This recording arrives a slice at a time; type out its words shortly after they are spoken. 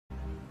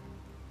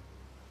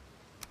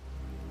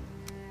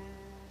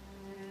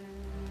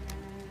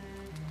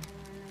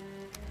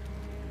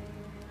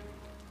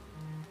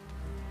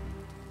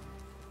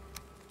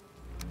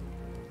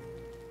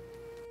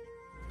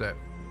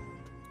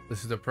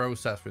This is the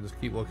process. We just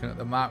keep looking at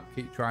the map,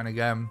 keep trying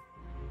again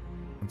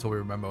until we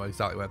remember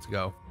exactly where to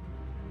go.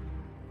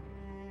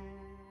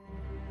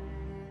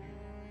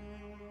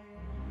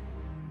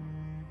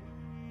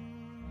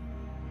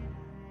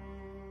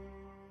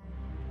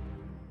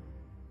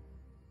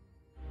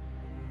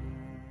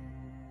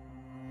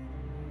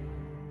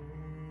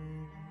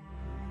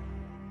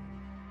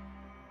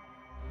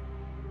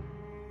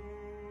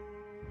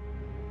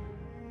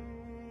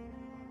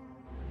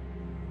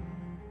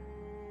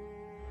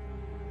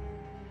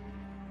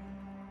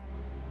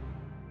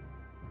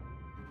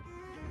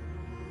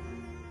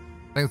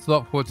 Thanks a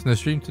lot for watching the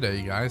stream today,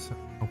 you guys.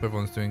 Hope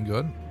everyone's doing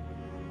good.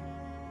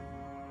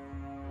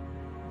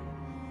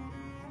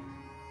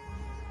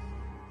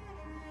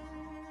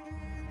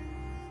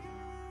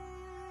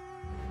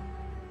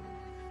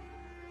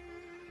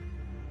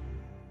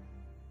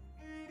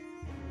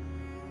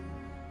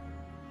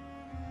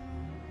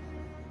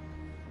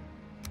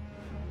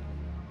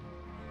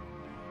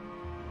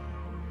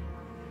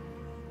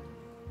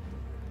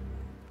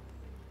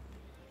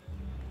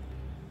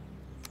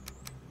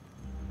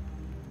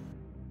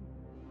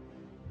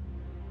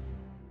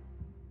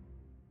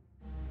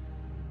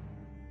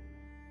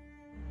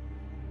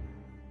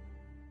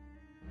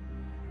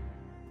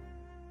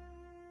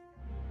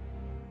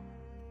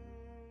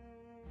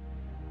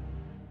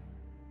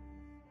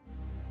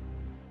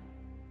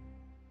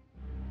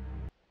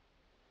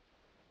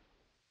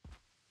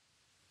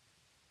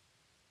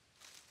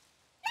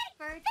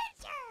 For adventure!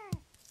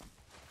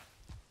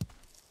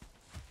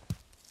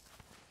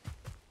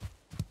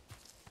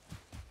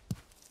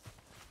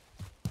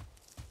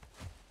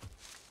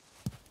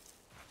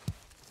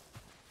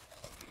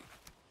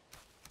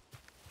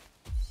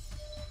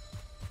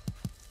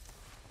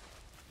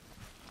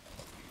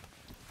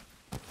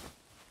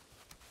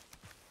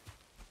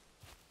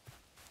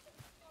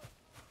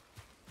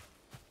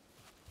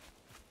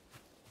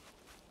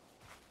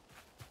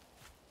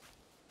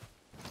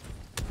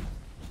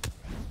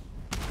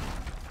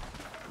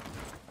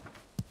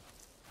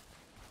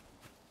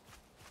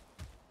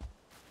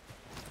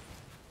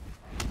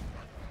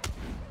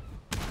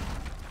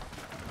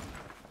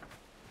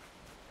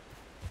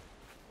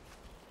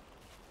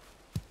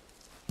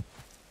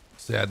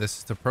 So yeah, this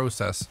is the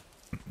process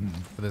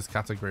for this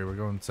category. We're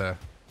going to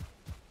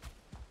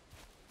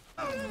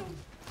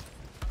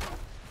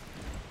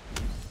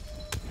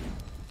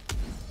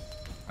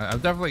I'm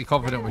definitely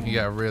confident we can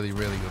get a really,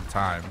 really good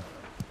time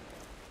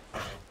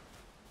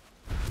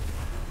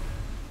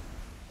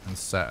and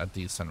set a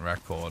decent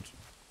record.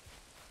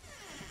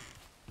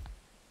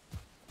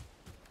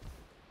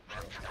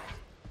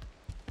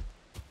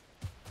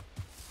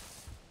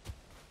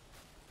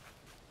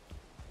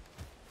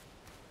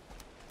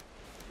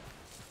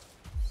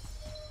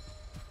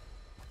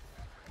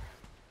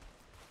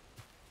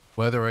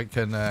 Whether it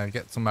can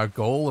get to my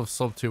goal of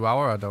sub 2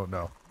 hour, I don't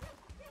know.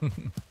 But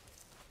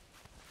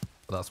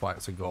that's why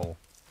it's a goal.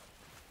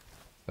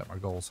 Set my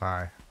goals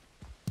high.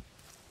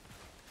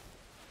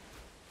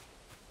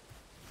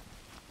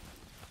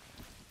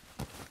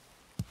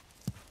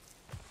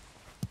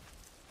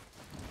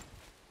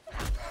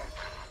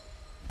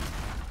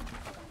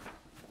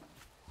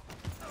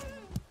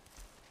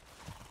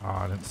 Oh,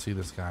 I didn't see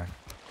this guy.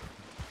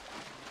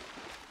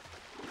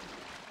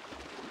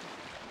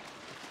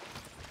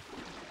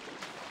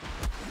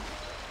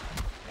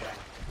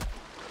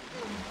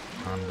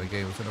 And the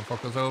game's gonna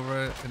fuck us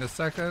over in a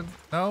second.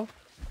 No?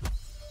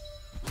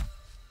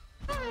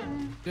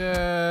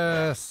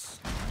 Yes!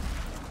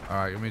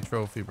 Alright, give me a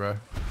trophy, bro.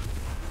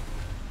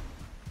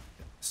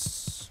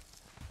 Yes.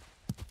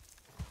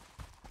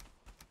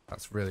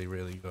 That's really,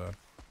 really good.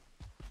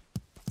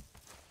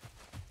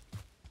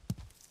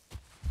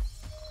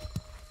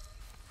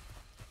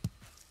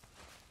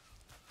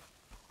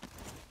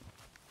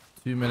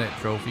 Two-minute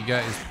trophy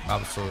get is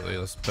absolutely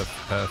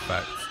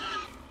perfect.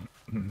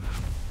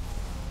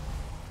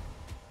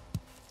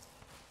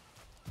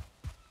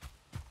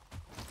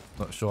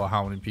 Not sure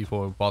how many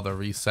people would bother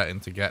resetting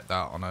to get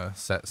that on a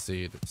set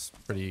seed. It's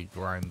pretty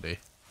grindy.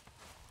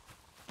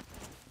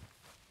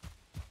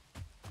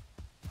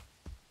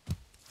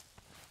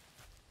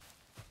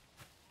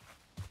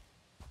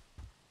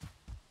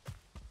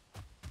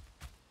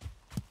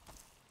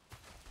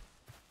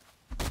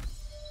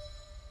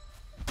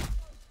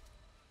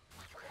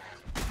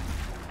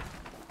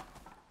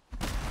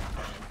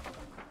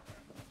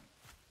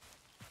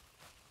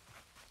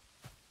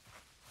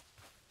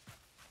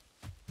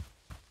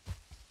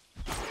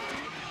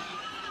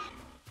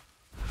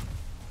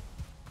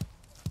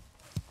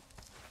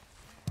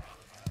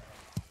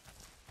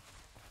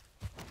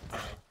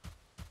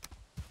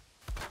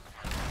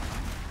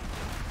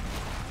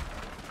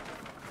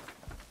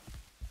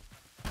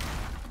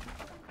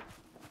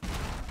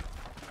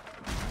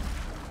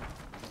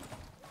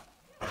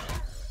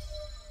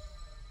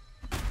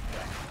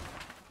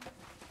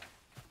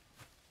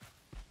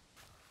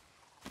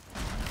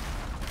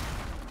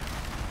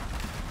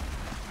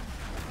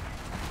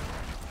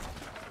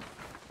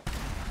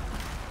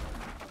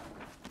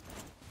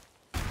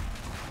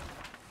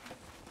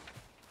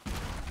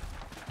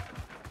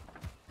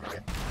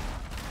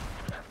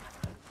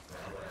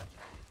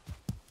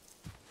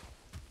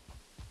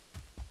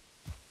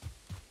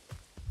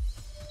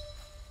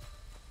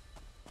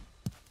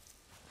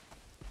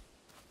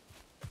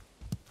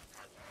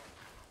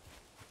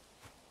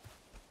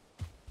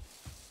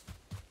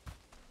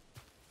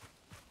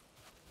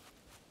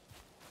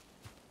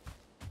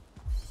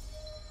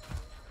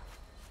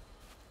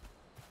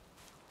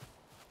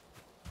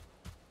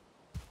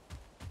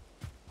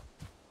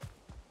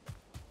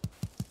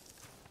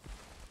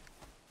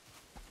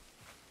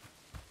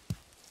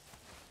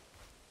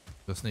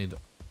 Just need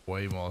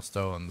way more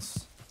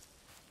stones.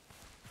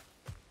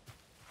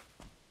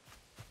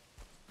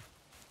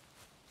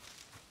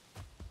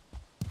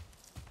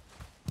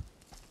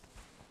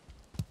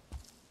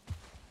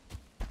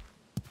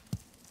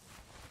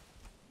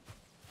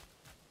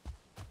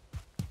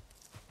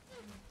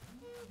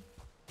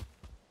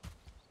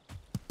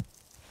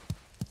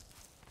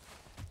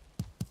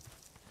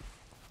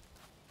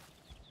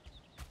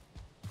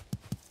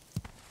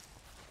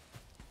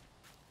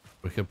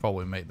 We could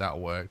probably make that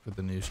work with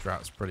the new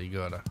strats pretty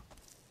good.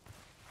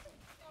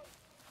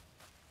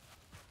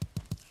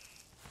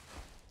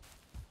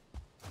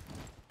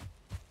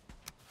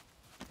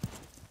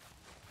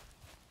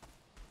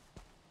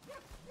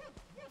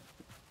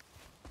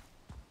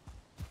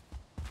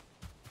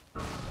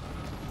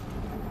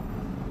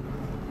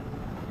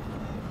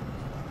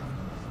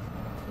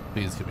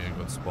 Please give me a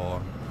good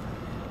spawn.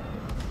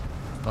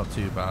 Not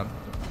too bad.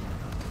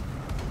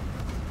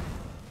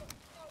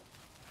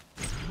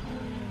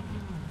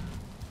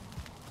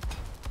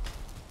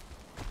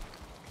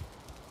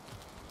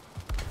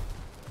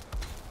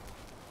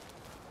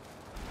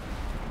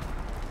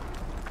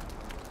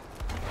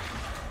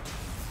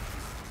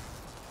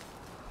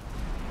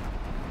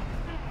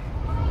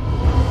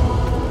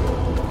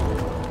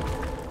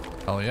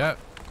 Oh yeah,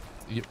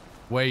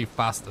 way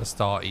faster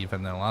start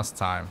even than last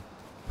time.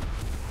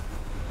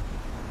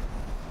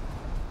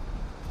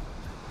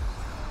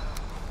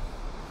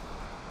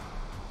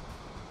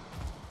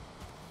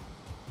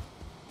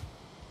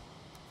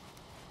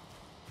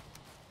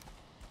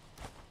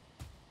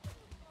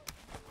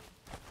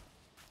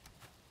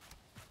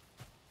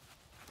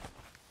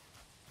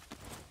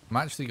 I'm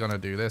actually gonna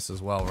do this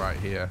as well right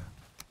here.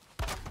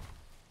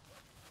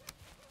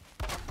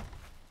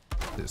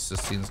 This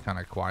just seems kind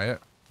of quiet.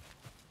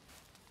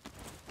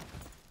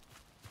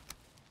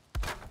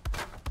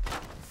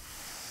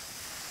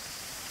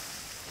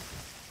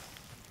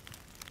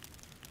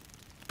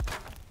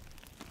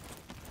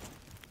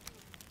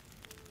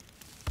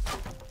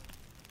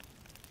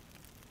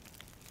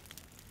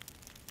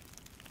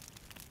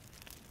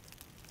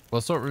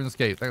 What's up,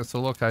 RuneScape? Thanks for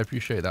the look. I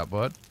appreciate that,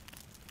 bud.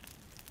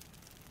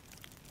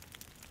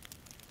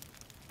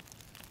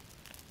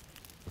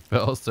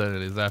 Phil's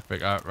turn is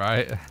epic,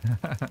 right?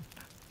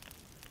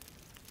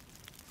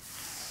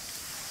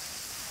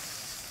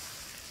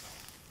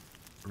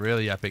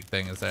 Really epic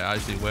thing is that it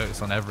actually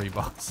works on every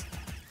boss,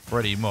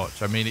 pretty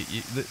much. I mean,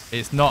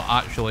 it's not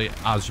actually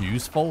as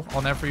useful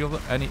on every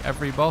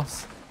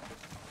boss,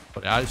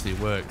 but it actually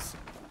works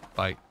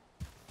like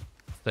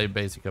same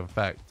basic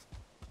effect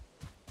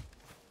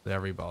with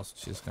every boss,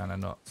 which is kind of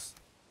nuts.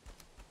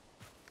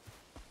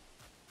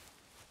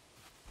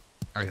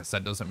 Like I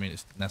said, doesn't mean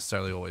it's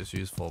necessarily always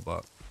useful,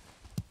 but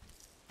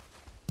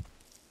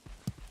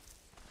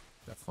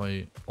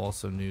definitely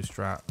awesome new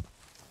strat.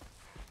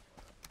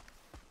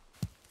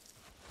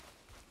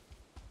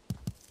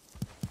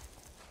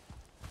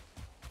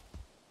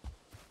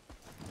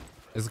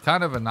 It's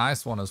kind of a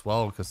nice one as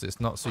well because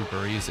it's not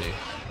super easy.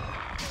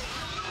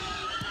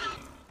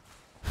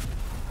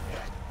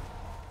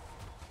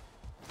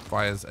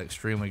 Requires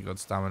extremely good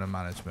stamina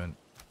management.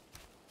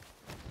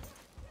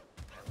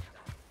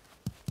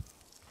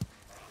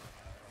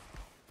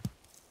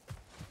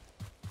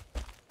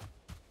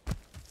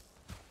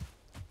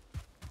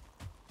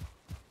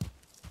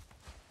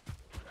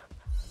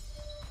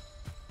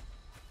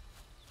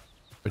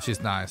 Which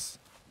is nice.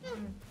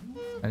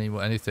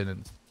 Anything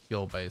in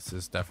skill base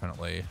is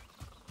definitely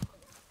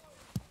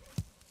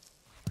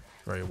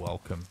very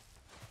welcome.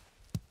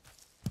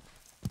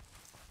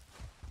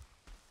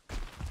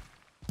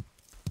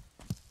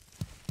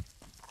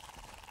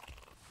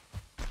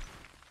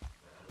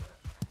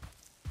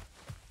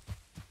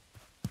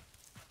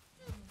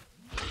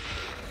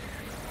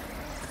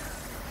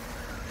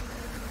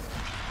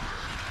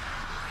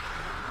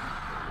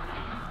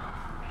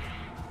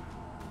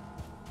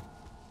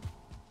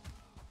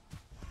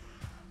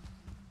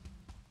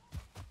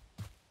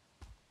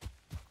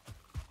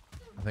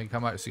 I think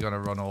I'm actually going to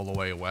run all the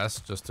way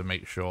west just to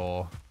make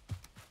sure,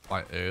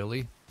 like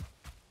early,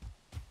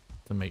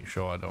 to make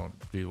sure I don't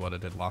do what I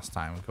did last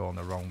time and go on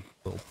the wrong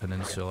little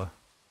peninsula.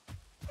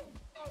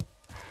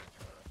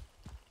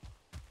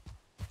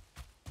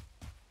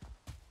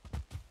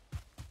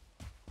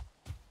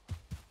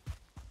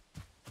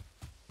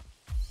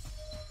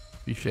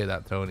 Appreciate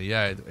that, Tony.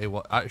 Yeah, it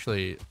will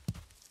actually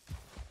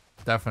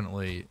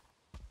definitely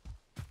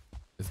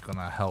is going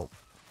to help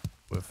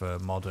with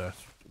Modder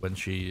when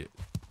she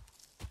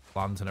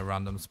lands in a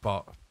random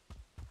spot.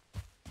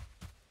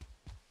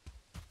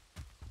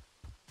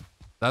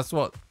 That's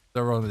what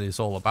the run is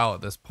all about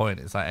at this point.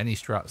 It's like any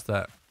strats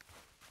that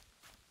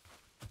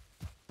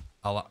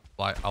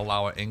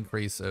allow an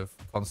increase of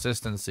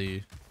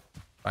consistency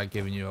by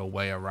giving you a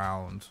way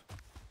around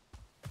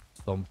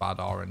some bad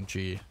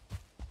RNG,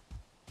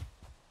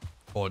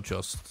 or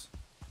just,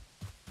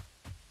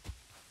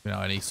 you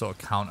know, any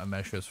sort of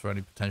countermeasures for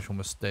any potential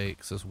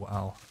mistakes as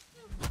well.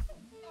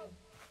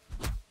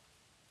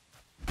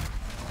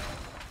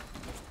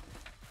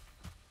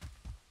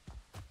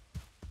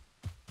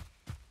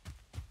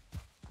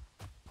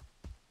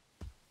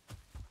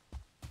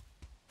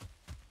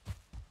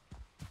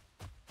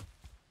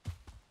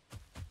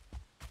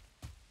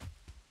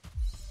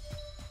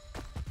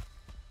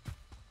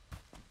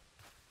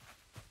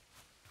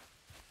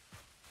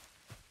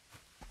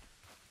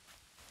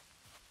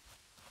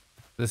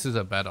 This is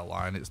a better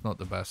line. It's not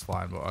the best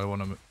line, but I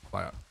want to,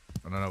 like,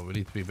 I don't know, we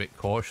need to be a bit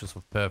cautious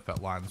of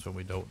perfect lines when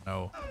we don't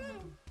know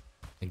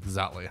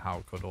exactly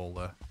how good all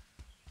the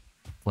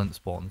flint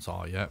spawns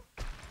are yet.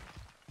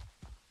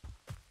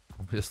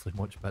 Obviously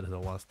much better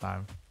than last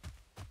time.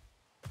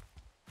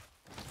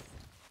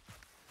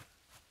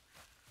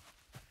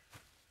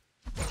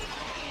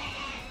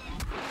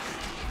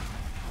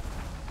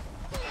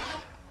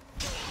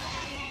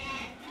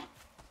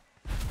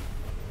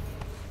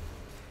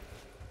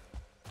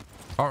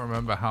 Can't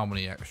remember how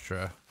many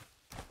extra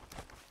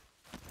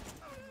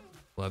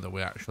leather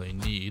we actually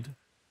need.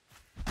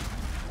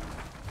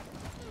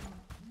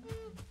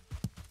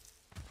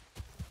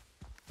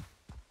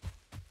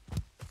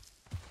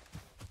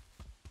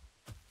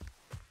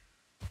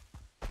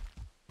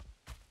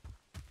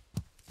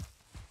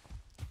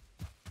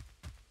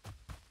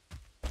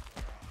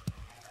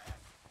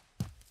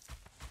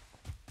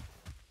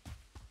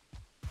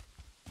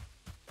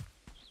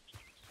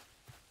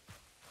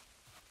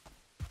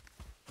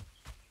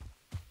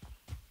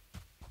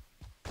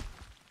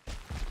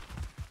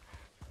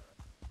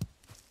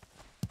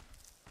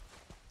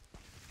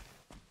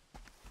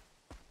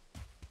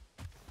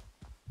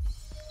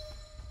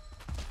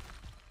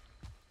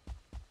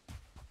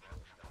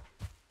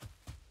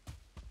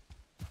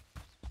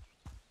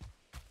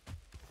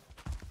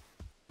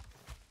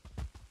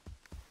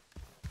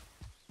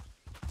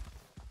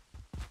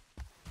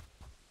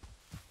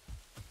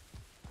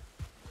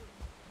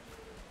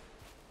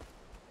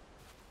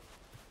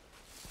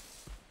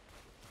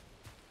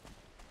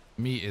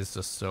 Meat is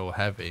just so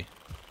heavy.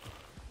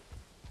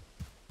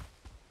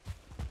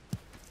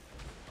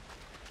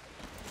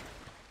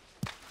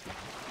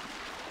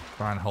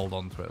 Try and hold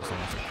on to it as long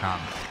as I can.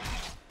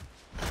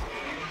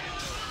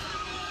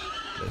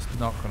 But it's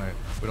not gonna,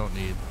 we don't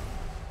need,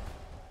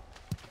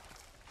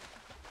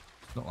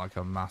 it's not like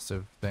a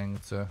massive thing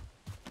to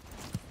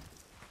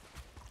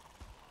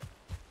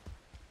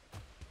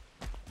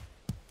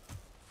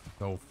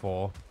go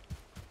for.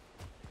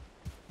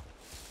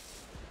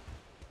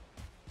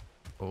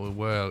 But we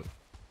were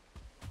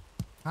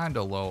kind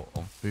of low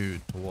on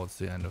food towards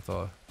the end of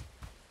the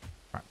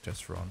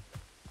practice run.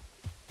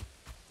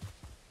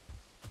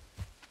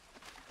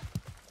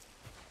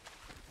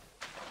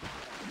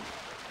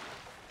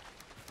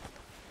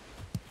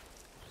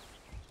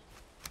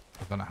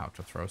 We're gonna have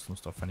to throw some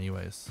stuff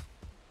anyways.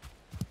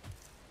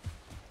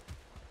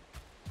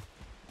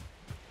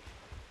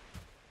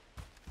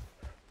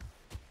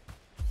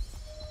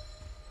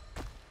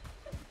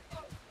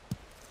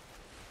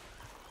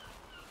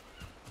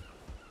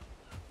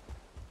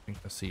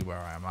 See where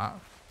I am at.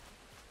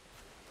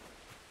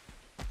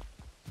 It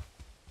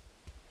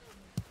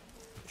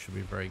should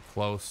be very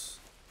close.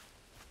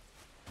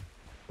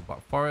 The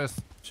Black Forest,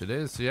 which it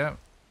is, yeah.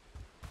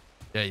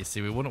 Yeah, you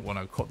see, we wouldn't want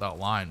to cut that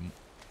line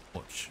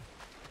much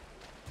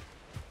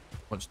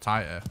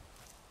tighter.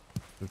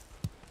 We've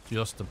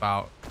just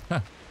about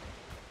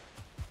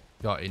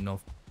got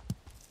enough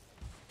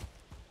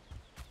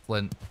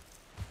flint.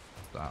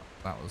 That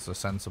was a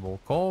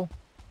sensible call.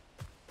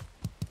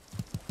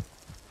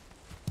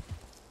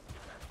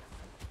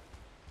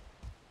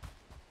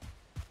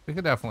 We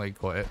could definitely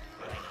cut it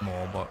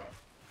more, but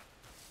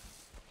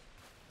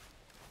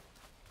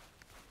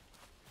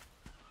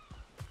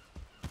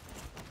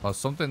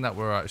something that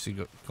we're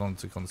actually going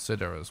to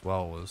consider as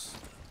well was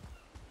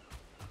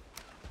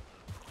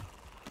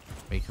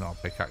making our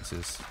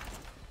pickaxes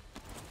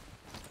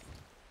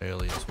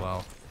early as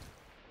well.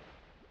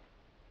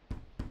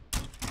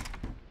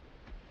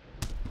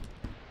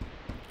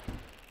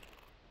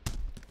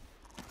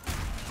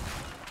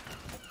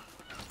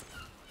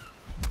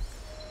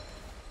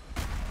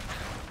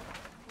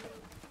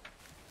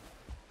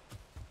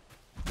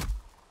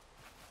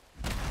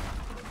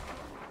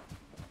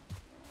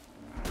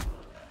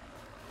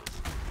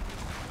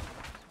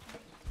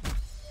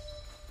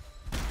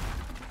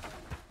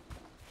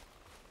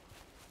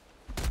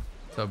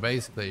 So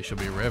basically it should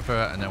be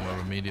river and then we're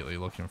immediately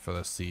looking for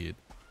the seed.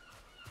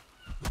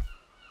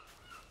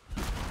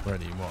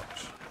 Pretty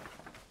much.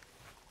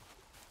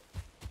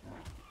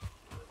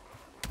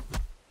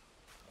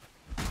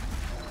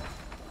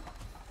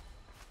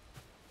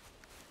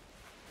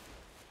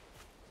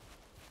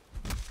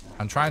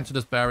 I'm trying to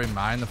just bear in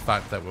mind the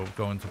fact that we're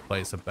going to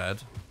place a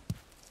bed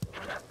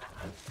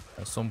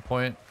at some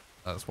point.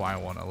 That's why I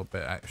want a little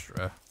bit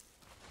extra.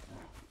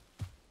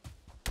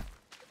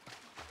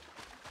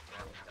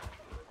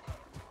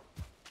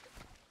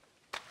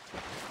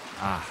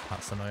 Ah,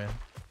 that's annoying.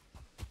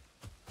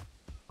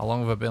 How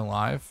long have I been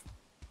live?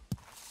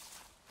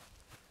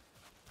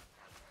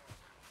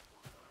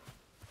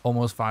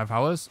 Almost 5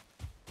 hours.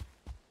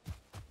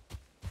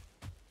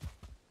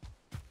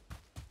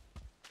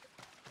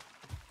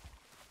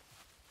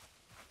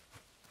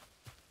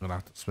 We're gonna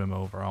have to swim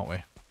over, aren't we?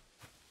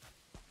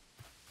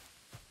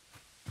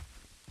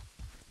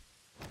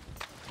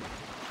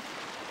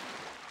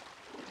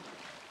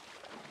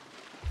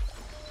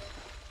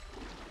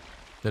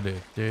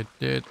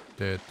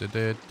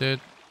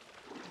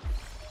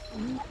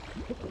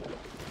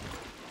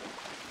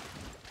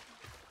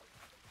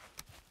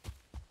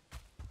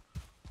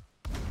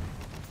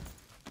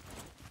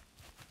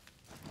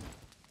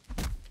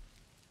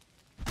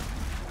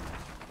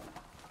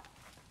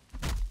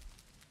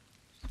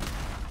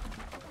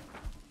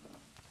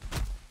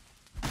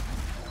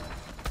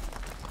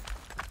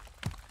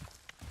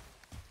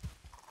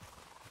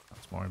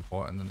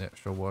 important than the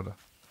extra water.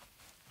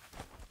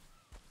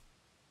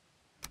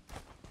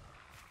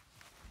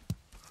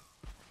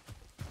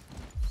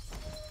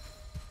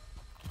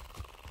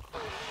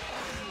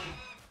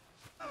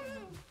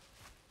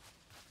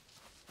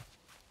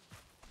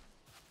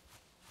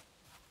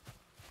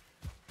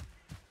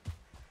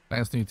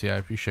 Thanks, Newty. I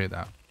appreciate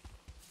that.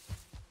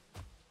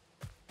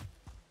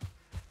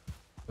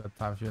 Good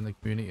time for you in the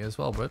community as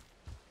well, bud.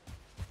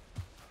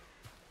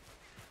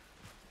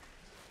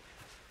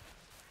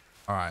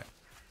 Alright.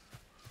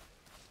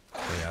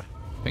 So yeah,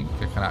 I think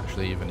I can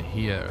actually even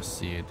hear a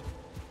seed.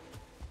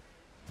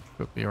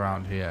 Could be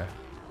around here.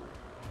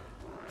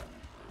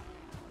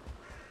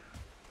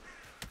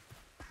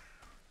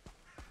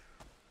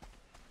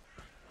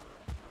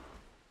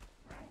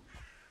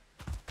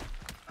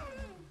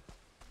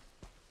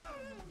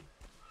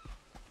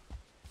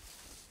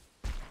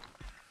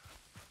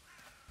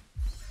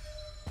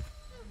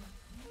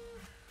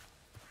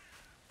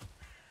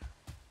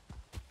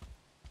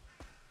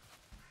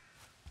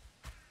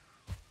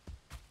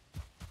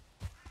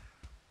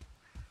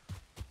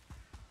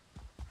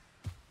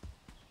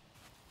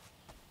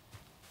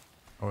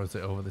 Or is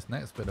it over this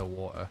next bit of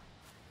water?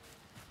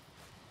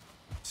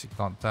 You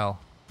can't tell.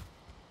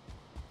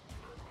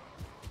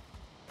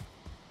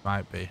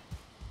 Might be.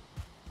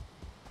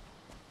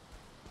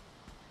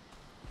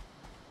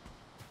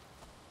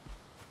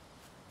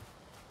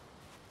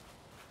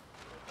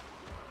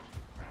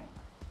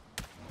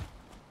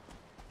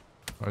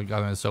 We're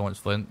gathering so much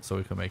flint so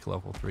we can make a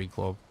level 3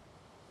 club.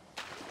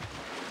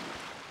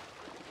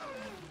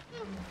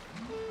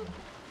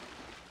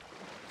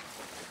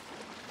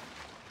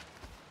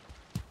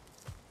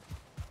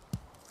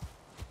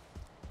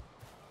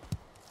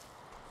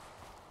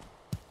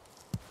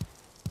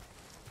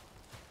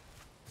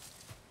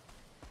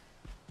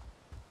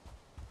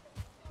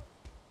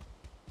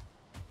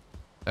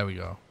 There we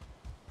go.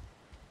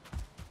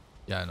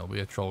 Yeah, and there'll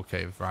be a troll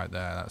cave right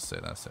there. That's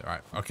it. That's it.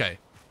 Right. Okay.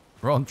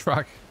 We're on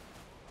track.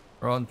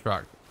 We're on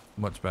track.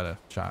 Much better,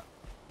 chat.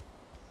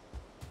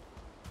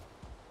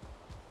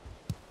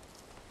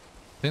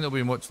 I think there'll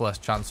be much less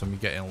chance of me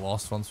getting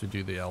lost once we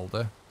do the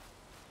Elder.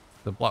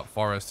 The Black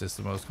Forest is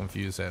the most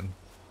confusing.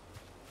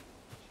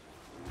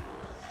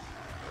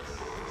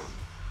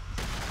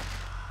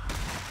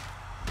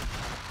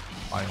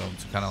 I'm able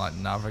to kind of like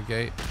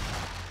navigate.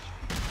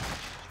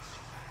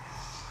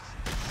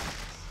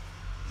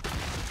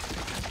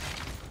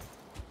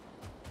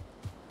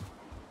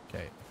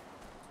 Okay,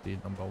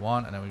 seed number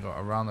 1, and then we go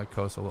around the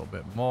coast a little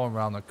bit more,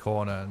 around the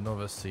corner,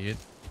 another seed.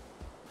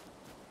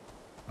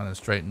 And then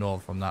straight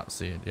north from that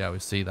seed. Yeah, we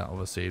see that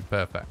other seed.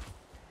 Perfect.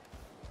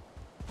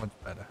 Much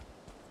better.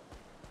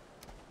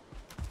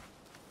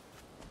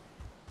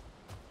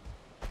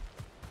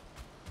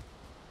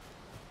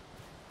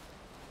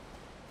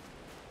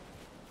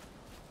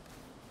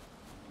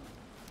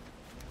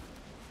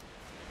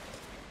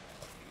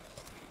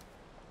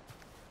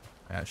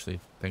 I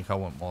actually think I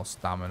want more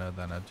stamina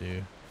than I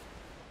do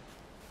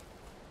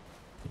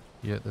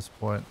here at this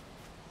point.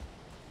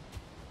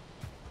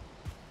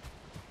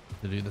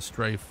 To do the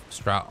strafe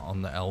strat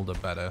on the Elder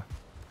better,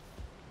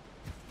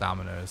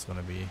 stamina is going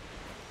to be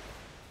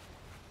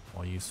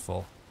more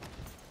useful.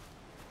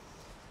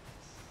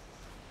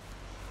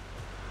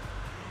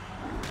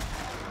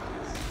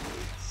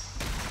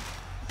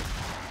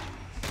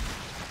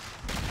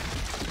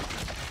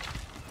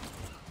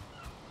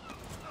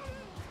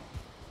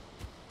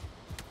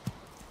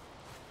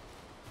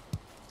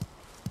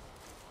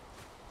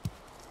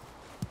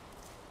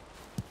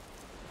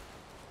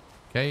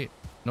 Okay,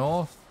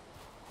 north.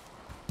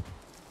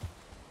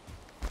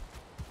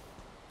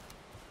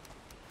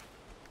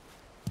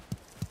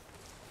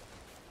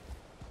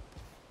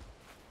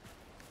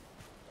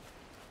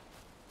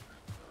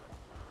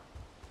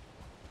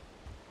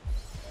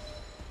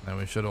 Then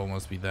we should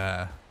almost be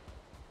there.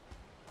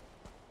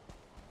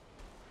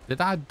 Did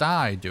I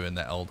die doing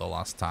the Elder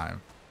last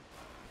time?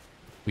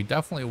 We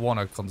definitely want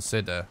to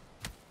consider,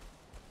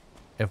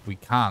 if we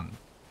can,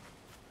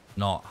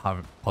 not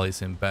have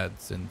placing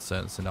beds in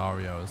certain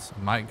scenarios.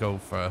 I might go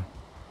for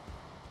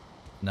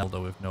an Elder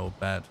with no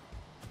bed.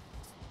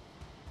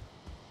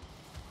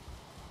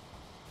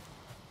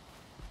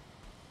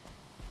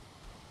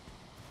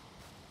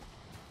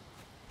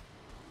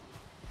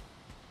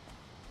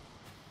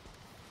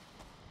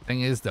 Thing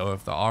is though,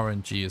 if the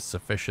RNG is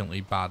sufficiently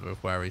bad with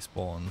where he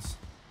spawns,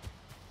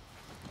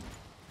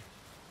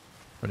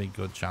 pretty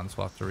good chance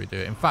we'll have to redo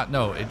it. In fact,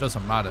 no, it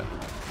doesn't matter.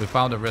 We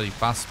found a really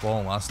fast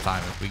spawn last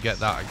time. If we get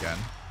that again,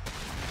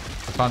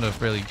 we found a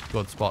really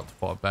good spot to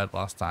put a bed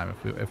last time.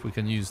 If we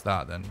can use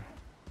that, then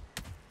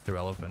it's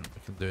irrelevant.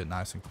 We can do it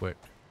nice and quick.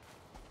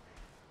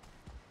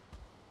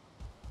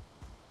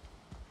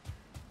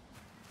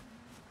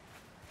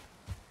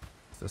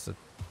 It's just a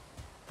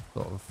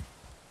sort of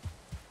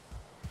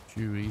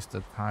due east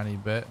a tiny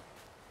bit.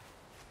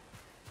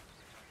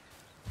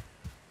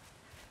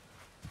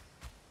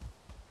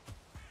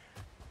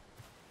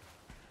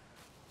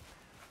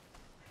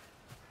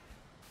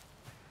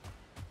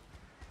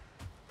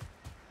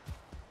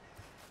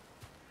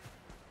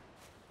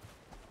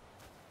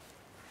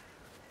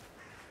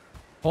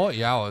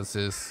 40 hours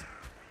is,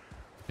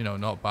 you know,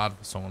 not bad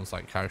for someone's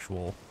like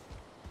casual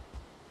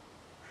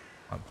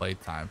like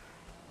playtime.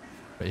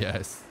 But yeah,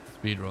 it's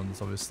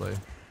speedruns obviously.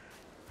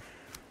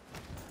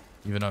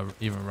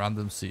 Even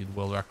random seed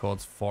world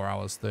records 4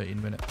 hours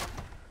 13 minutes.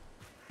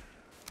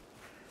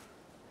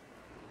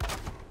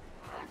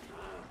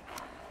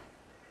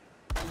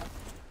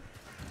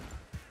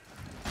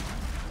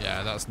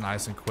 Yeah, that's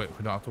nice and quick.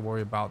 We don't have to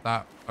worry about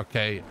that.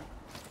 Okay.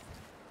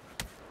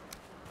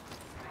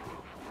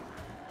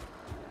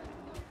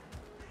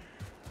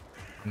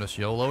 I'm just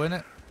YOLOing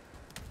it.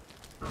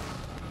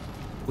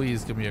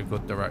 Please give me a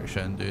good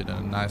direction, dude,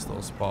 and a nice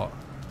little spot.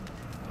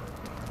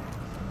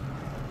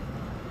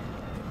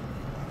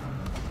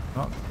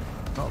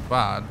 Not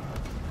bad.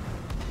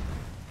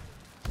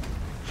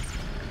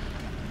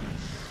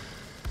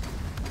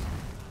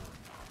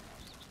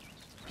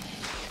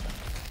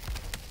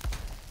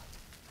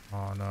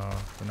 Oh no,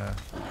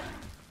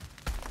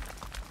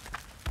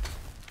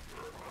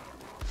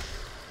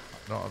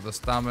 don't have the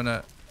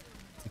stamina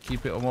to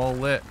keep it all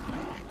lit.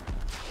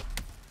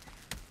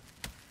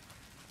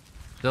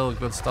 Still a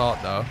good start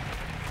though.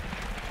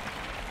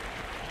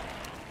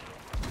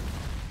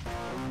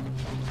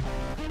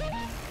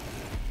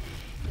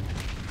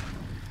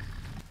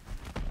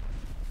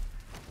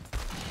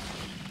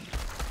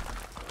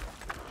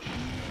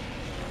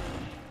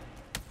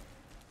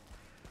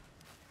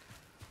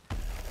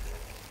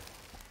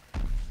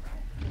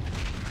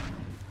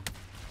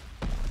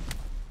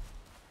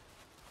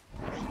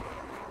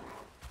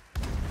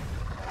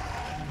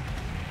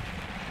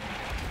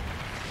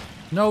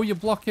 No, you're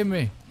blocking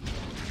me.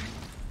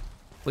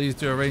 Please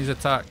do a ranged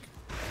attack.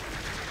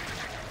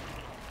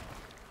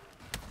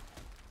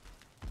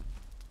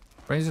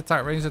 Ranged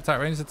attack, ranged attack,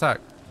 ranged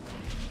attack.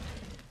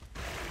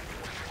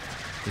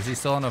 Is he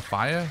still on a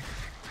fire?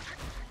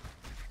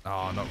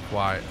 Oh, not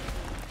quite.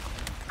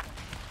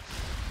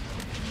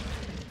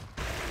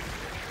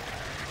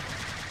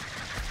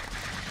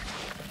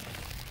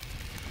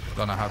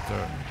 Gonna have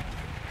to...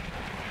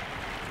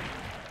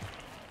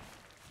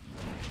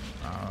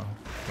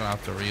 Gonna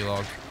have to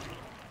relog.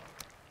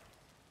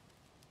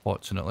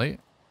 Fortunately.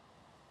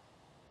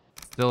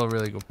 Still a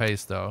really good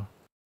pace though.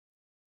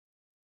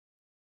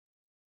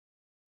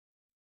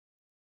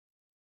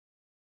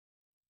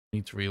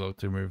 Need to reload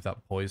to remove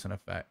that poison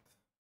effect.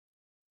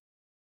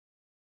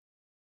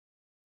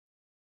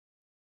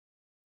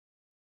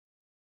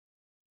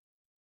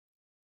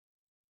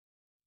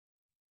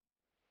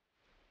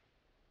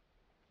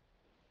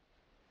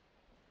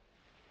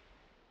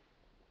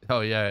 Oh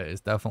yeah,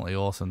 it's definitely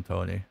awesome,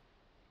 Tony.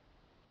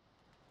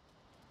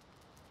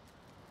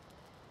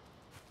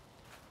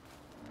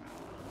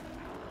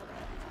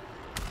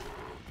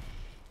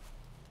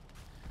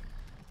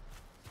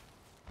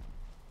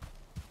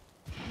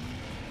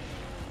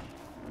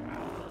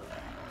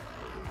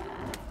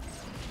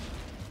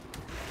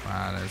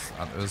 Man,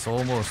 it's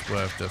almost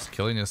worth just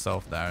killing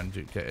yourself there and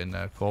getting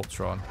a corpse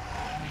run.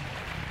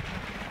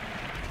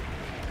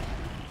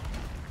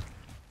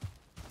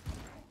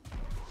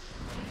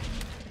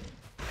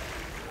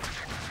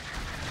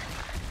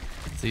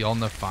 Is he on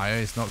the fire?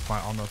 He's not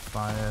quite on the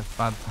fire.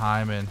 Bad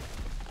timing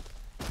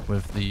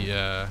with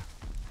the...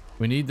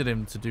 we needed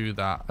him to do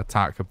that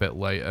attack a bit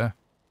later.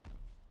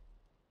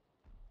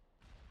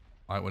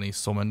 Like when he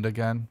summoned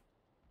again.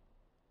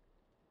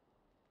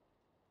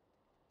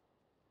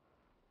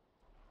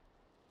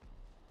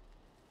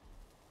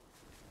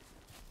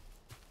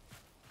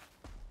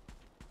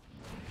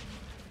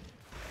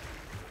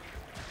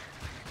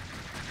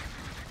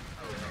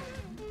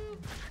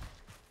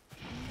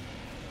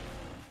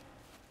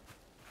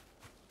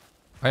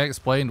 I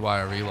explained why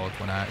I reload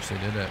when I actually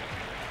did it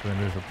to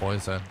remove the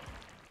poison.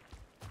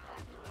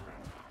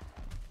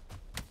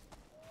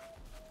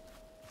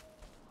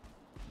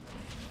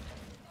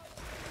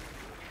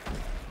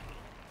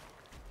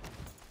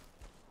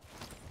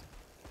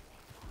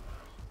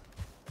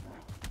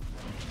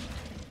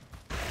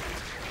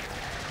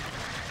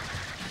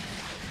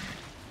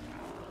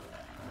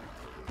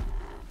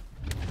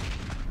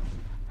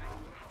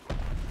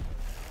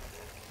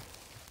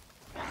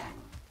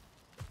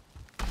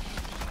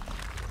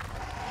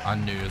 I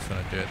knew he was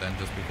going to do it then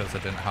just because I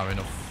didn't have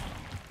enough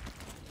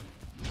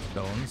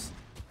stones.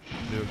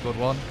 Do a good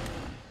one.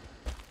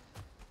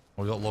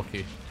 We got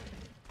lucky.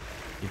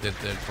 He did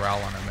the growl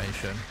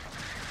animation.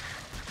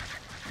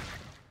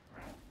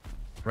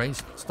 Range.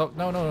 Stop.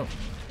 No, no, no.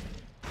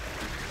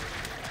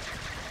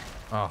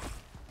 Oh.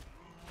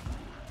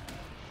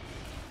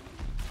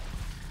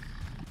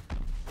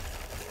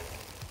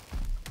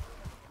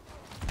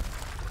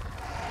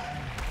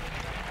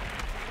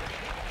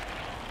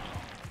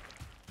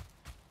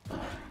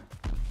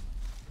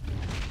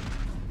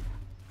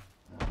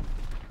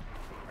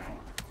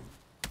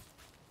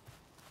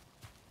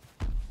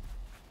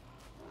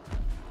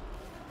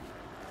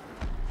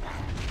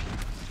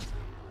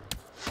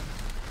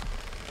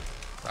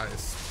 That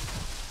is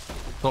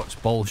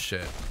such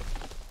bullshit.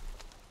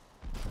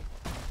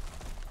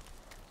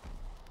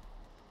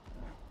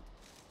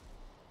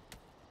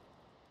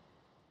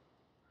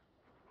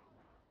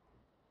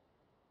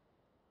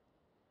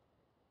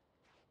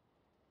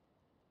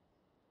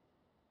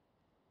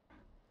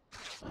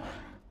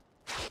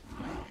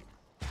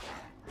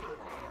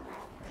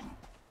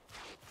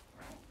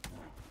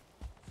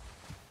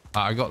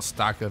 I got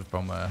staggered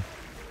from a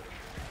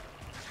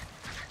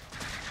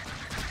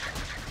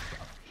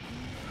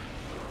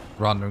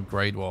random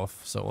grey dwarf,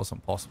 so it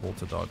wasn't possible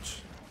to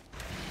dodge.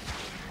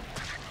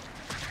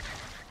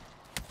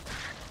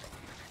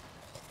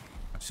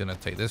 I'm just gonna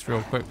take this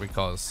real quick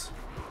because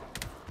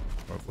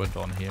we're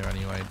done here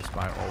anyway,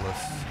 despite all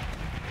this.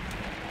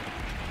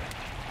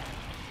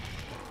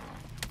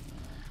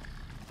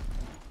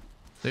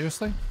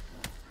 Seriously?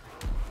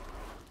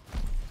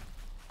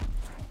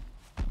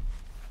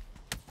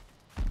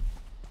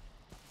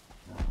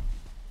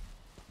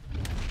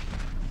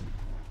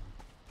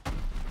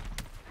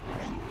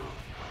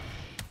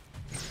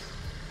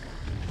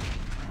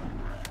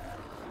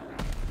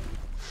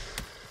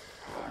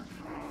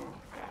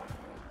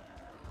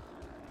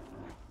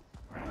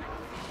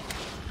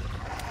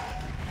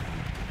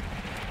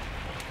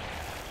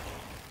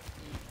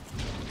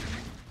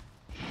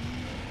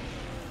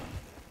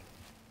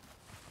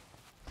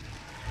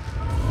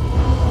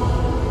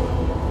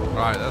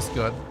 Alright, that's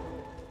good.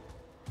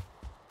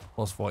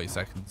 Plus 40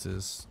 seconds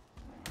is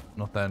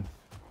nothing.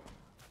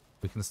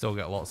 We can still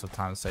get lots of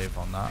time saved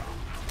on that.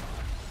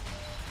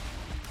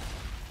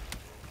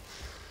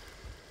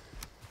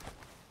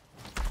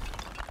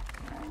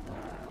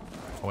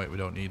 Oh wait, we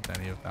don't need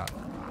any of that.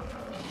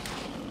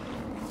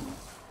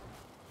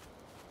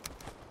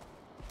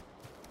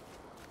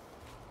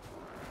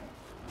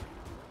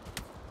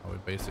 Oh, we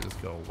basically just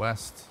go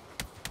west.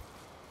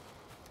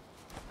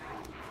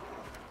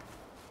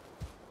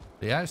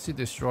 They actually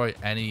destroy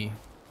any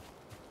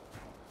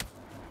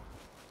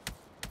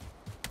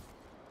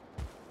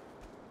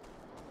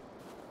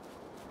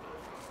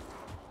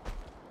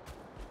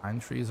pine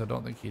trees? I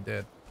don't think he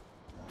did.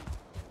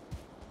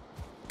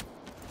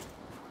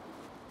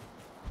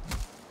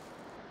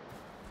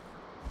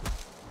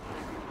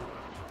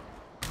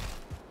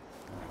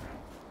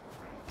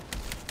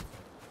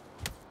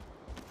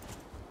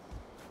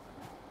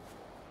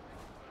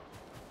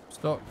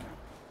 Stuck.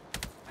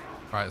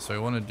 Right, so we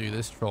want to do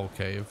this troll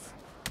cave.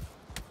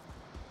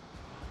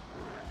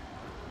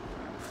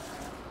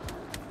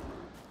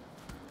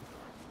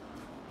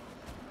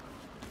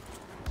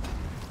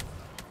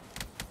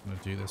 I'm going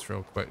to do this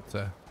real quick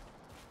to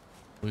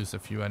lose a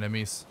few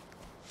enemies.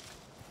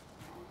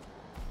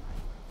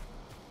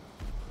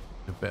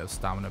 A bit of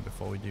stamina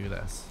before we do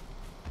this.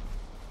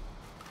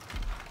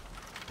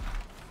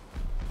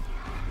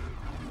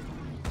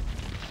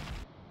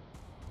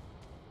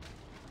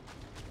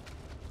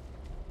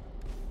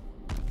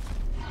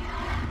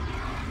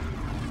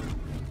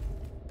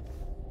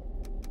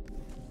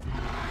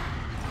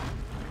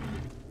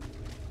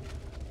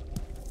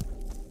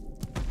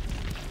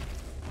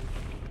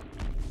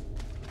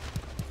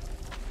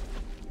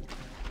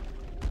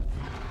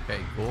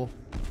 Okay, cool.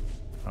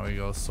 Now we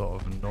go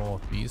sort of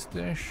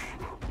northeast-ish.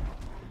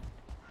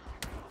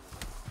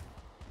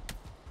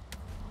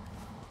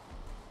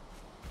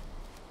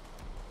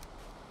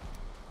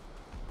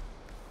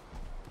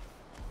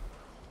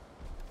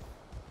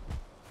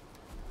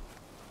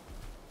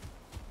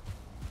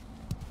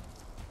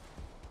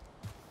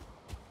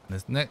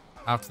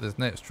 After this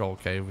next troll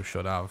cave, we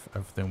should have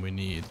everything we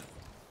need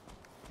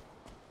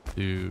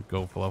to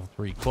go for level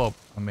 3 club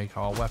and make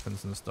our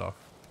weapons and stuff.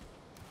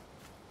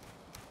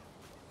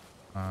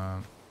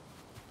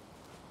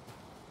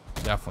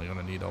 Definitely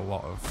gonna need a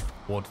lot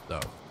of wood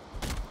though.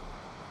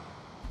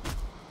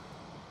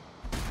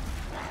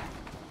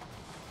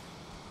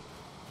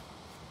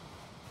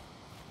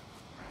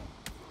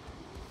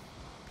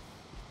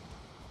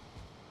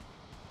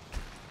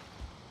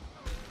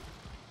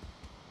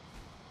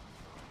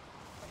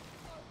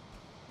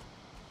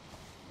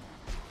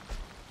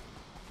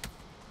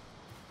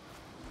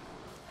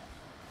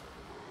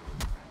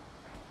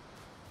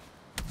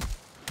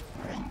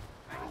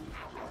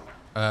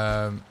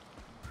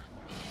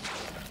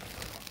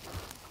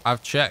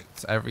 I've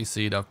checked every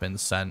seed I've been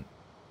sent,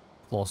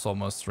 plus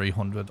almost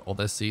 300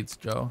 other seeds,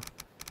 Joe.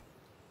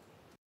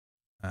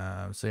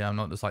 So yeah, I'm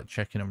not just like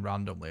checking them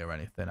randomly or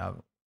anything.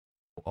 I've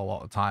put a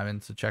lot of time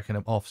into checking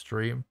them off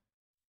stream.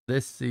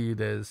 This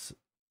seed is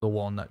the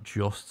one that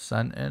just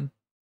sent in,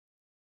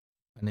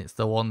 and it's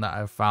the one that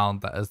I've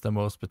found that has the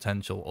most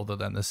potential other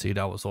than the seed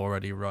I was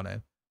already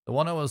running. The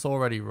one I was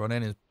already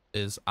running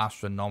is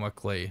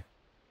astronomically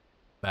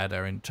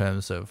better in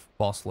terms of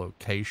boss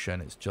location.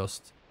 It's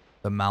just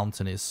the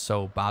mountain is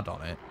so bad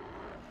on it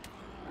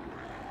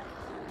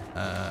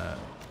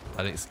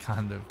that it's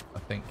kind of, I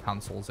think,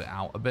 cancels it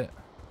out a bit.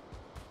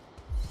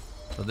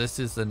 So this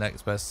is the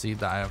next best seed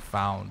that I have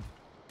found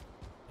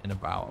in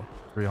about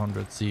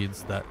 300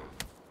 seeds that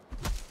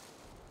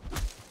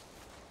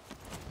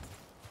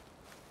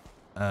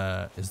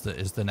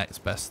is the next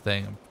best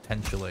thing, and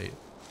potentially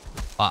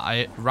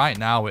right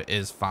now it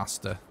is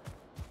faster,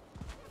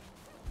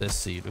 this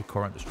seed with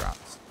current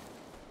strats,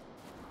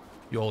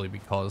 purely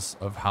because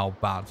of how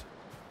bad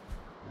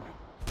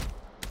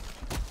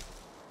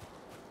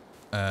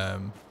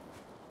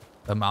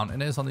the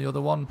mountain is on the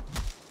other one.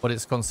 But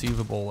it's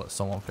conceivable that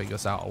someone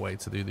figures out a way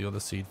to do the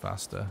other seed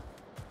faster.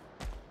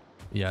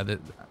 Yeah,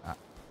 I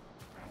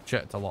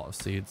checked a lot of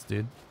seeds,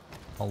 dude.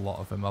 a lot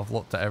of them. I've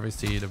looked at every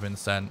seed I've been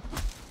sent.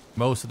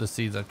 Most of the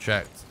seeds I've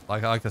checked,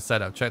 like I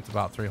said, I've checked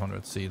about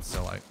 300 seeds,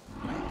 so like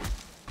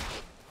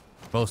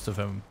most of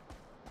them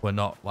were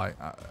not like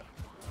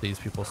these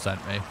people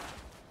sent me.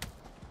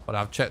 But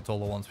I've checked all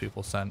the ones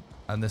people sent,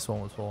 and this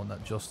one was one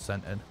that just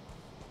sent in.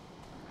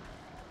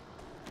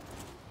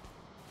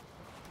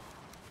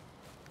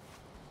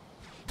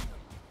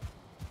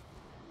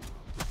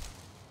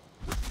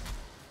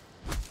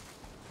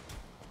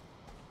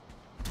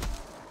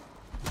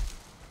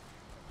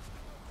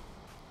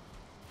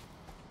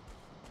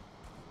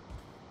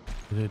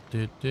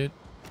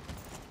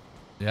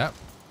 Yep.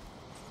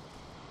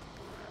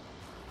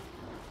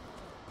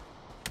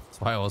 That's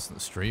why I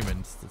wasn't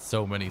streaming. There's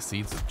so many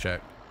seeds to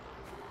check.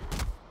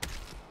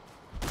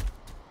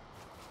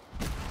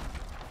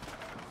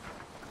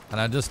 And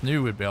I just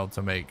knew we'd be able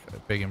to make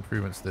big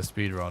improvements to this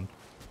speedrun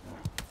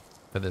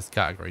for this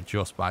category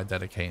just by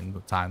dedicating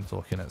the time to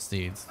looking at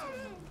seeds.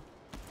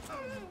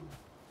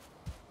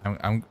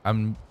 Yeah,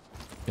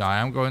 I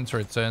am going to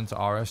return to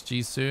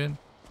RSG soon.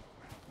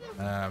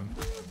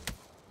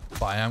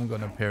 But I am going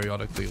to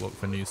periodically look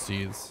for new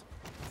seeds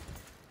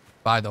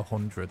by the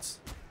hundreds,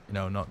 you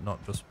know,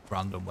 not just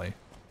randomly,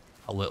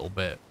 a little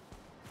bit.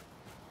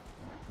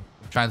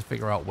 I'm trying to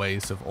figure out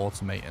ways of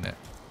automating it.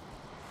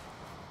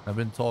 I've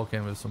been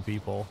talking with some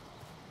people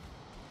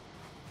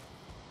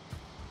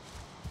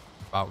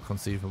about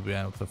conceivably being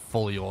able to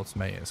fully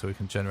automate it so we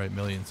can generate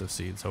millions of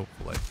seeds,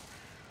 hopefully.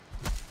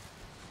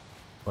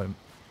 But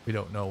we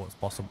don't know what's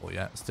possible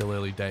yet. Still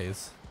early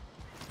days.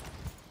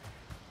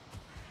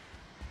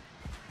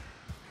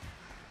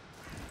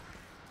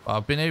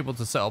 I've been able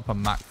to set up a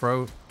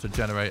macro to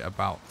generate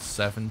about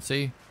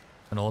 70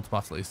 and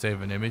automatically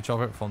save an image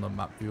of it from the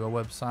map viewer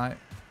website.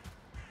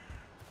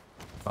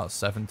 About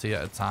 70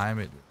 at a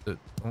time.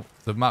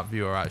 The map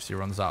viewer actually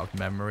runs out of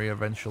memory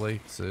eventually,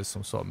 so there's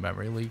some sort of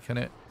memory leak in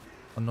it,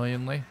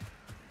 annoyingly.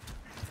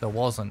 If there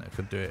wasn't, it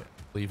could do it,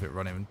 leave it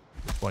running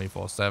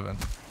 24/7.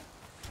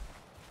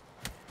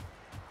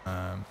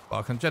 But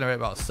I can generate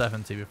about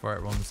 70 before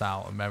it runs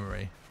out of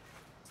memory,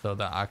 so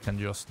that I can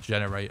just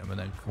generate them and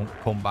then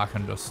come back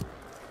and just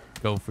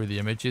go through the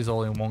images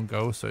all in one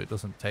go, so it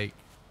doesn't take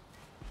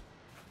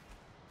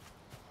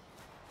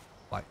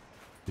like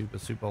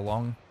super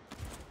long.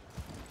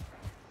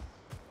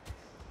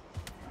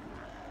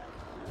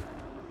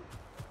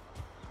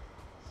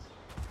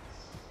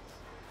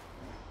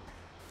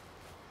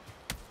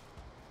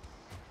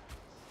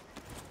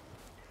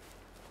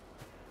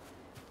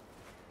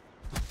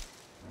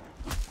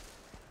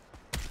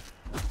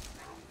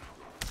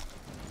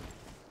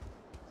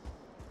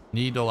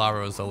 Needle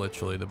arrows are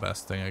literally the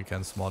best thing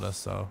against modders,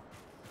 so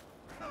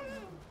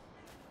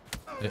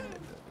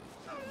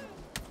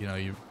you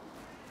know,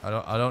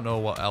 I don't know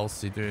what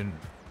else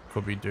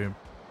could be doing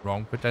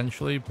wrong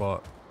potentially,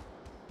 but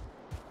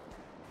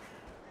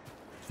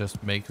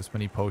just make as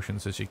many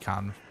potions as you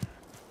can.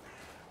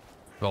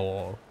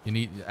 So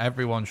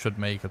everyone should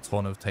make a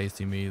ton of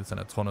tasty meats and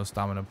a ton of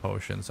stamina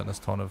potions and a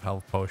ton of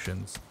health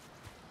potions,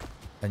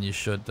 and you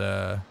should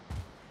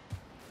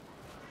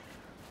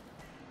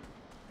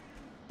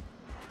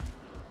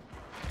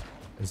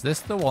is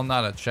this the one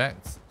that I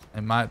checked?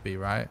 It might be,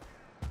 right?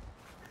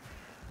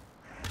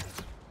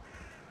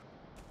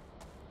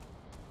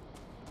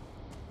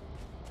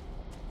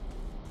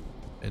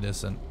 It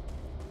isn't.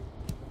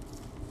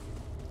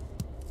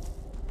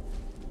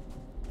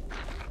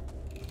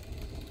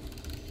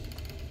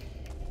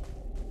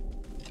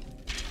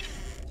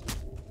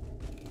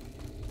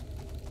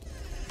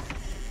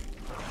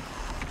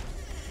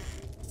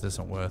 This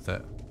isn't worth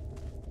it.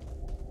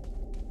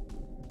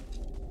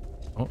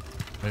 Oh,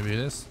 maybe it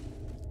is.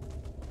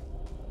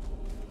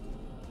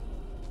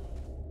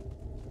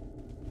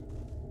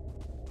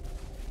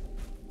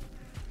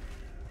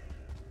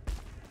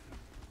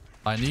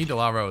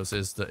 Needle arrows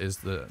is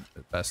the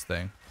best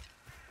thing.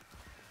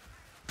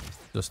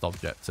 Just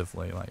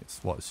objectively, like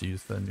it's what's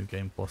used for New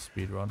Game Plus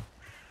speedrun.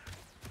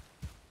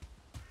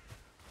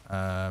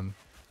 But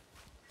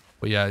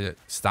yeah,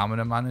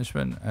 stamina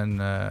management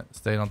and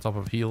staying on top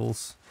of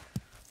heals,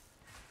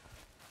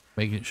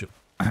 making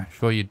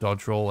sure you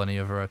dodge roll any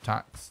of her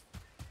attacks.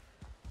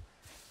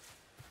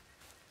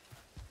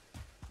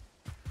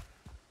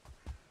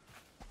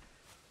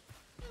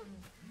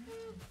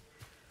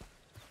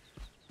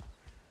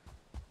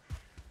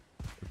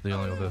 The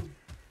only other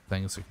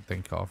things I can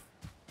think of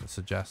to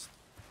suggest.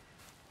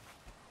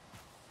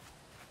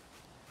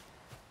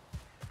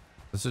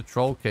 There's a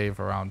troll cave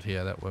around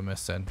here that we're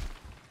missing.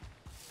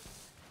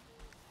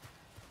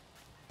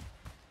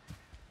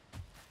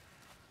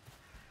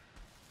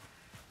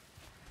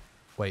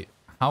 Wait,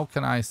 how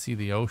can I see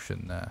the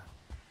ocean there?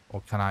 Or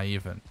can I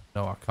even?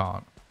 No, I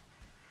can't.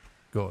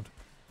 Good.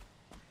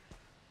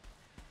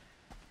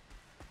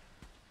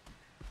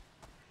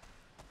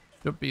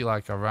 Should be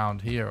like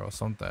around here or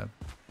something.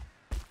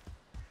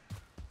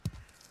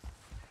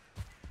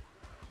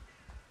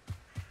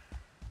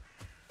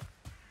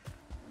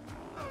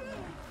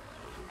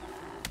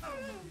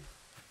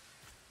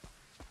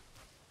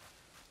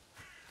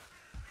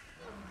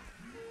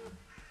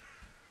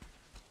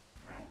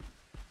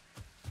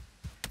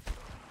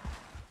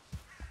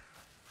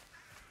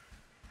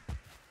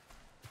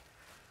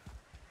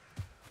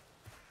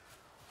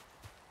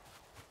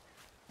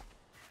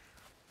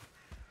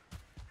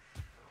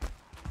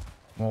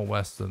 more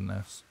west than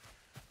this.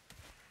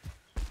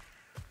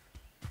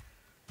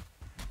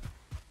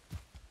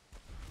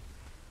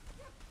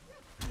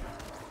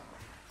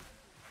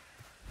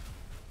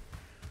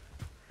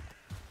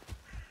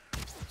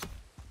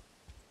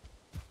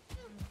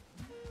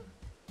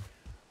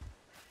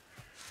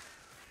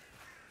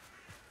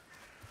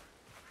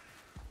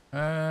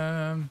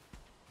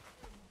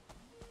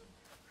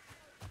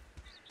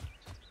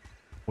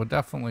 We're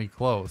definitely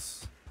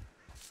close.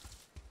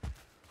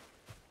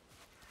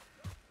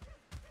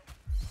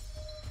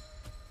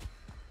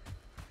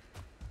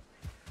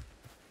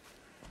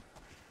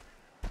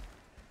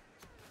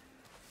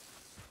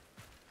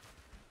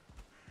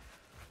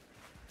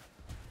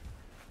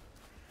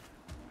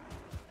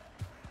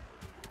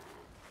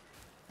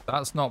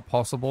 That's not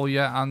possible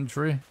yet,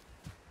 Andrew.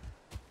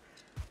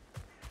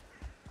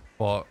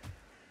 But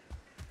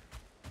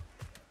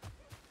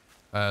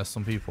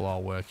some people are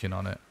working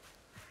on it.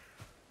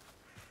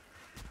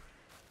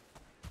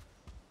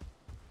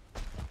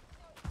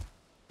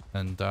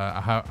 And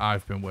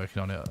I've been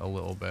working on it a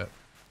little bit,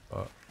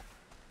 but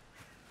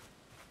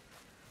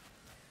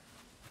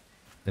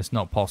it's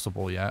not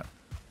possible yet.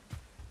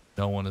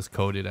 No one has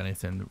coded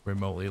anything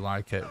remotely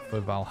like it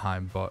for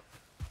Valheim, but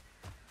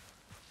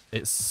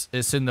it's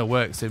in the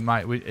works. It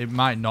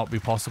might not be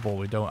possible.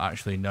 We don't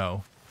actually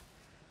know,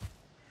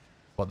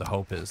 but the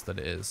hope is that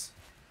it is.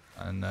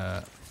 And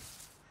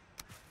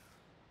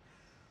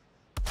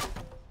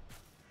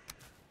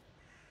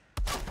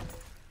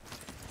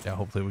yeah,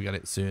 hopefully we get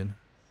it soon.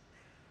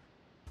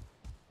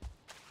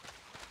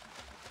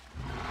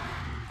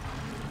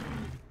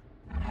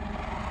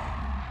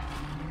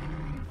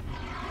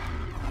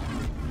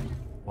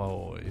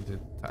 Whoa, he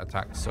did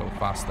attack so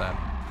fast then.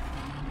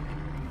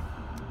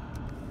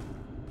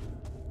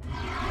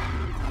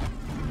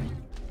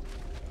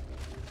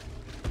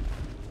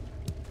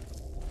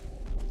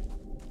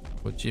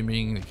 What do you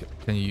mean,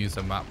 can you use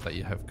a map that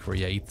you have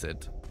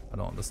created? I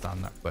don't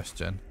understand that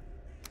question.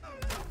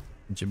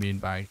 What do you mean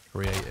by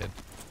created?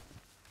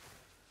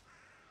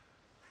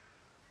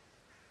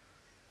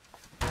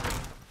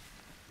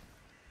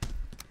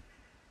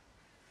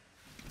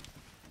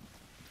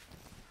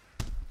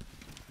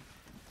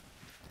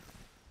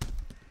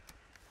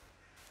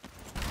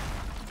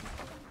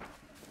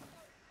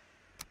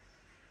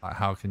 Like,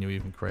 how can you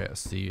even create a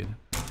seed?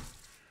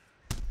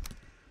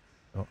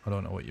 Oh, I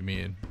don't know what you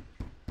mean.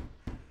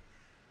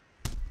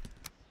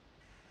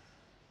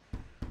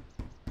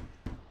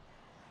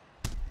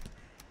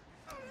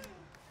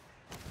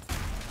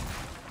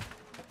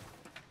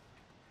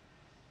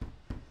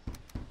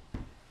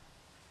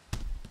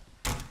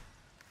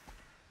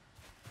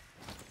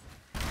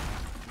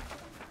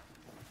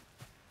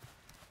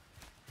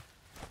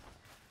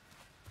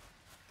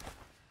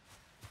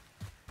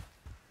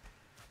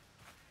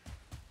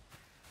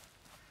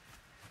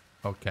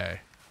 Okay.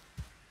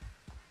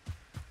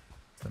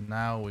 So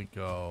now we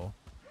go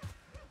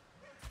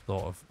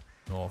sort of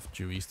north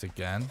due east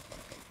again.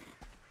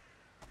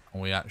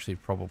 And we actually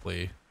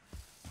probably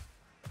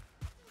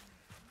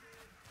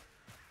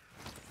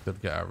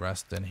could get a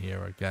rest in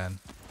here again.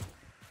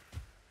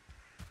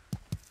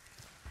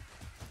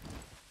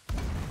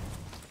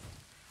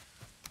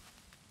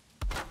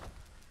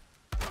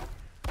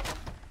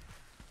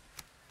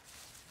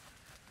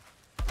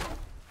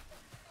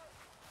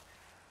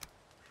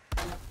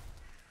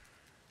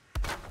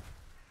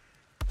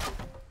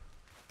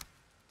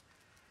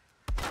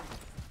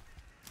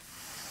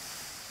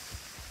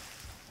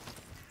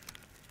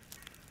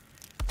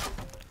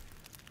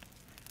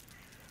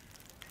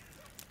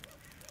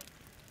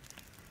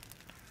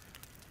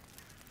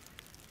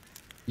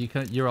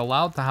 You're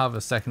allowed to have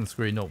a second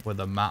screen up with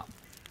a map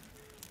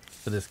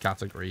for this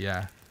category,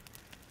 yeah.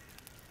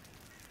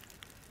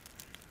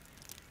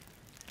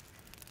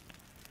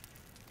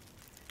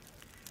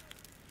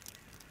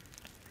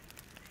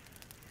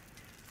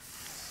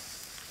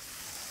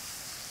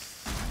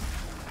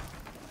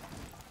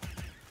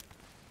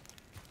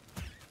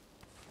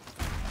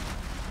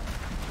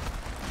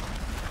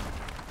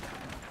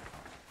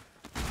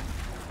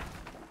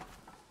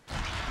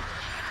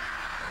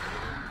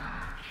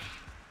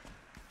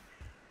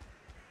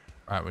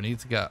 Right, we need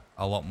to get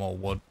a lot more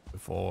wood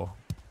before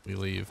we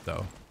leave,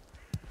 though.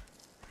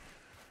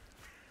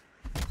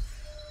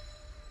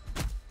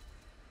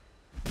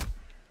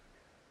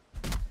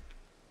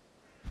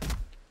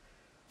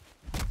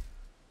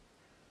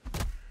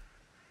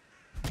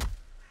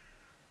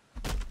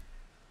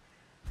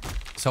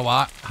 So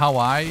how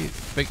I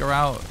figure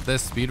out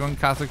this speedrun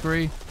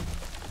category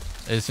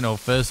is, you know,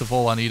 first of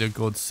all, I need a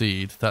good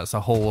seed. That's a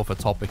whole other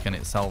topic in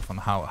itself on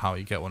how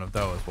you get one of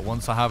those. But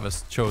once I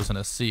have chosen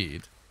a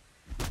seed,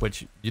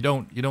 which you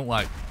don't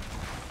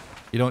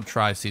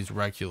try seeds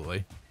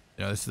regularly.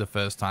 You know, this is the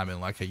first time in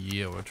like a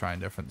year we're trying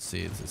different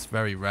seeds. It's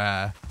very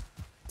rare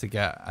to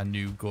get a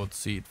new good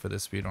seed for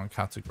this speedrun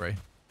category.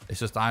 It's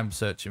just I'm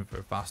searching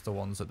for faster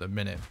ones at the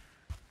minute.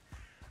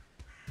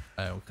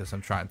 Because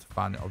I'm trying to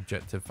find the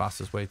objective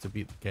fastest way to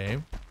beat the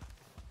game.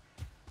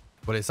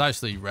 But it's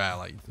actually rare.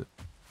 Like,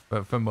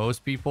 But for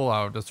most people,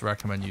 I would just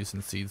recommend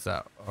using seeds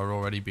that are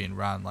already being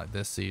ran, like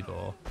this seed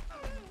or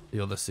the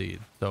other seed.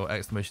 So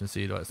exclamation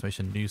seed or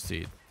exclamation new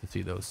seed to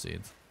see those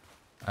seeds.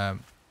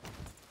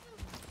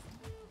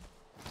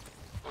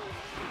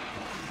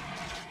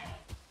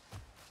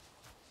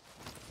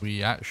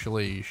 We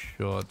actually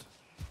should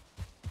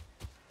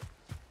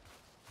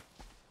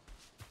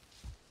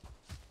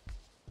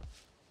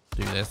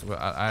do this.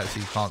 I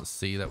actually can't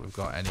see that we've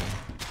got any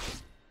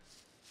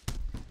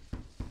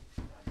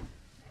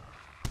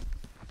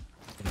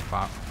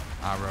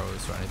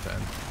arrows or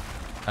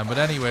anything. But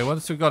anyway,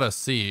 once we've got a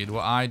seed,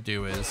 what I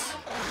do is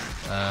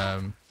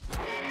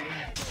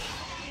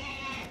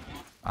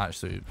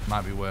actually it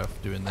might be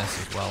worth doing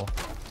this as well.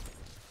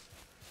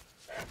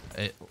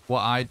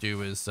 What I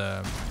do is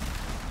I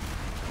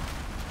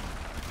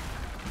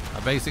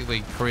basically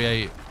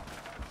create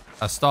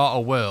a starter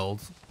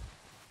world,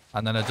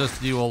 and then I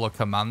just do all the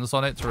commands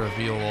on it to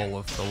reveal all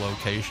of the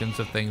locations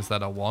of things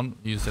that I want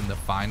using the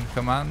find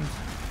command.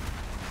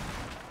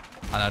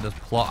 And I just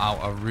plot out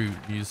a route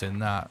using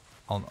that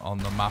on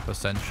the map,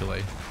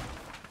 essentially.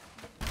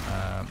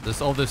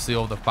 There's obviously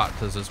other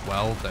factors as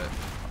well that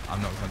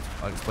I'm not going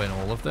to explain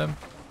all of them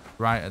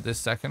right at this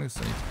second because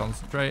I need to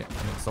concentrate,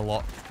 and it's a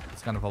lot.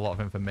 It's kind of a lot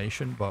of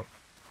information, but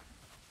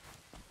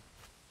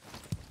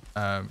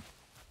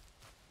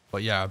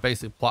yeah, I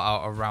basically plot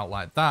out a route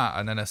like that,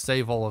 and then I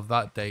save all of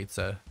that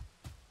data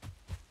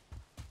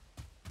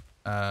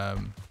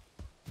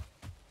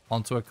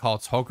onto a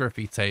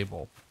cartography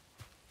table.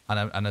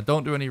 And I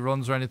don't do any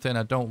runs or anything.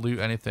 I don't loot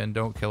anything.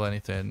 Don't kill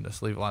anything.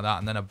 Just leave it like that.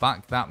 And then I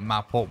back that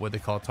map up with the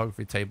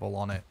cartography table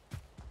on it.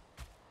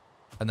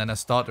 And then I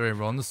start doing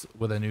runs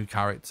with a new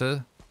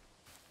character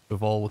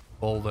with all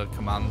the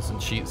commands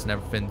and cheats and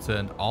everything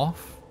turned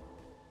off.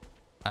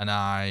 And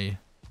I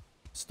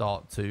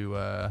start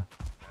to...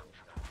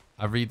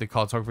 I read the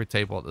cartography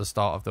table at the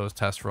start of those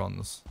test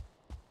runs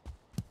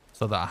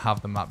so that I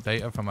have the map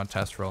data from my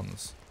test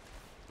runs.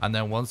 And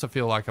then once I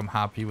feel like I'm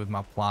happy with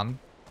my plan...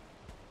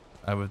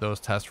 with those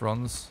test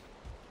runs,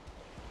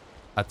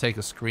 I take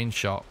a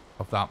screenshot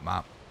of that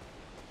map,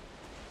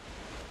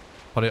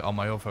 put it on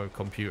my other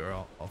computer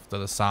off to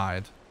the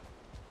side,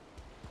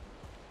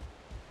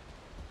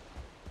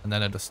 and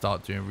then I just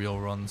start doing real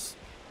runs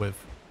with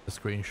the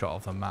screenshot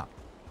of the map.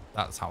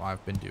 That's how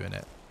I've been doing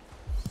it.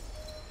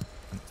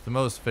 And it's the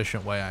most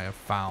efficient way I have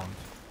found.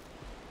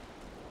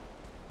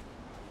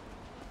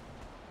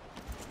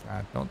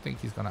 I don't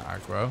think he's gonna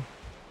aggro.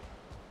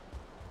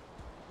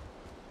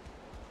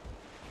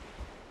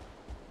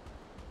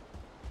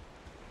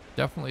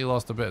 Definitely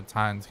lost a bit of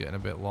time, getting a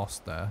bit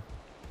lost there.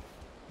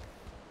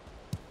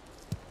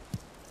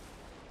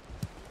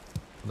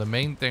 The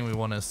main thing we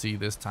want to see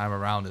this time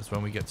around is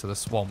when we get to the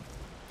swamp.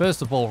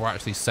 First of all, we're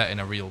actually set in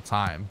a real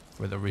time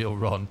with a real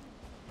run.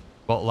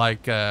 But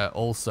like,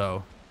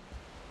 also...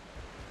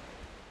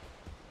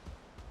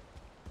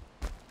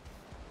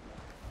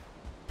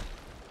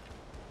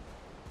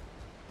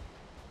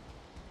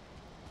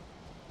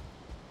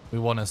 we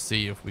want to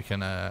see if we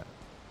can...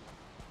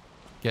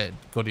 get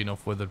good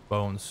enough withered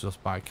bones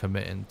just by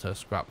committing to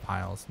scrap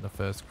piles in the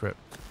first crypt.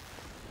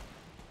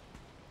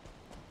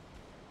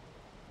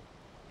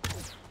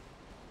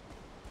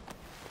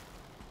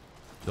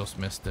 Just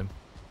missed him.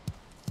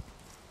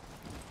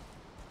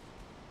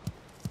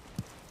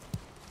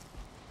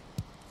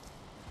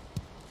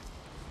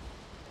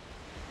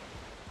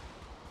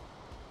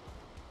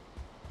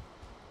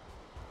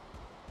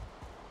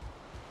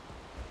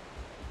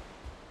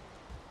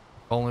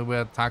 Only we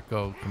had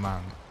taco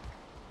command.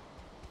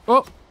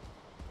 Oh!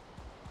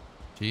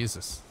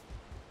 Jesus.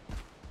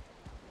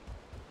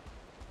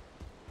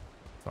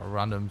 It's a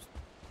random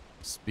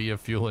spear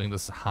fueling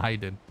this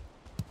hiding.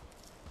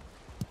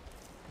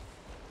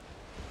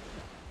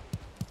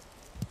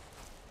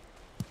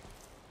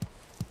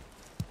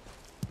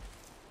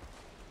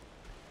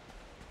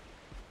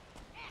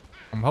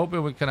 I'm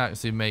hoping we can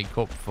actually make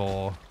up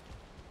for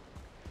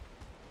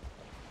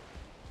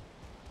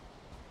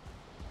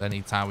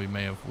any time we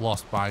may have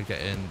lost by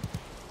going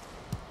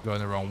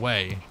the wrong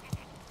way.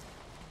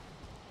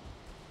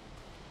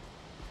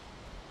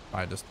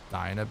 By just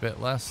dying a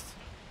bit less.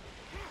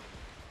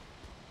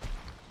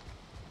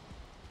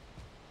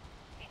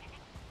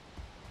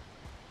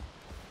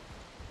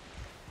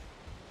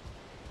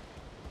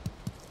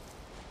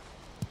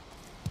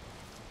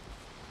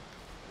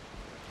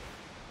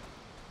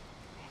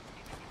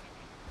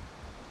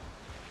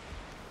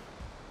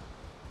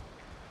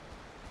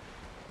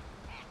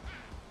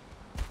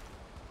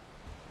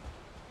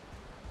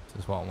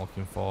 This is what I'm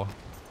looking for.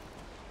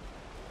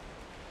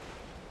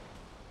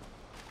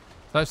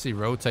 It's actually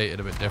rotated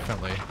a bit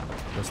differently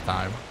this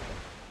time.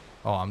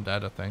 Oh, I'm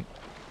dead, I think.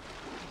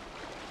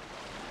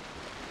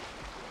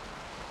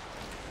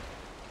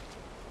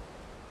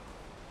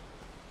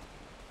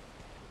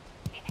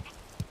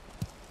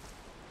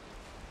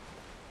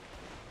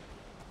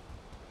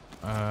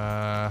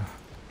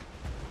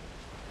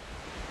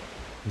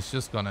 He's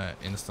just gonna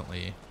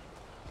instantly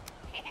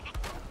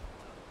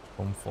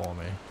come for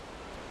me.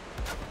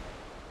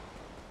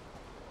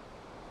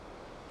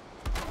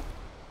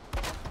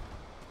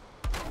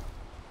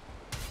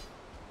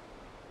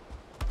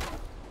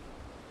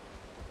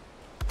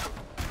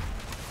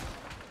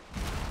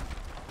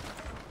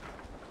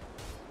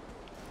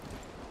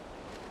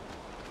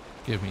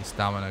 give me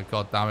stamina.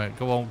 God damn it.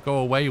 Go on, go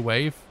away,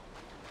 wave.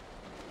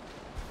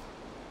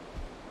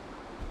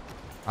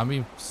 I'm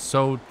being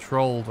so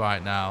trolled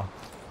right now.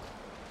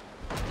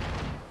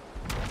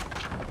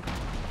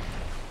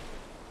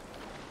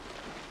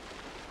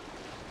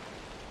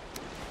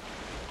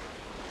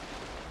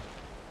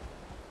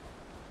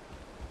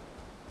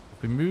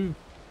 If we move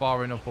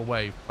far enough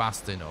away,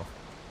 fast enough,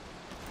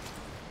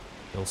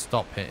 he'll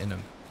stop hitting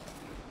him.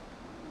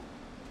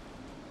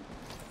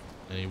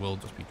 And he will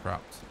just be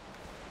trapped.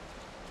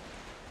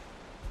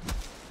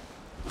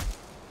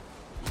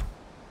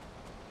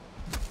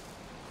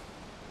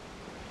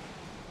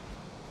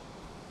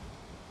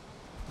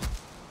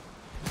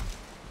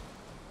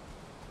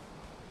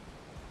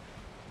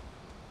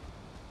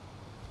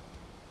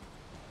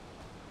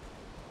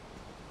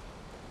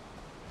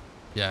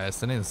 Yeah,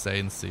 it's an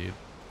insane seed.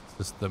 It's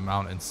just the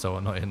mountain's so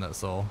annoying,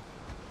 that's all.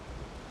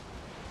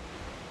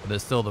 But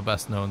it's still the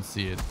best known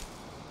seed.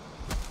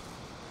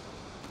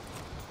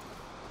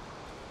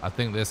 I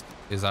think this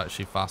is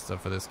actually faster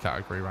for this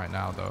category right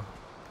now, though.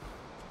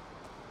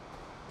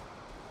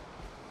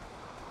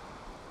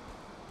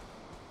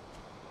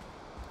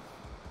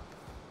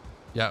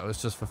 Yeah, it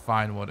was just for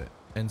fine wood. It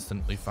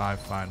instantly 5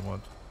 fine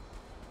wood.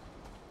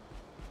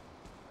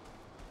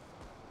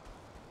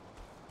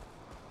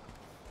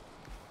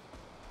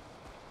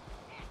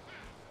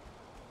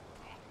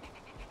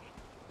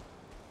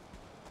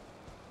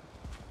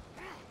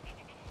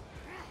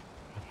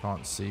 I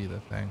can't see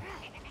the thing.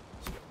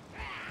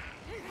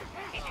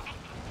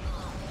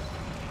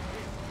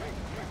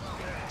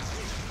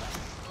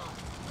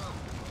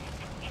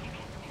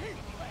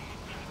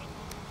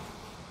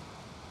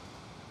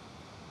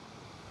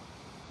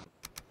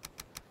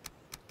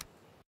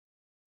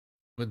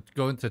 We're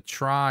going to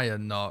try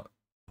and not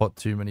put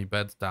too many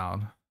beds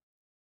down.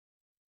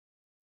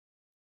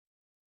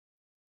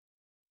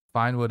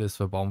 Fine wood is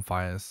for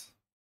bonfires.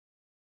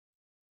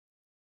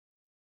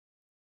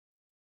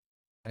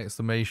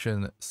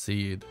 Exclamation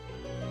seed.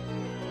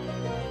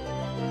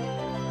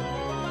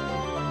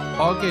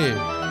 Okay.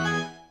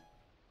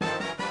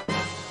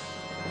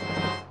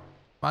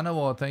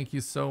 Manowar, thank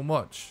you so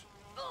much.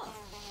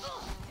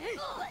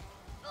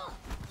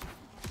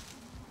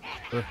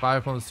 For the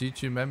 5 months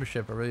YouTube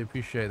membership, I really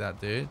appreciate that,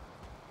 dude.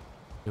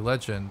 You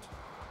legend.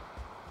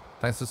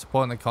 Thanks for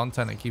supporting the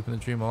content and keeping the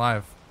dream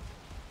alive.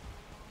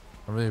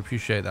 I really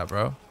appreciate that,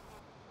 bro.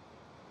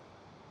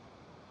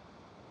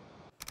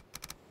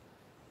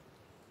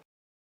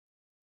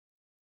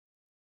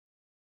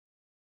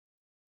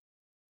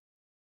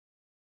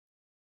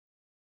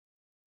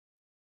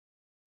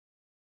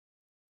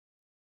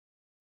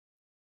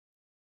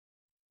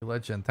 You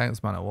legend.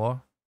 Thanks, man at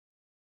war.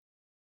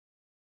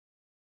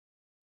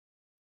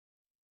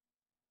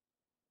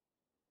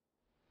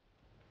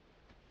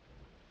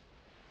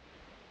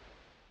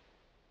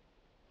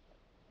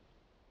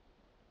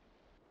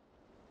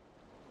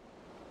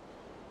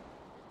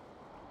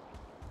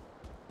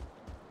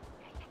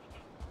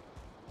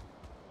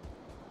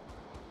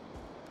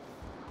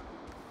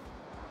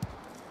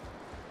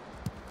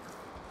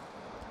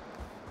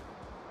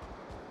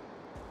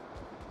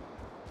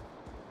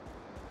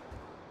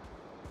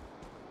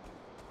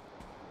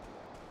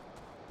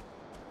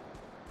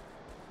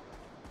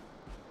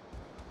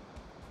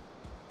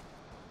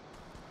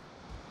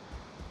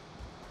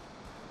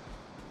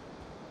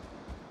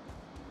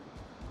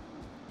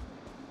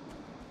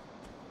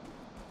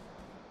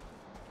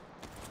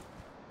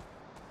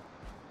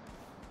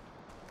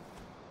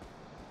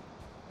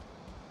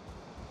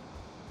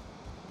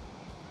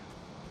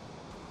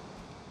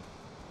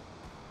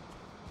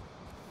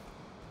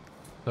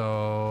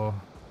 So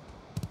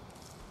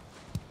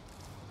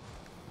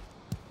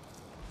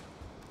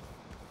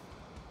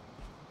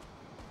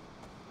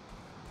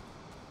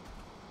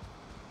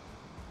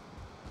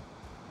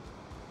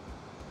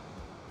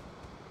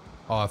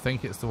oh, I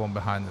think it's the one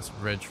behind this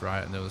ridge,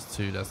 right? And there was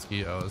 2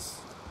 mosquitoes.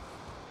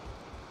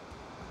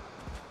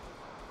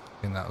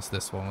 I think that was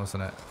this one,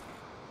 wasn't it?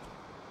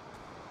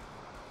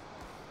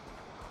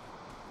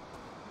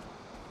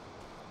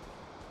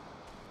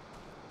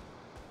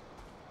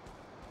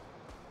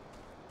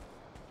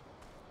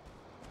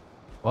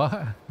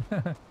 What?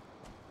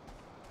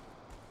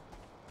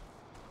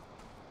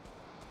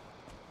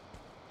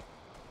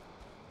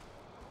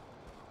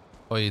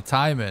 Oh, you're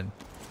timing.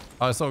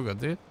 Oh, it's all good,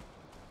 dude.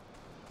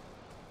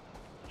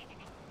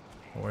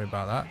 Don't worry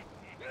about that.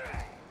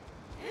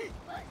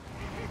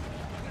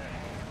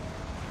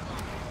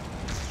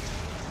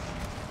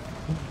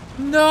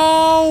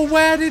 No!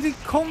 Where did it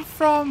come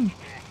from?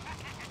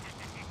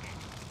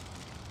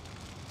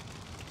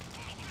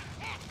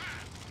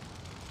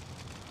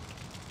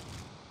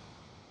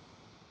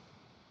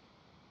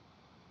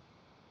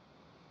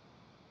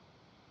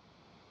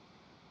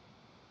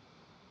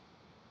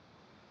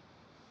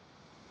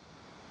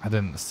 I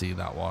didn't see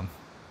that one.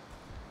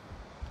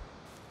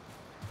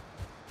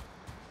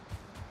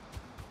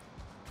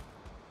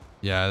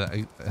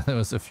 Yeah, there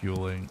was a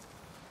fueling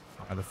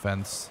by the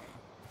fence.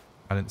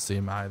 I didn't see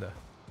him either.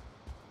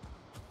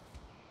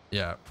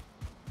 Yeah.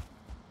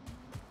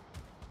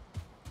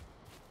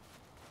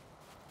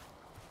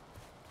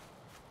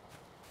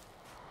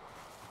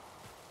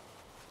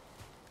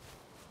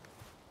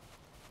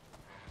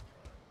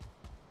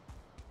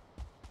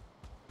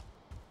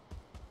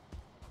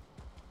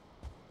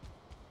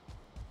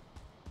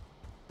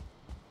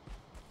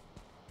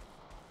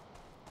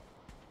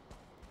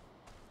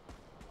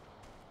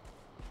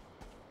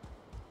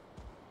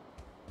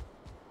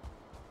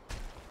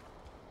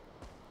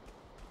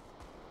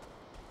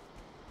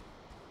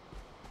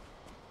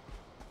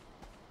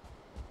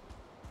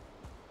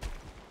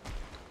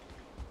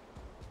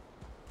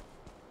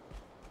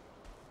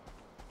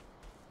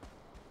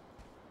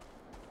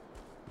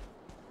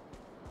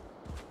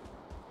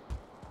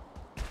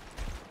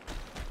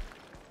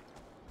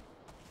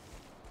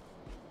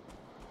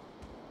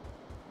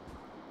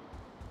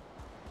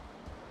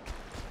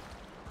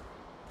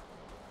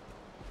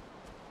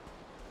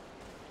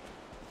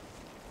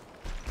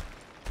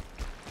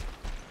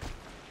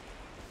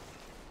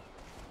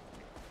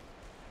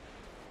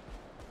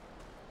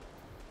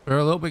 We're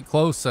a little bit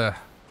closer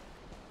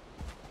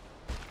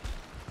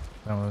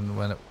than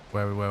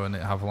where we were when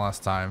it happened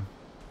last time.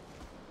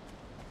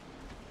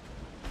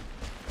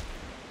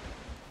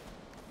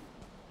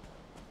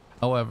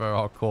 However,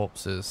 our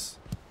corpse is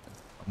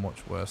in a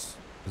much worse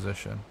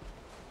position.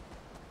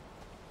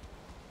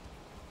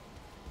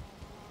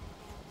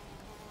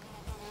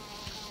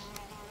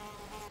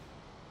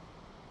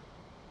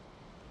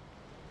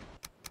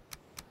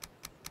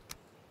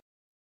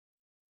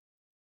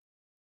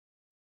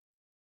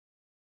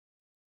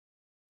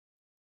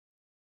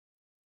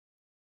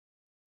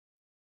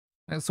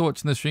 Thanks for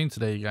watching the stream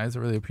today, you guys. I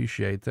really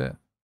appreciate it.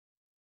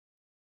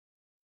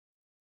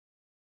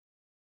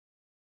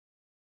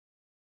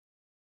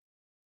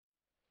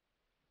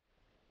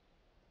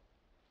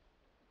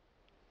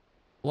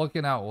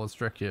 Looking out was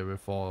trickier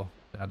before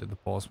they added the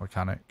pause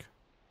mechanic.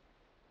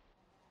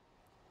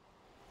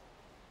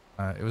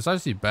 It was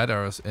actually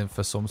better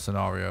for some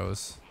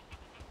scenarios.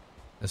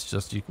 It's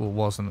just it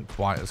wasn't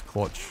quite as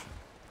clutch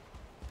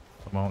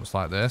at moments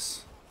like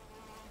this.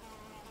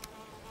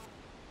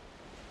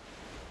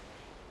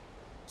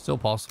 Still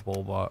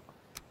possible, but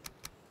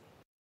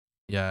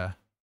yeah.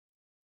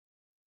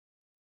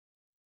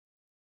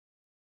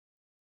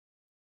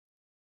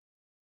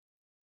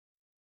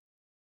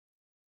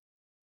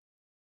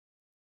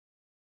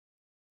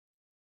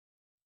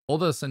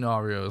 Other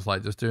scenarios,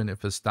 like just doing it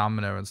for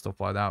stamina and stuff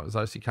like that, was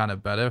actually kind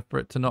of better for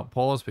it to not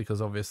pause,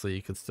 because obviously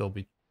you could still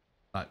be,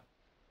 like,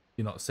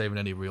 you're not saving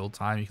any real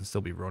time. You can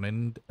still be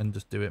running and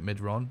just do it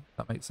mid-run.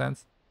 That makes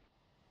sense.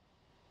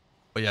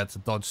 But yeah, to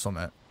dodge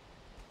something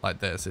like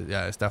this,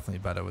 yeah, it's definitely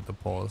better with the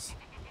pause.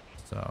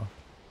 So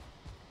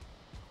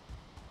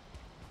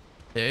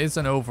it is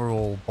an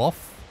overall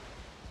buff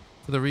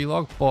to the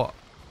relog, but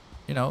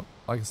you know,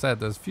 like I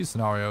said, there's a few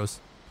scenarios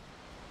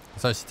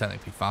it's actually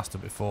technically faster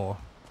before,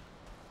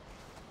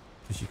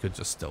 because you could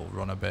just still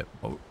run a bit,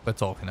 but we're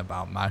talking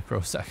about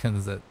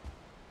microseconds that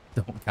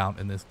don't count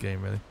in this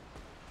game really.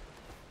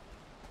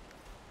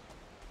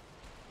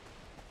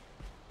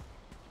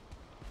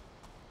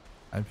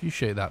 I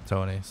appreciate that,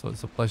 Tony. So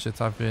it's a pleasure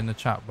to have you in the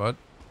chat, bud.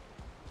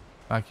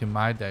 Back in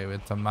my day, we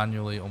had to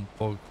manually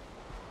unplug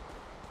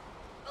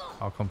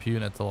our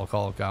computer to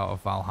log out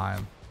of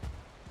Valheim.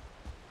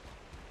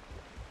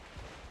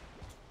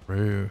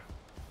 True.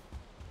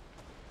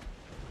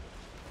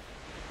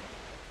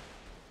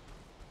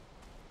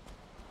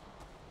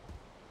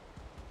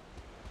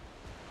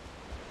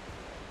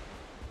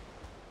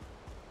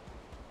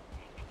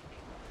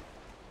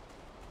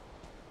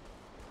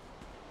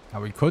 Now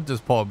we could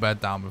just put a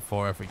bed down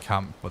before every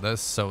camp, but they're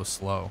so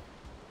slow.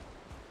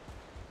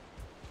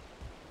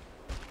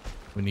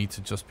 We need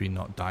to just be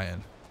not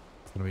dying.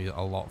 It's going to be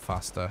a lot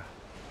faster.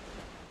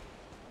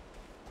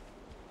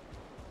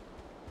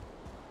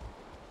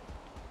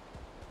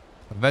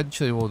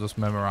 Eventually we'll just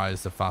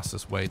memorize the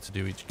fastest way to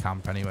do each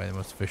camp anyway, the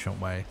most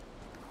efficient way.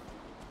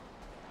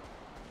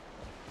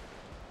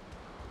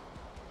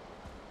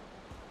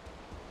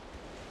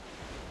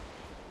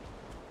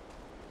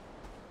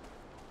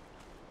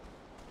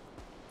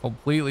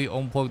 Completely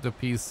unplug the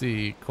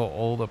PC, cut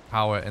all the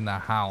power in the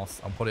house,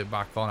 and put it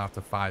back on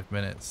after 5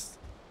 minutes.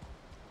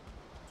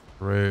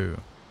 True.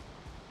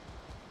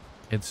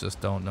 Kids just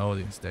don't know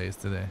these days,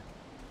 do they?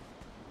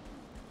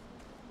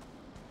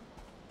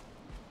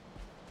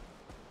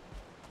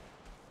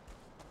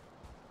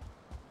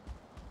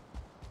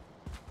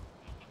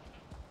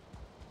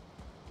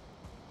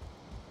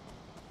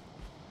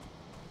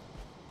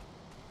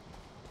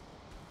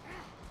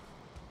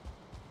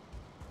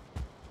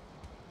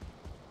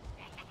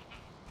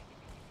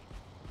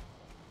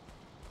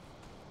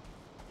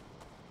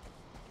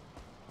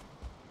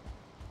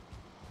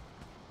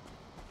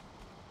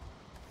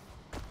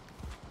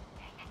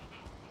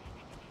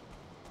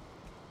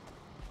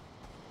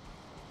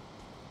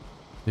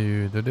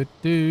 Do do do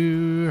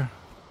do.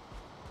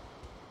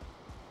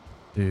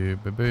 Do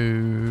boo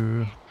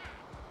boo.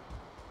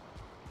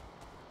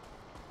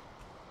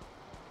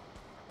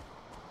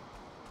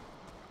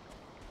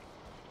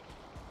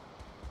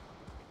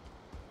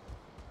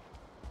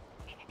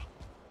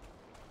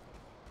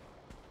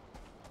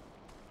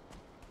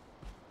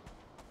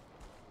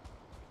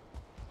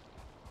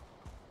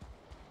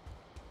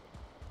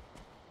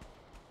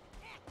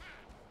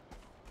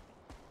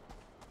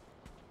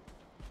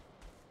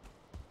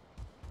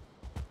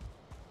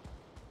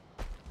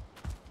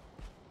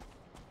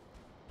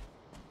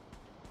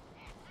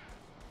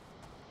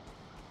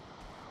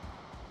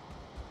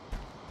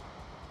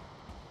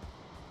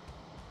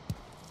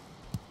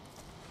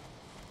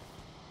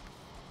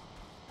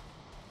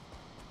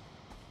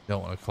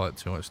 Don't want to collect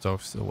too much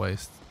stuff, it's a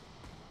waste.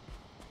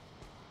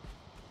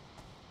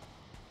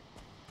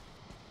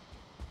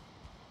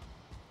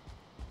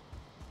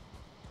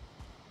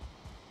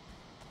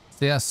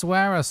 See, I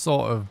swear I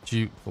sort of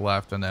juked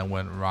left and then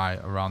went right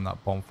around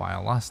that bonfire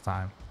last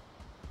time.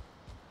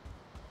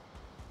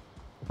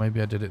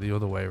 Maybe I did it the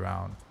other way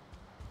around.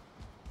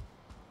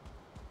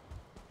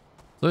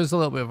 So there's a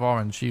little bit of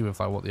RNG with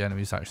like what the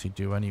enemies actually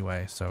do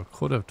anyway, so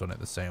could have done it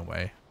the same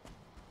way.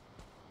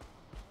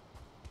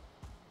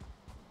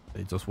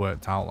 It just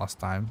worked out last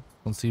time.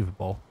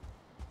 Conceivable.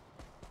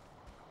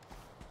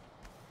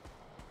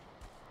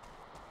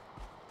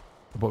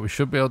 But we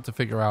should be able to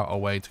figure out a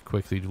way to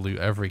quickly loot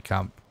every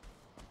camp.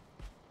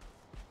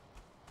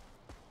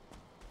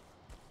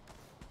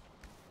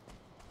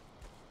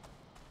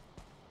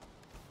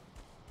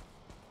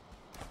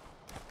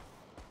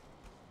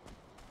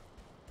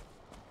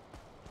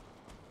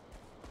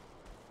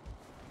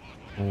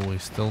 Oh, we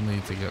still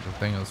need to get the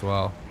thing as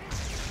well.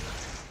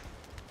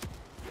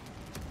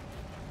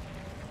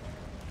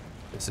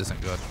 This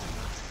isn't good.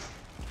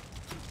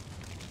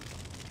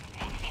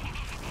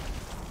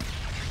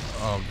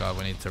 Oh god,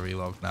 we need to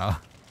reload now.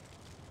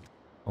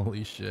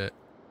 Holy shit.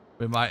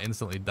 We might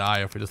instantly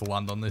die if we just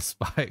land on this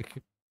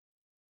spike.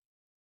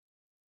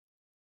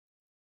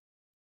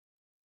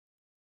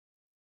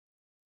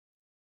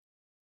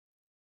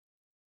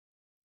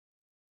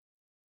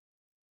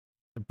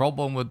 The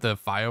problem with the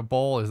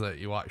fireball is that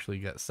you actually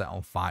get set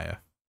on fire.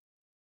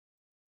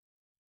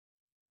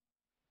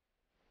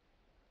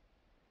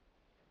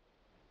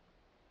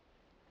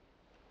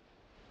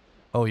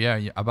 Oh yeah,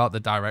 about the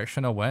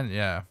direction I went,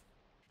 yeah.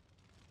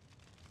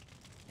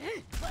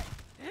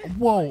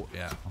 Whoa!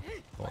 Yeah,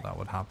 thought that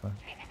would happen.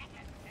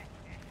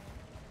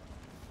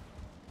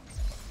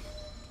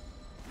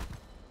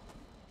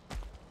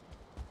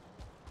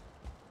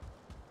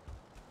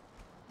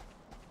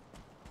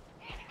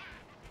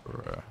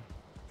 Bruh.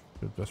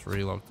 Should just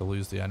reload to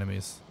lose the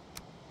enemies.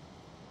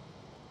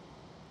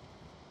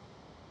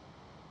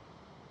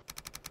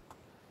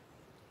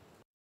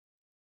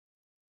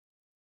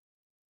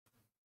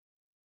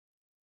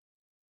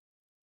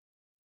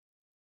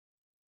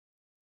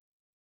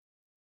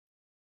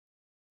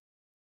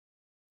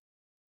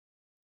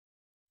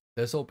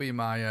 This will be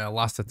my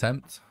last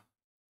attempt.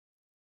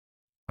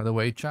 By the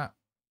way, chat.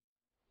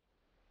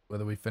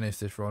 Whether we finish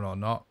this run or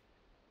not.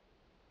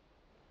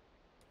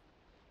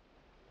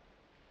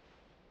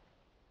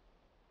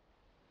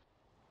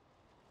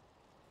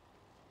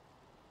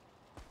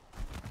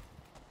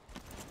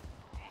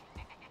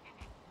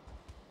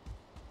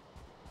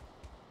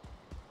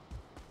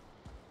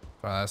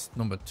 Right, that's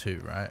number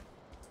 2, right?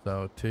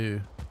 So 2.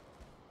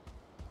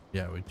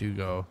 Yeah, we do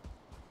go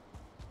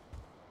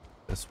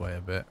this way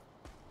a bit.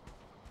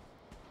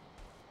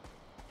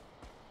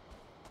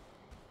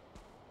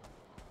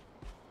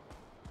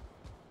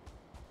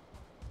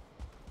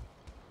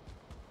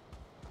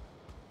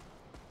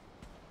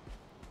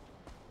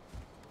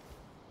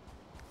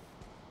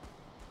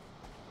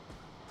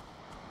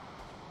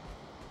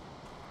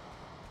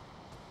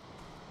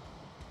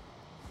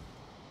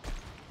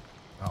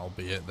 That'll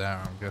be it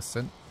there, I'm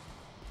guessing.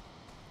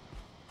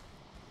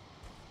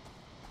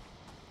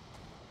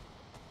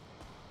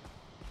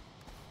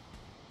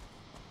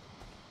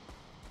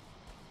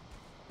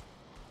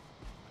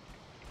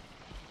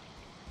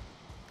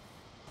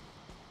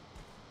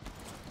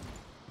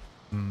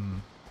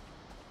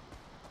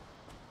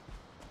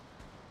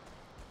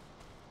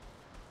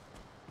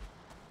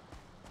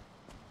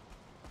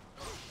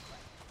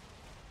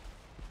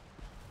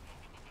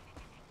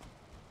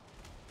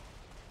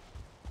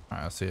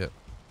 Alright, I see it.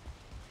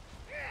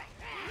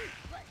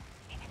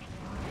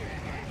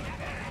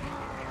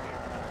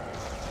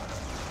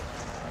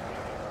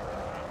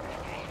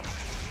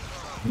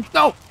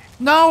 No!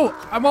 No!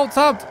 I'm alt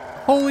tabbed!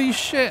 Holy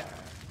shit!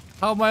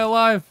 How am I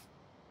alive?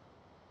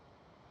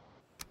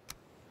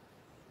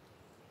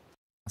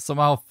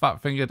 Somehow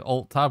fat fingered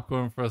alt tab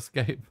going for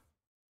escape.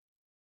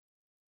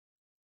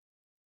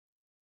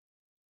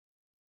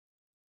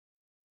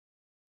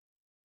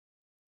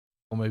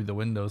 Or maybe the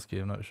Windows key,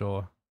 I'm not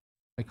sure.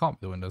 It can't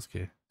be the Windows key.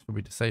 It should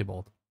be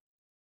disabled.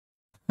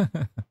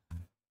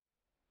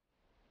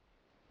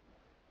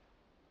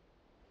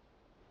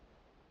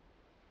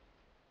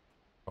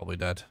 Probably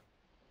dead.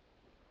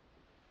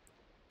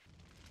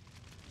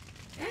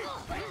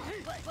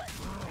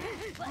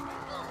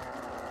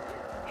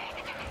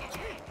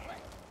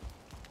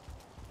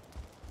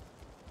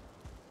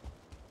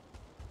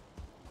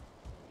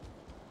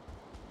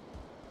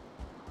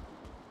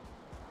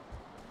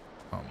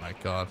 Oh my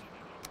god.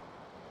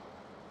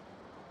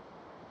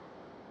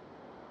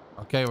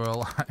 Okay, we're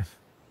alive.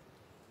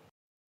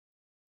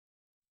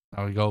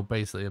 Now we go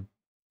basically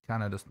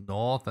kind of just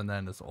north and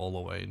then just all the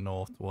way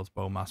north towards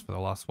Bowmass for the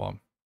last one.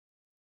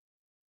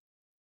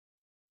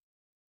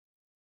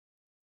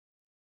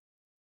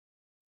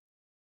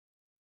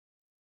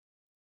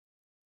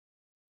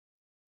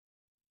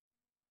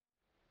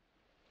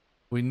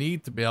 We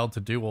need to be able to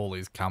do all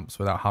these camps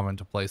without having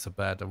to place a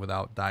bed and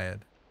without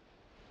dying.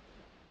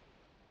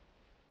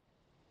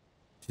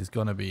 She's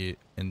gonna be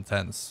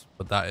intense,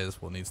 but that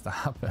is what needs to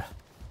happen.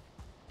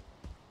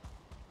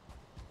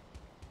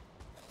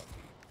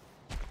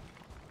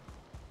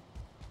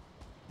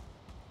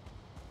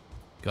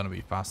 Gonna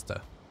be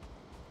faster.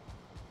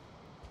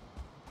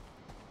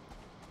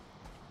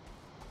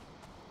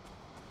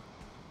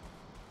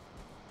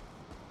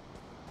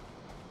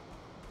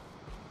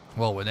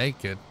 Well, we're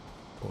naked,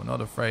 but we're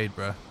not afraid,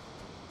 bruh.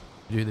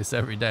 We do this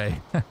every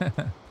day.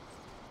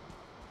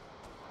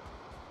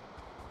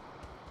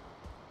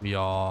 we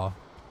are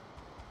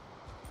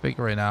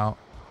figuring out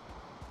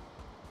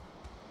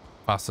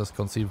fastest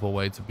conceivable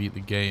way to beat the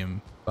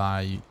game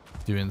by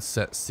doing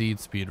set seed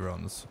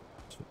speedruns,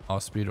 or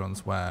speedruns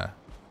where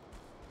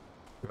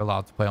you're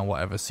allowed to play on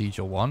whatever seed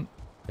you want.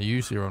 I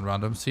usually run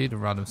random seed,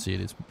 and random seed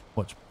is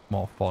much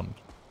more fun.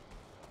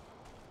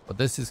 But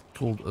this is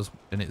cool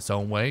in its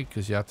own way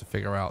because you have to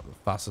figure out the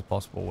fastest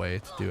possible way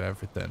to do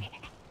everything.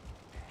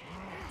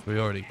 We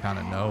already kind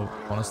of know,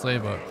 honestly,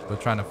 but we're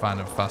trying to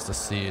find the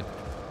fastest seed.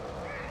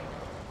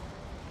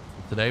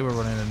 So today we're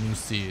running a new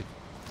seed,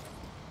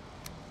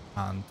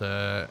 and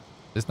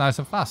it's nice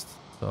and fast.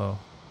 So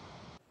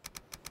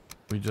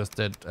we just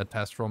did a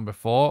test run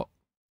before,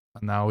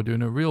 and now we're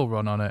doing a real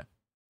run on it.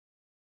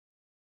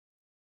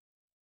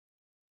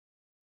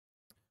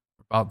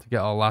 We're about to get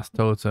our last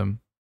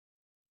totem.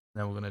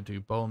 Then we're going to do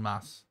bone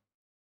mass,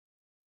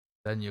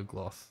 then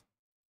Yugloth,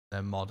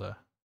 then modder.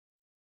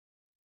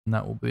 And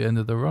that will be the end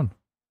of the run.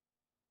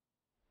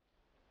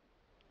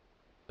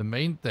 The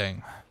main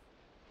thing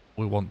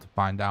we want to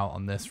find out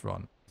on this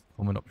run,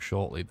 coming up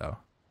shortly though.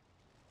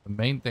 The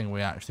main thing we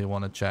actually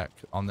want to check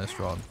on this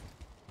run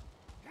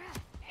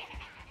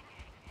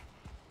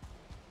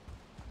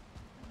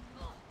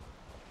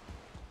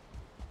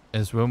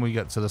is when we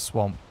get to the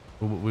swamp.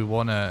 We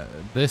want to...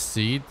 This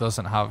seed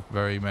doesn't have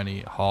very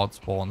many hard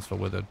spawns for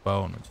withered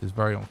bone, which is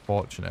very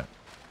unfortunate.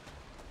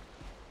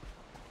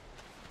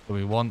 So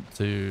we want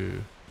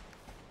to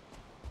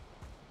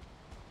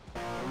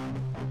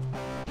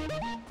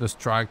just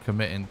try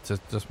committing to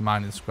just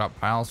mining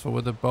scrap piles for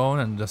withered bone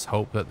and just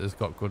hope that there's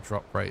got good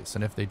drop rates.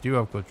 And if they do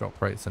have good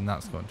drop rates, then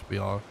that's going to be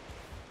our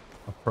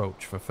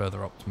approach for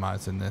further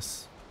optimizing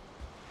this.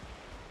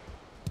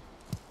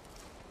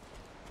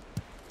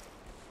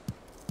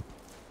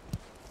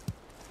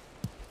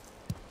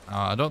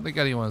 I don't think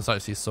anyone's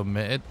actually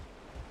submitted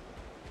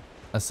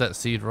a set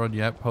seed run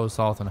yet, post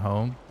Hearth and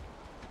Home.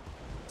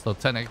 So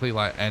technically,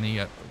 like,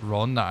 any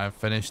run that I've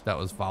finished that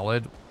was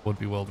valid would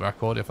be world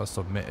record if I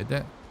submitted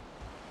it.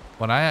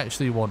 But I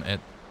actually want it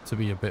to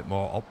be a bit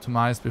more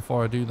optimized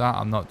before I do that.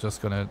 I'm not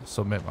just going to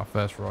submit my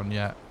first run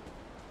yet.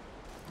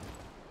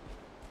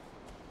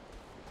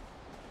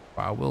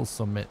 But I will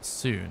submit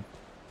soon.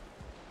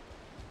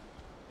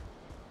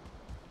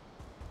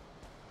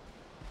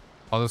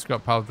 Are the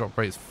scrap pile drop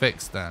rates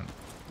fixed then?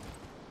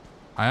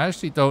 I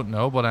actually don't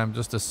know, but I'm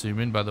just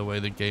assuming by the way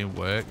the game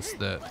works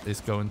that it's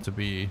going to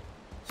be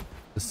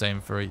the same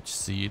for each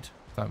seed.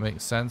 If that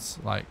makes sense.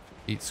 Like,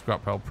 each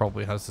scrap pile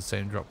probably has the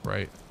same drop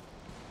rate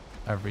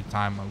every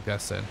time, I'm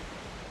guessing,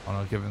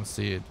 on a given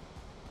seed.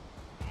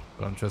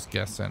 But I'm just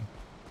guessing.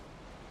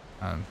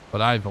 But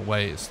either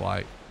way, it's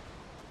like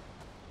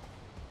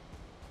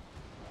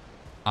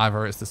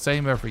either it's the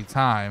same every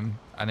time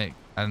and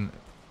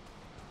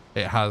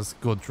it has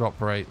good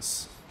drop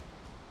rates,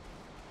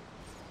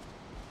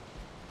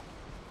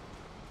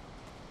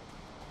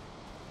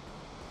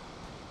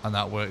 and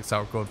that works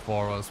out good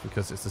for us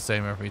because it's the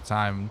same every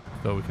time,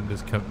 so we can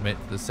just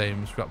commit to the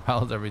same scrap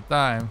piles every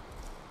time.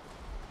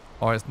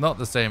 Or it's not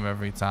the same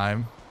every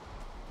time,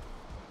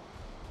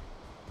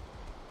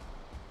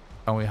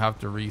 and we have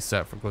to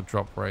reset for good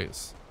drop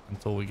rates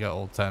until we get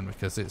all 10,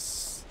 because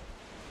it's...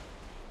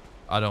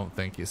 I don't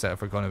think it's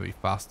ever going to be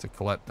fast to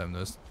collect them.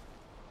 There's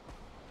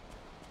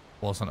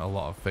wasn't a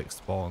lot of fixed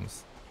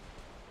spawns.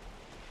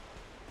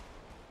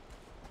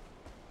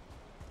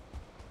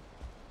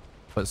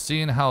 But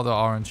seeing how the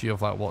RNG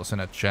of like what's in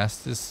a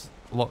chest is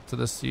locked to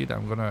the seed,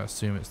 I'm gonna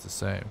assume it's the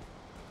same.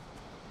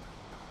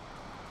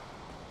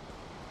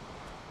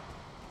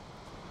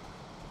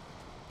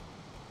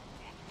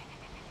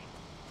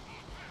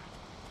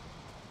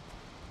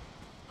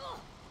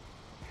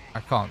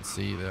 I can't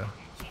see the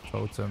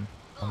totem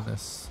on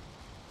this.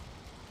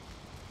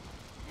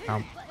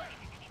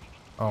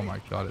 Oh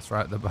my god, it's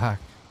right at the back.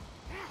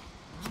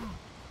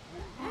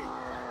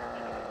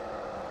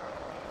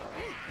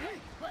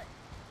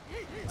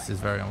 This is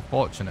very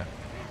unfortunate.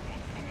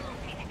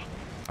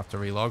 Have to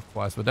reload,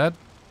 otherwise we're dead.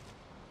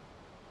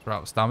 Throw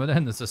out stamina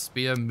and there's a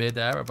spear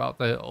mid-air about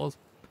to hit us.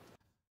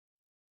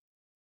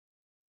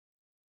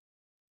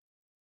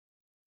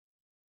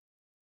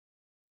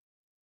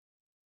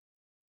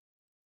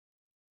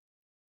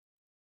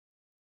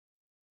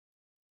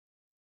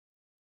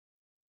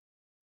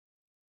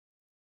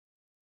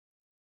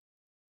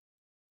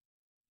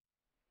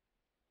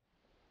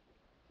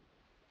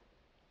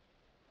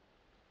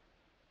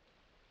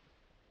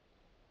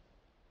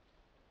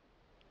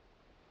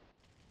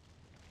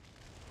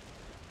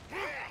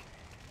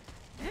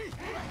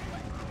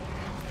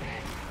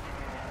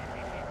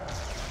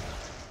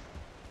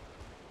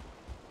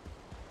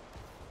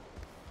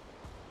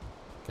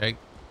 Okay.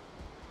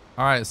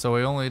 Alright, so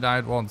we only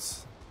died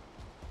once.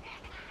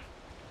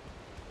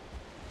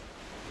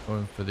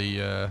 Going for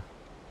the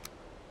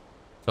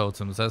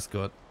totems, that's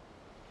good.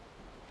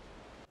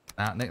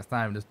 Now, next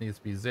time this needs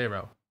to be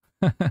 0.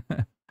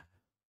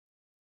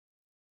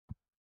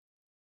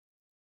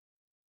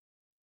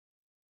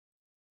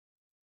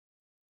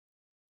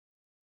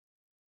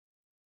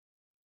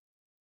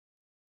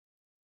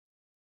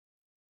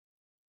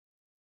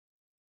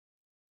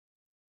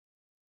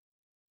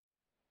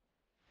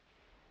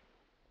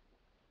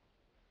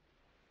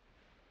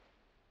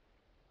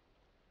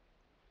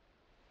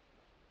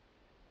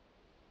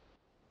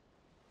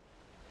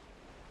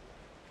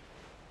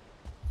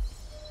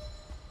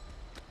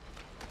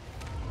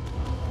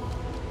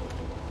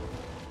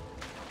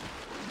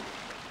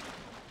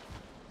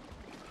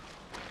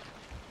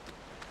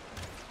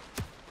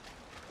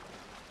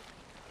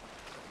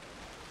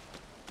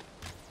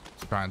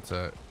 trying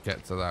to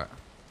get to that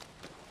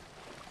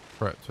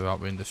crypt without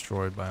being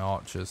destroyed by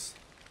archers.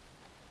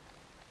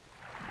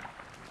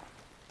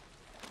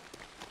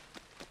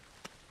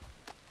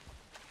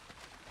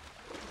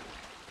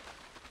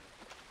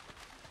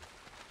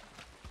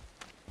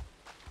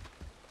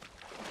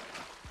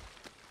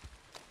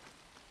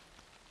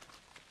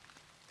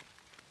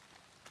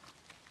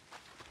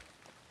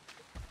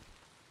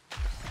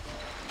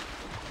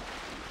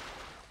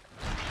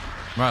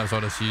 Might as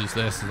well just use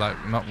this. Like,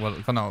 not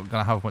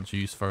gonna have much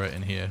use for it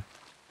in here.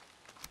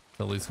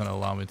 At least gonna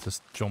allow me to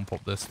jump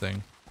up this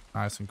thing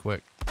nice and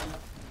quick.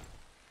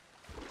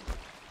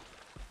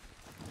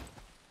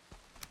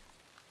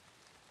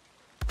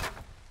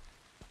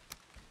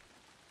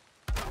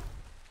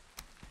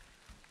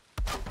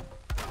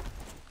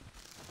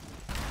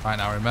 Right,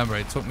 now remember,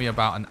 it took me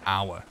about an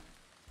hour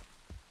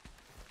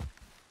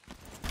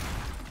to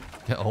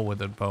get all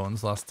withered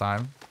bones last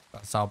time.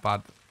 That's how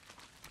bad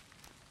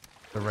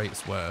the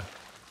rates were.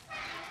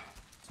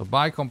 So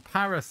by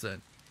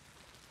comparison,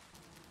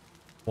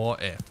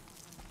 what if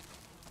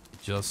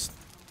just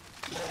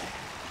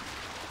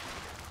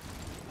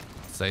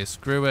say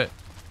screw it,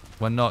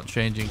 we're not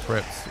changing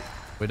crypts,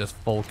 we just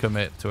full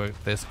commit to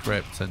this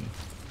crypt and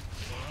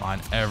mine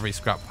every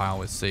scrap pile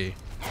with C.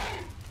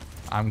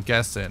 I'm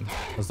guessing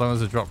as long as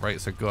the drop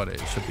rates are good,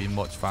 it should be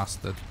much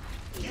faster,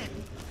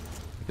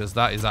 because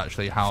that is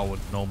actually how I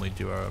would normally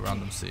do a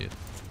random seed.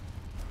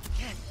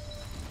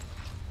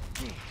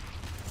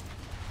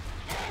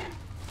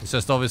 It's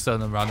just obviously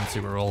on the random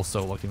seed we're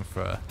also looking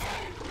for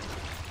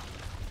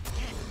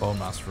bone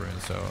mass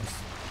runes, so it's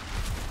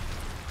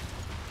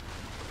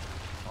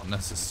not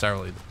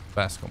necessarily the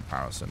best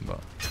comparison,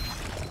 but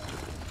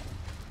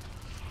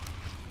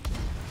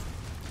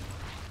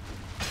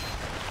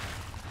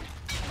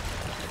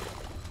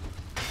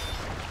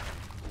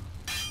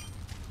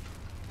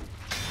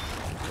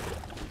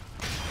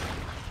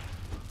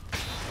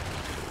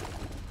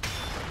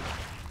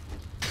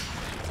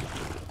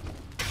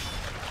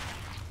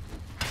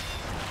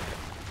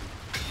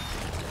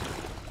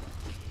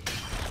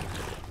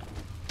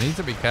need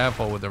to be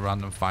careful with the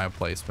random fire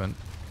placement.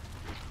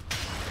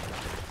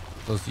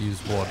 Does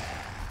use wood.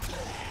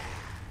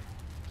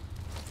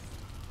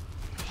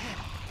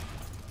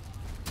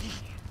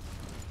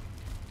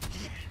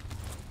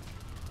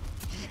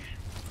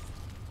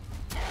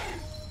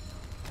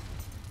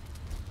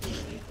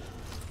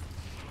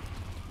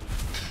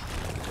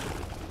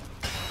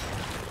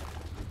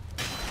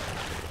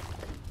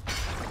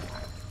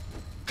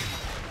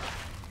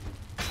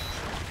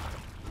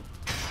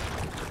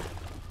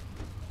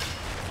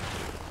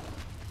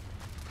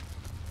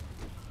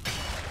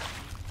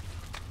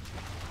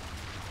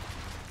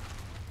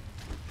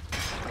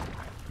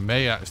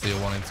 May actually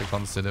wanting to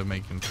consider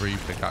making 3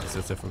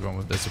 pickaxes if we're going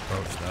with this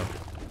approach though.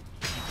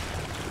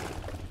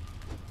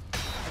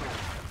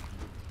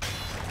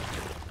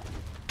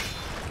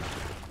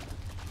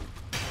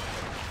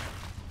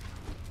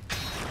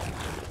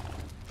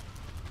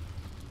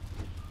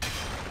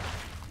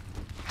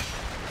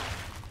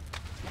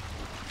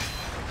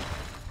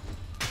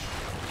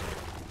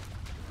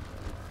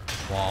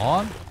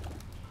 One.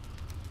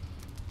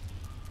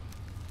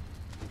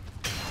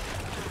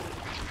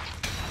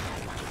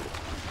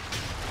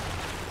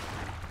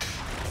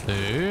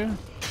 2.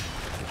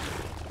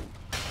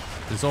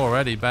 It's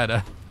already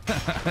better.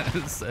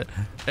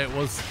 It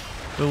was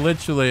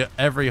literally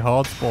every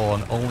hard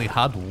spawn only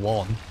had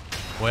 1.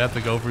 We had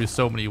to go through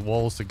so many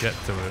walls to get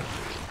to it.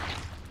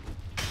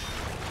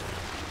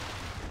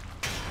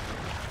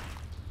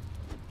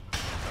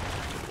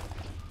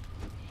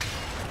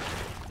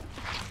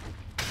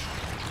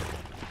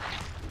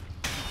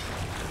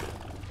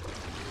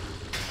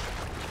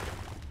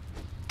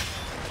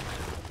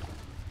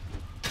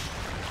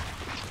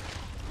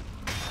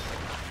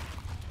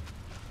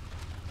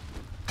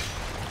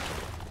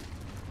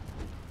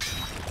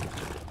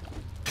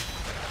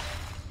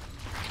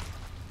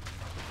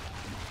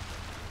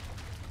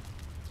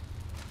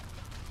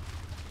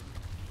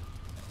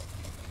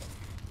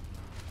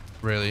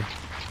 Really?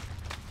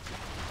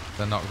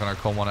 They're not gonna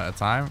come one at a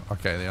time?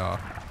 Okay, they are.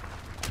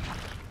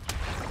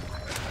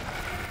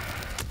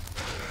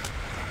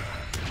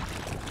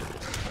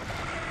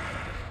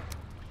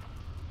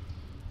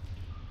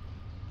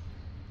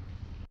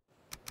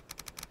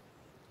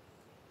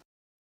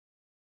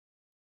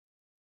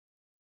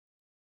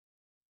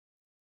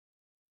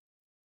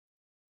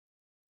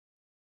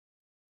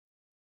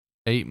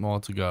 Eight more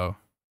to go.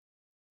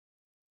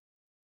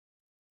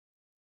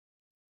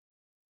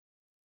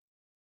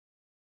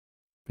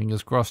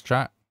 Fingers crossed,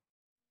 chat.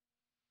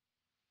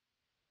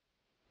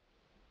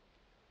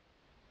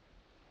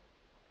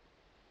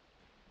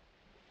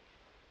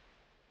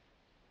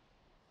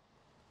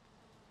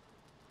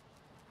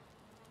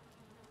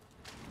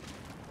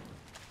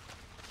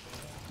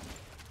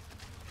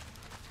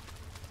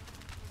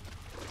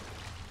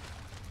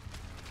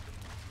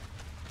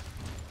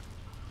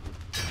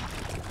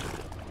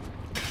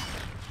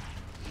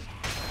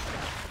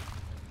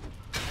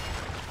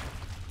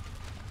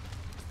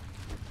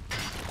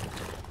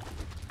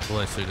 We'll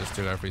literally just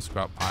do every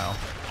scrap pile.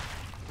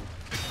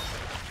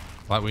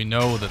 Like, we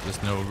know that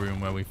there's no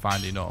room where we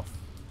find enough,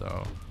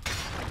 so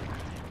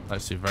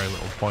there's actually very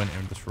little point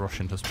in just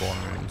rushing to spawn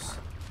rooms.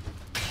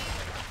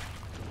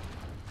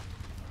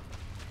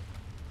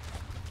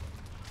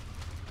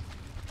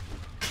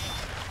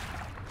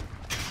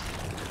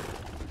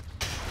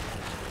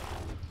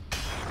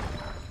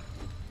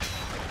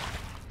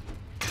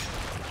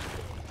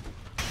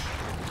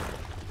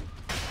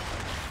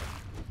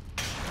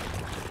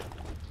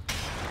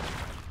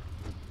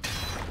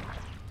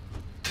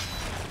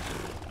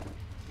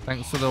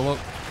 Thanks for the look,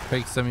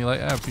 Pig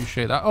Simulator. I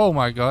appreciate that. Oh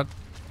my god.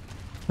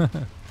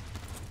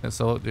 Thanks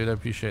for the look, dude. I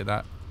appreciate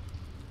that.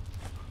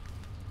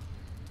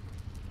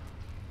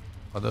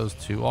 Are those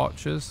 2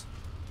 archers?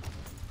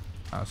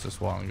 That's just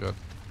one. Good.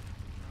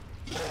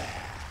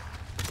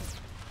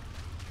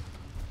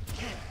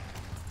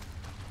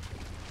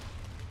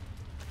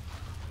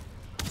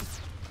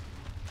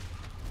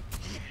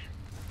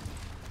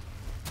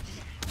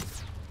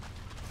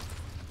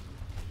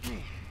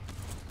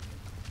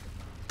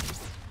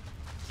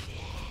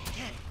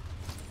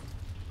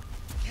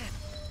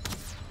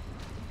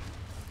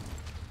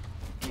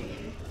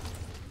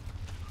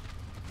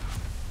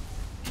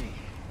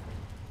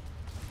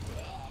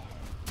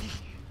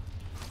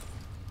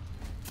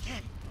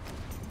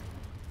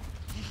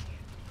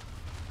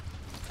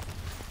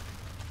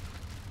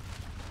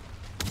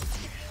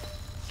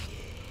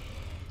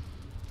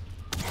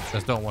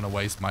 Just don't want to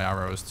waste my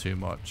arrows too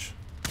much,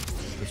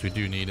 because we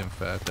do need them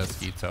for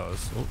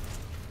Desquitos. Oh.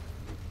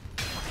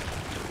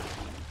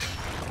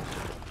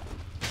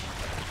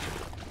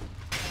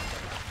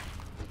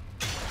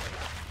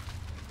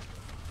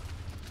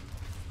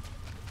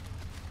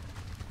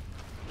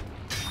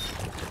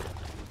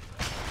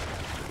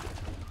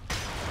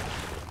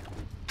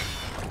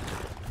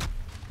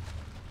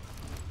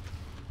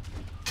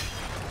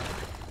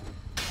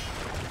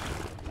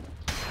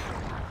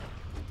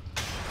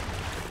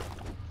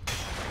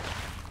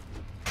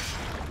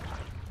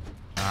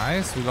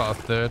 Nice, we got a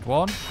 3rd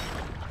one.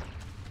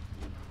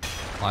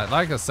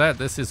 Like I said,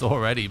 this is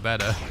already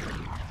better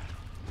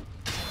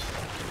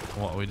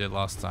than what we did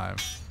last time.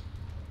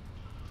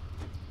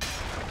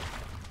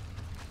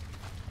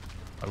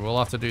 I will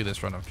have to do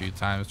this run a few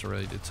times to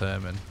really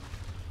determine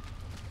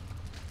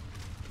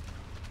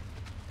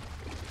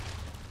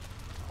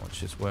how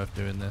much it's worth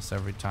doing this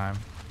every time.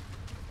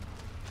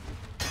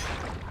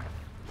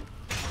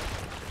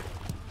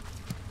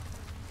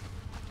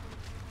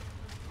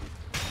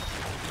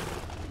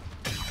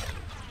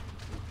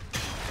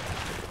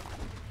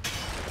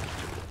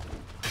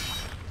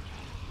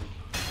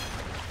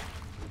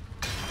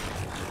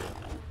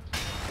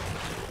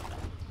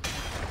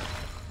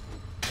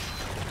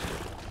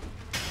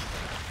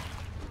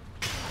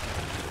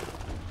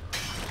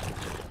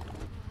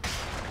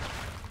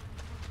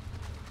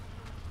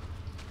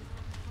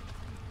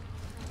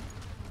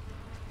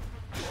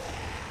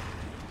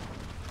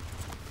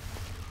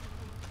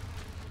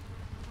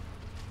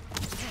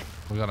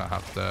 We're gonna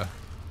have to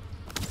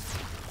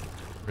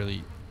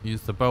really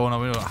use the bow. No,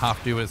 we don't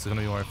have to, it's gonna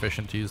be more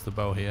efficient to use the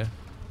bow here.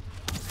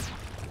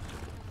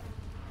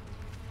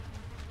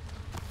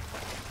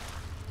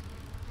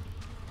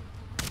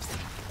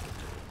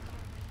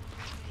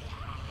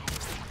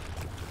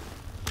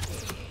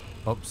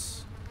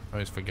 Oops. I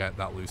always forget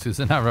that loses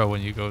an arrow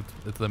when you go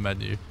to the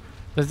menu.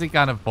 This is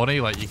kind of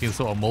funny, like you can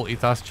sort of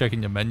multitask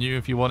checking your menu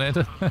if you wanted.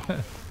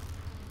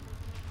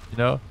 You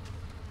know?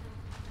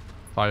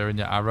 Firing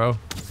your arrow.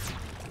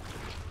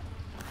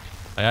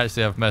 I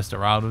actually have messed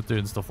around with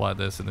doing stuff like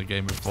this in the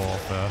game before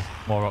for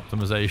more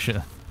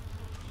optimization.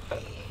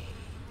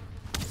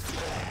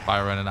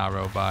 Firing an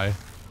arrow by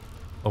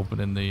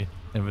opening the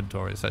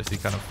inventory. It's actually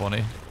kind of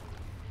funny.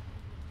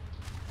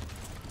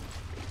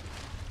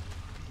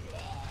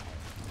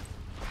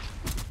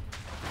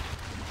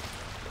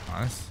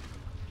 Nice.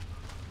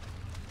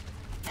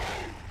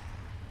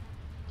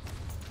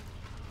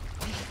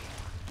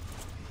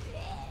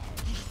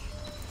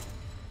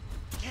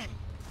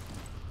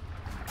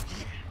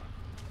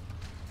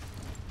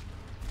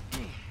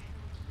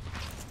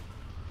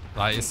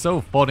 Like, it's so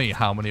funny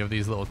how many of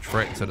these little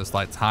tricks are just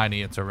like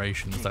tiny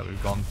iterations that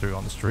we've gone through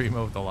on the stream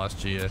over the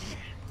last year.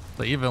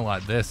 So even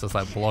like this, it's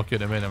like blocking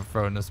him in and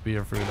throwing the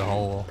spear through the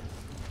hole.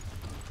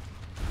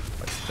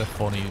 Like, such a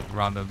funny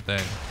random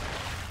thing.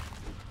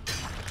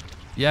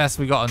 Yes,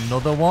 we got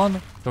another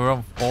one. So we're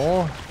on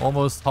 4,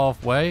 almost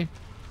halfway.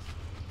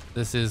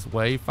 This is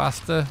way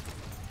faster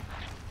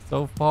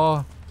so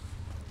far.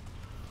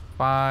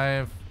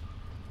 5.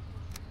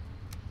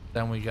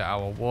 Then we get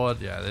our wood.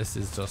 Yeah, this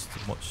is just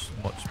much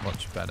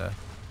better.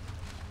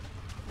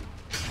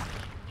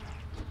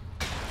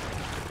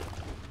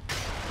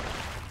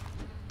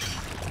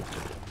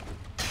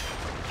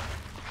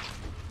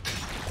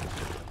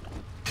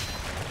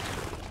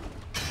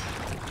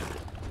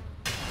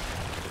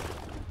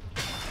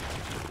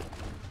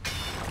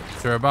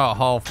 So we're about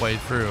halfway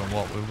through, and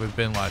what we've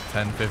been like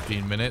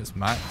 10-15 minutes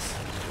max.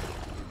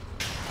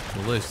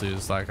 Well, literally it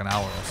was like an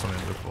hour or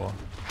something before.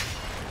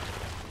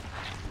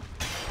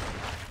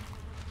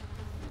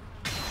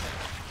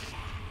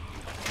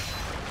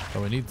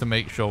 So we need to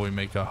make sure we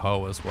make a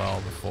hoe as well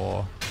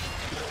before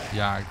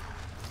Yag.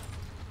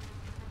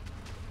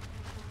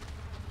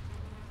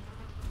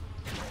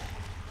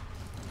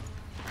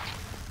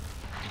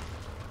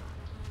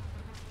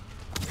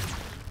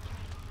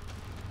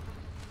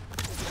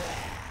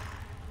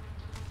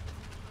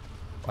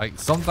 Like,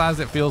 sometimes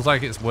it feels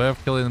like it's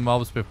worth killing the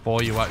mobs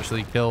before you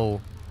actually kill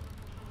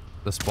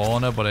the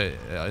spawner, but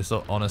it's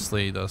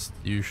honestly just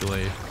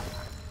usually a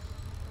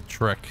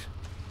trick.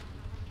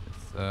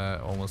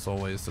 It's almost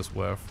always just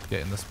worth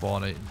getting the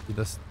spawner.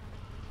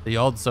 The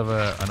odds of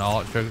an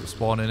archer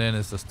spawning in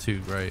is just too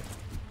great.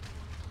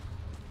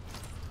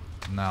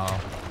 Now,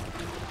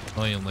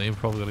 annoyingly, we're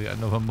probably gonna get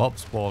another mob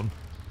spawn.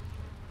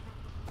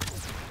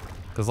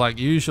 Because, like,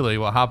 usually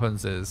what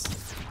happens is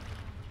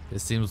it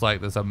seems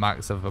like there's a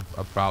max of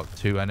about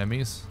 2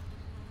 enemies.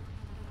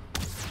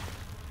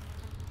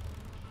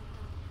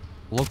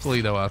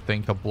 Luckily, though, I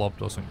think a blob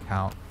doesn't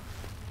count.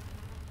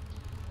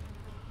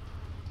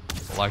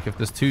 But, like, if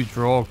there's 2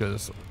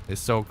 Draugrs,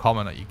 it's so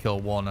common that you kill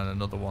one and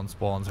another one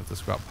spawns if the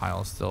scrap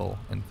pile is still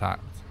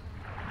intact.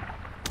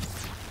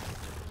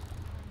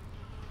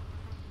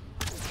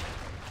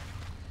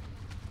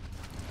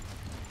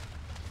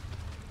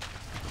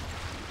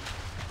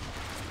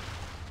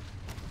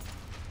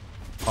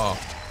 Oh.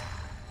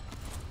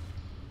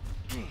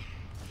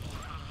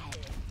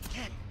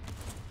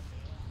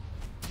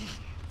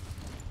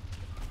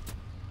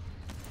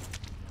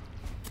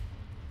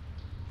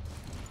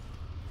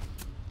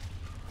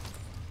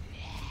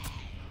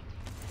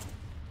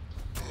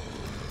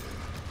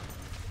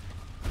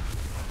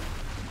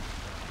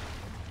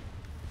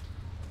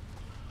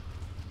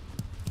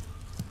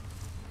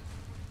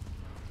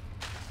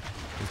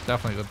 It's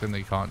definitely a good thing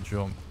they can't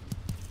jump.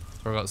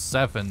 So we've got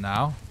 7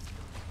 now.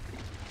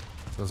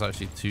 So there's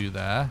actually 2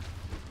 there.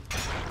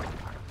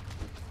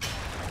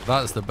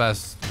 That's the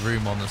best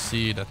room on the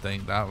seed, I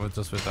think. That was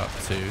just with that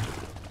 2.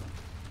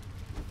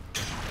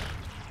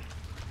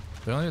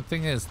 The only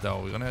thing is, though,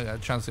 we're gonna get a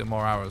chance to get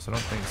more arrows. I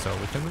don't think so.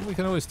 We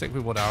can always stick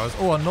with wood arrows.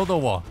 Oh, another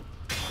one.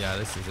 Yeah,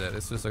 this is it.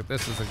 This is a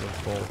good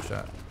call,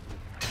 chat.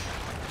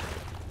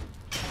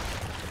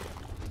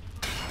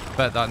 I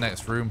bet that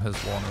next room has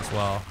one as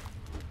well.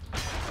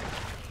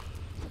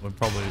 We're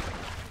probably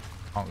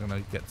not gonna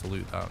get to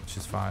loot that, which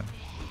is fine.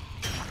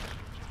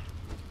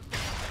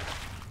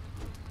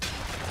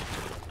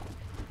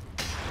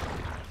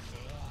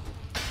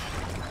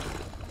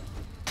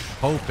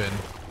 Hoping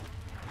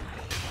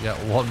to get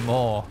one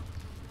more.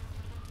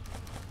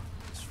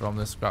 It's from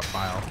this scrap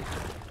pile.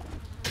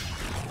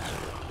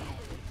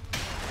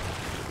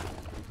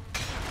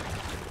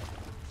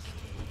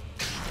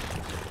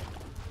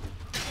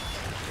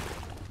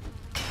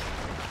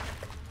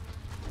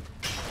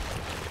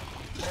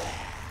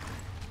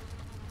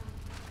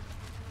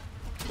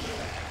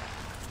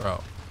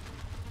 Bro.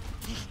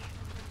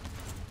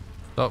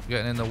 Stop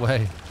getting in the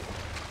way.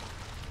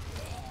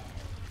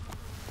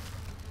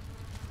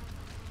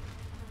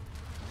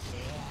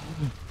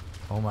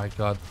 Oh my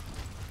god.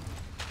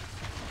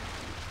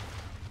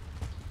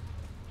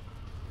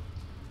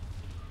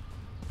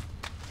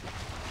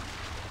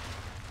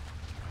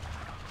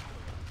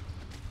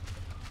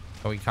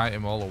 Can we kite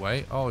him all the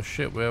way? Oh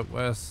shit,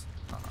 where's...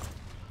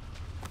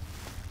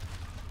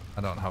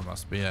 I don't have my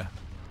spear.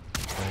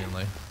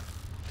 Really.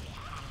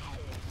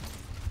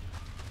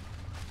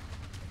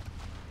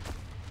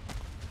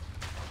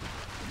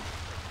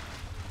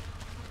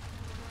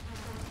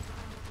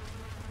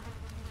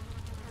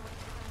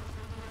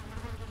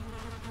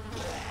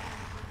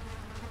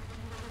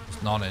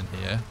 None in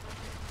here.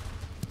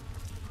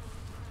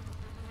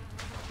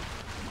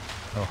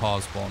 No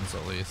hard spawns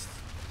at least.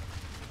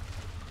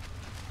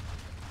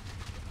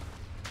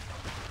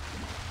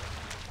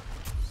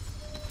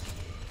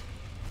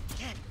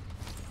 You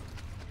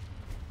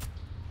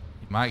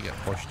might get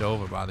pushed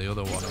over by the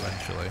other one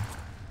eventually.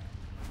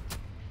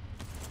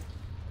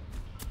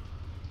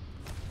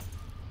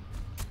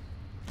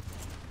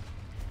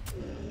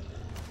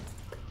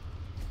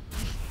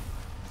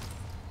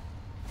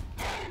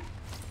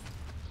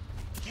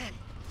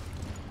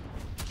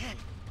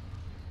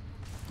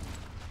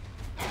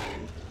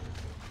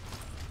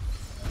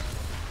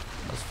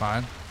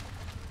 Fine.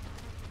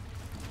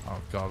 Oh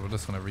god, we're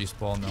just gonna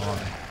respawn now,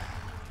 aren't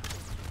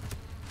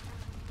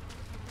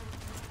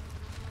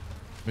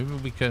we? Maybe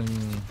we can,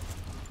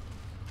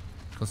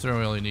 considering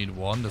we only need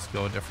one, just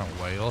go a different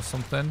way or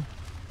something.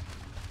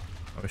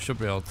 We should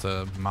be able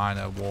to mine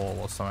a wall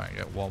or something and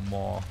get one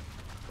more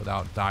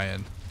without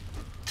dying.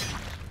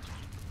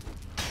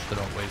 So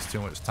don't waste too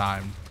much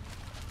time.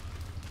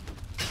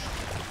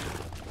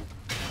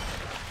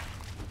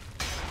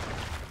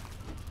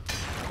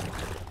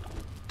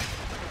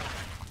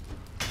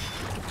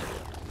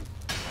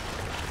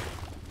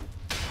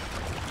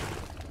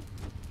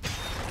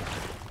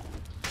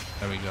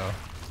 There we go.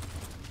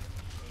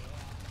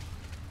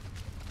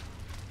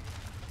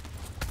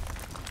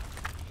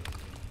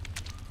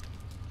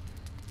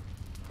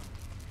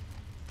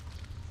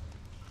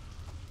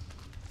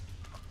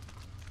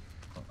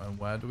 And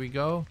where do we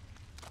go?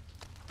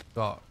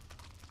 Got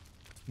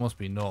Must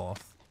be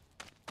north.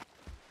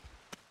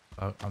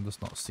 Oh, I'm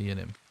just not seeing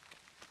him.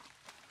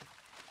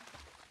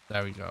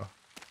 There we go.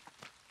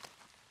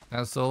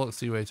 That's all. Let's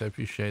see, wait, I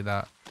appreciate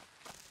that.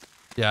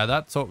 Yeah,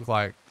 that took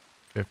like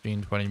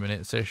 15-20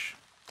 minutes-ish.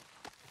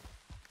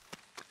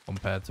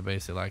 Compared to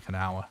basically like an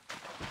hour.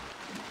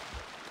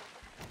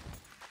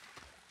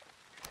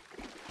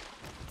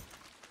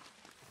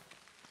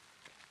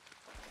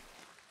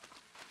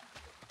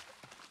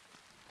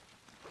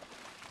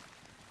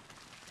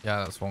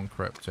 Yeah, that's one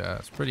crypt. Yeah,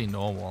 it's pretty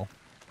normal.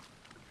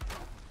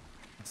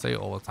 I say it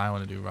all the time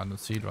when I do random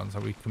seed runs, so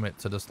we commit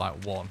to just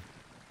like one.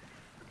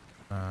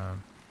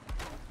 I'm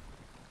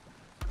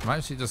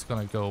actually just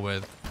gonna go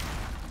with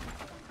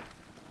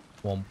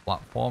one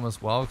platform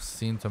as well, because I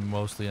seem to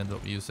mostly end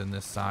up using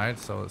this side,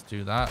 so let's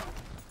do that.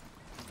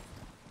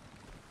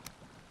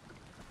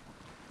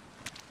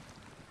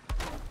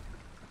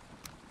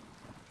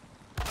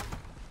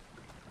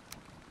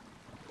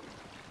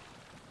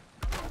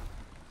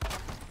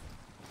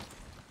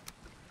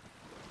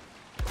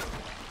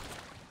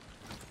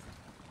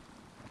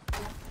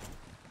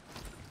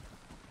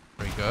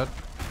 Very good.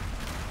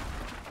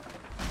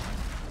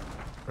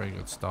 Very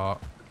good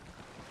start.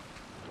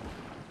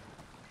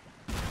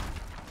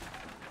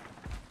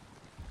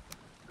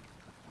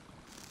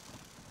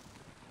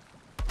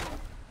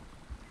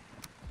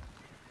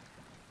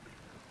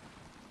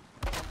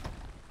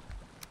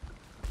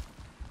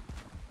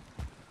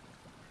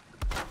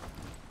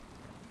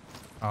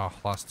 Oh,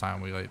 last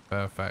time we like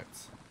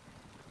perfect.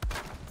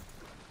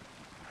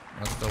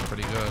 That's still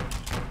pretty good.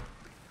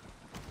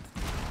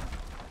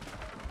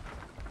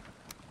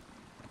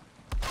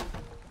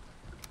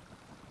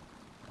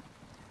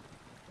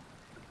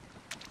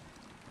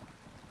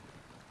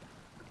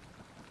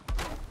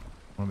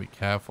 I want to be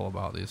careful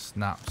about these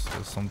snaps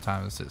because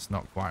sometimes it's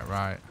not quite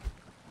right.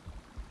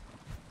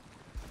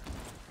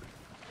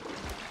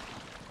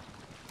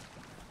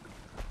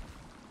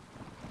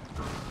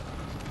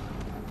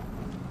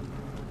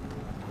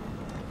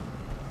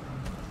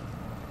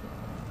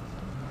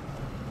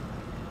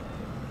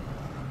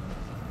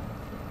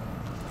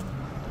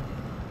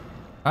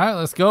 Alright,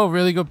 let's go.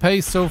 Really good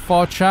pace so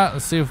far, chat.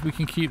 Let's see if we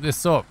can keep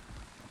this up.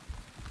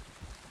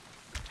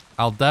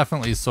 I'll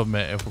definitely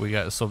submit if we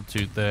get a sub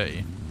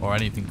 230 or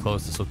anything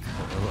close to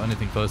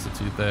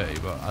 230,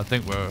 but I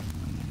think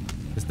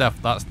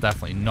that's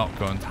definitely not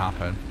going to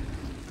happen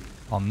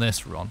on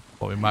this run,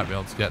 but we might be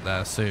able to get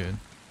there soon.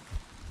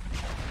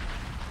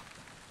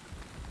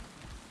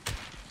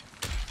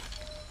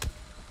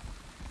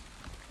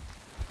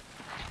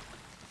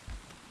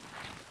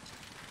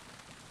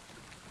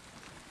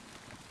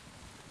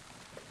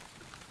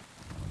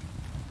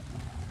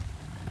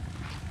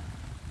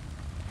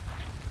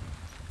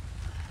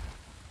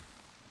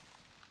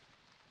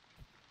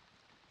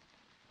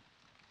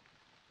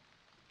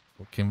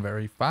 Looking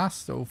very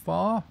fast so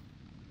far.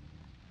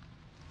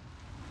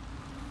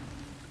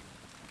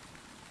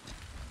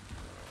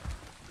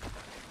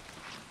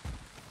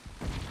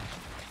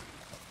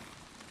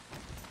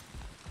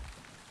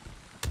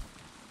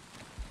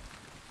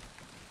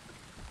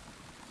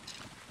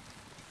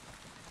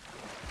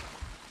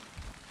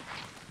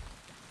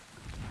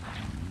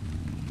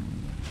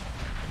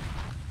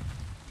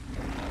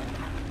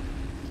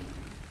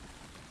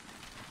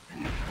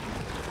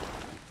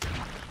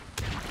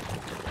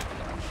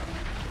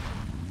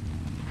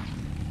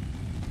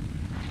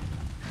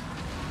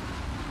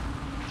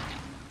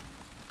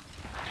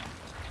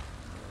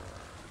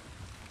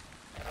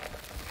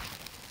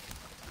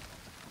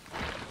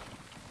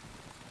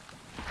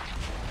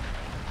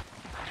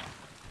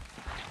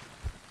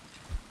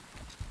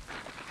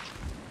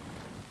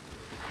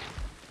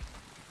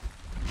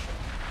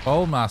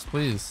 Oh, mass,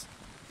 please.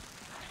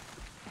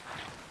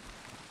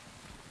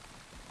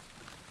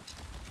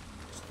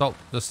 Stop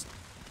just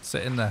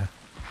sitting there.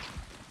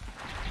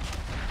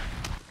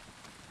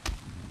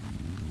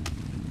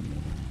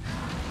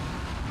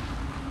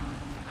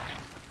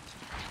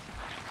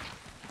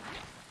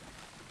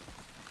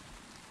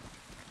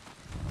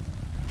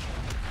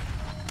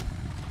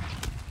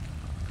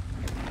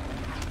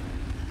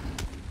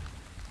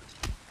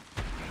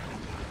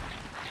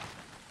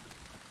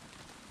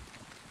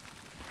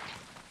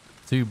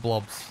 Two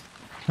blobs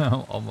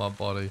on my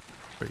body.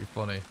 Pretty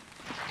funny.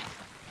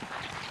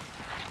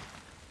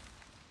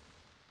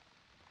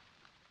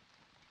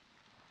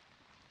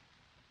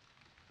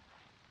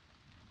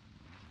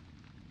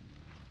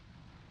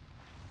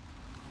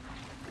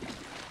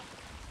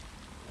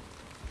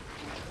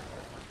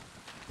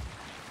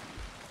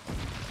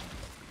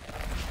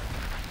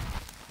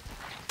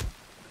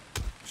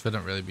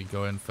 Shouldn't really be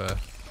going for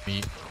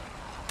meat.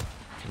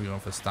 Should be going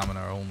for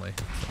stamina only.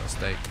 It's a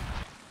mistake.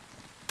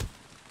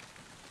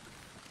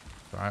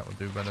 Alright, we'll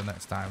do better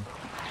next time.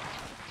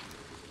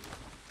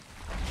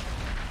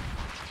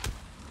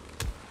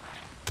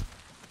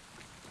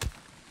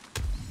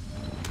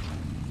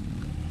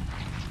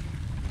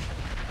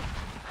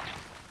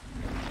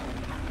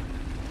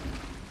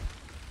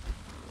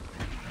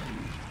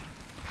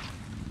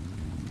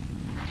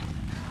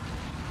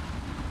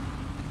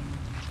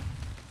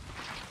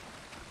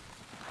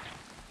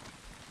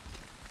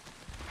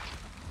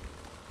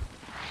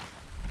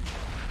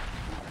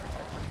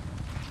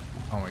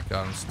 Oh my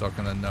god, I'm stuck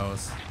in the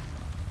nose.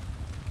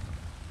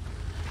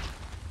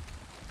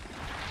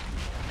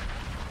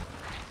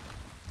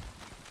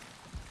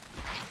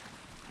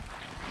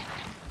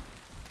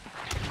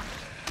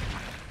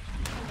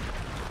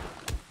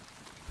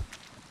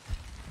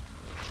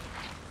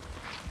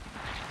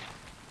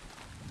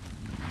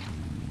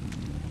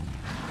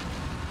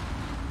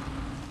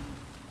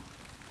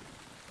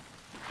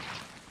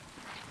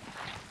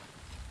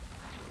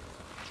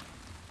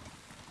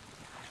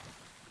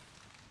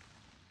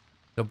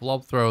 The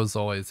blob throws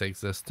always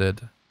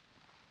existed.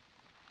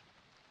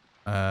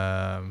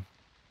 Yeah,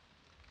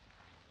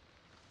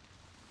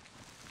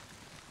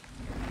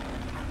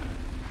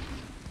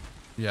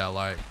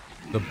 like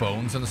the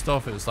bones and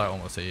stuff, it was like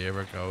almost a year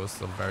ago. It's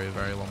a very,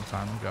 very long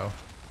time ago.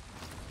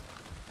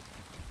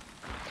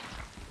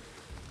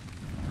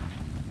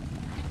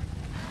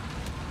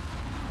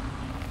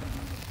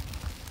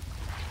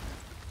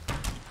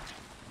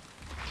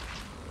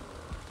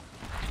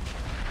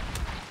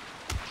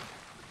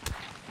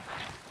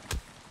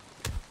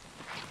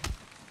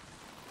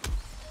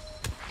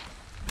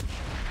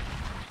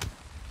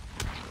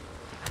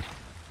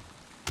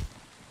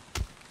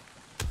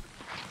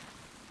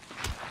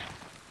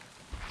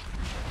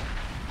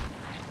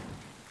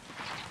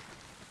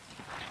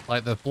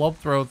 Like the blob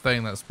throw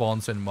thing that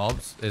spawns in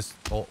mobs is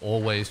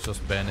always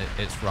just been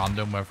it's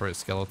random whether it's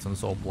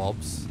skeletons or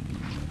blobs.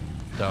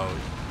 So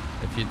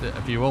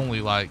if you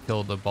only like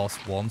killed the boss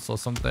once or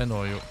something,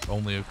 or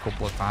only a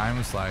couple of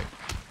times, like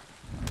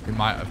you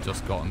might have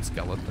just gotten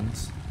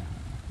skeletons.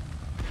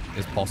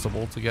 It's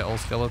possible to get all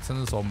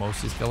skeletons or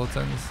mostly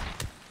skeletons.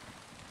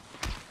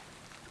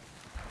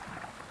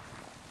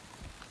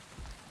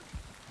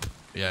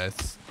 Yeah,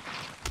 it's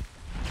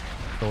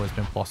always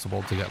been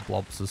possible to get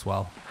blobs as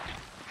well.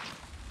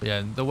 But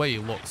yeah, the way he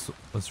looks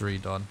was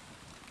redone.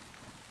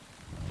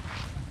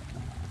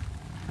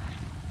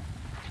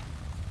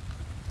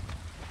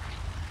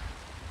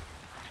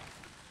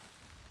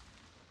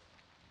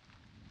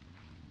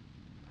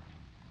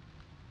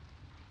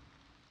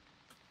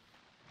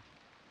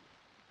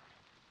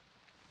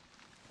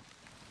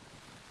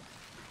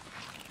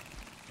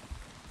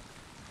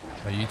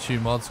 Are you two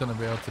mods going to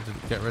be able to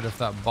get rid of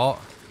that bot?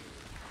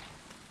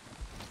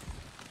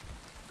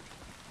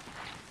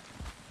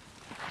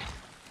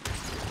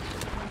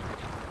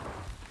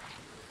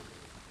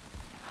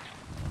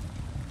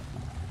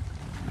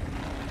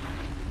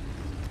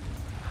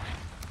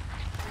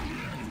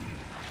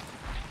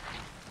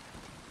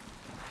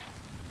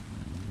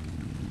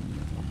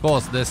 Of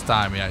course, this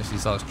time he actually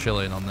starts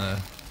chilling on the...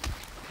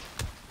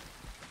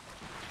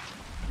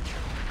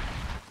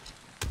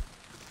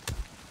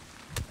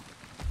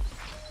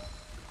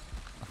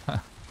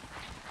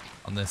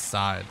 on this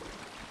side.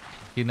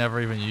 He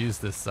never even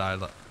used this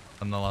side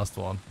on the last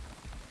one.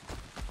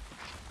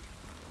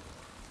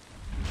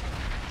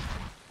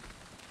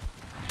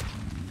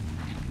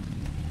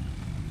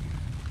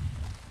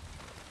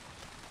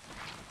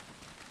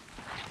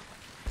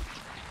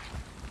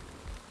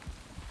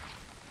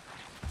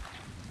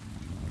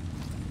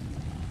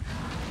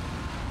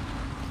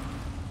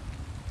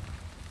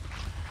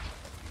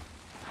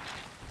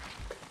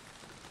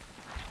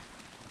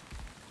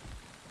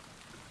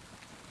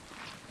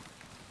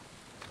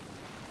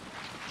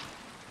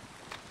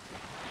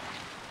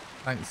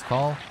 Thanks,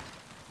 Carl.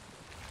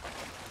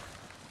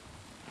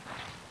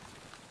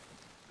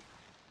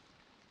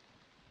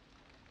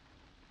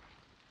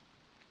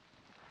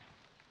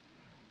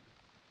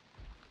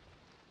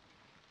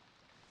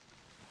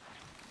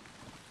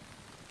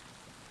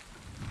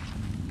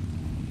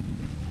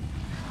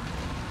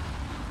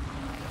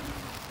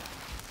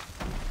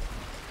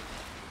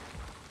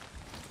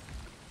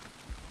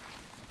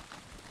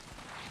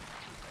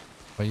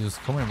 But he was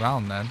coming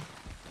around then.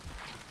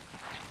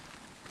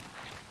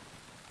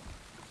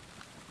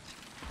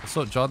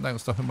 What's up, John?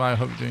 Thanks for stopping by. I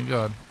hope you're doing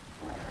good.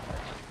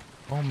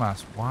 Oh,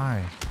 Mass,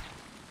 why?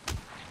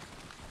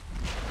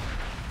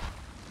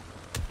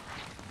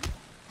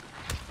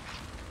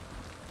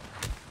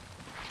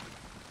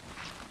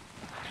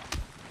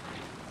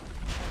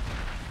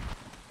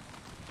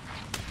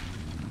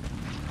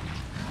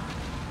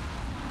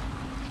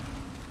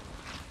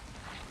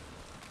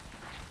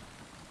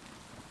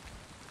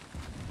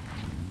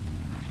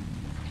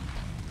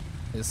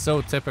 It's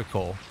so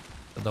typical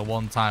that the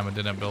one time I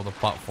didn't build a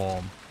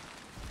platform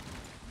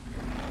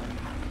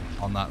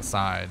on that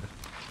side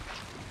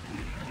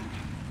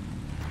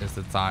is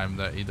the time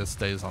that he just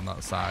stays on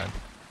that side.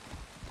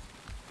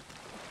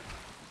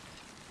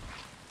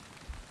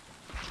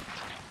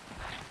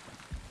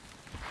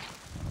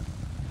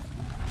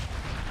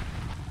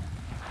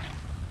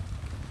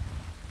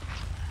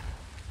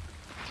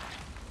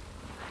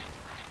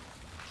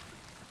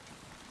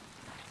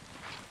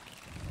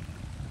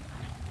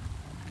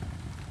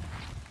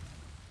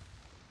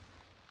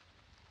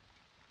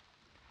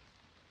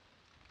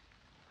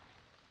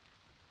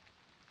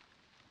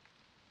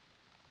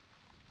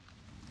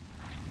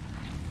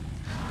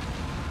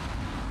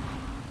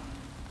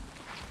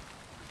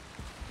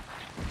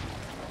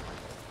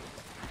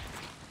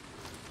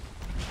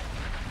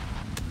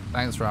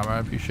 Thanks, Rama. I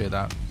appreciate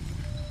that.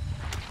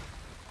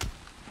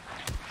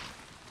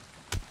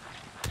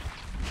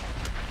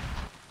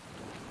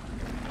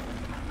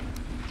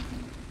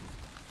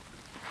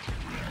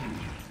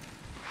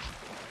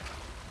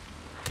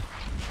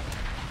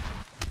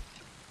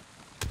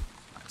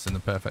 It's in the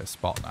perfect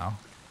spot now.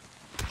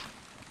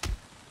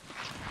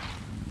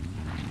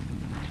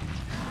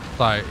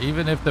 Like,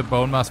 even if the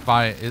bone mass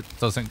fight it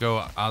doesn't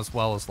go as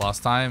well as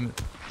last time,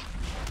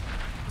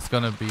 it's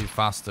gonna be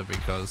faster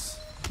because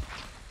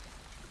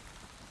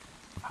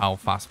of how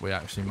fast we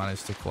actually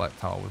managed to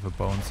collect our wither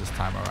bones this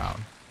time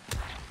around.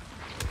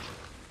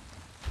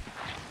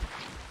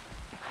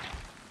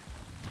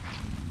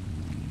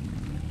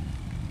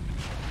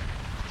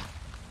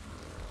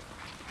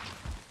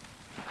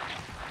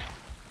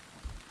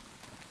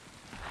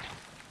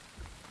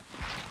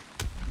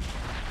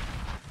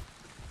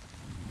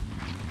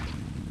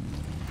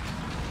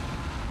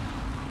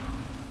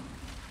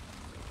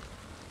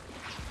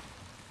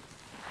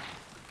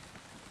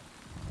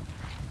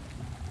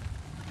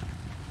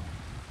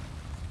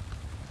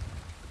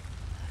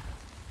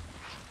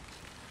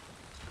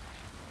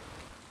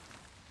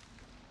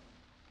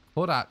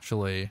 Could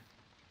actually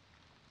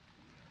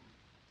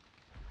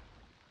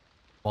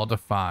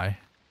modify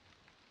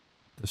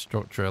the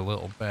structure a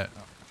little bit.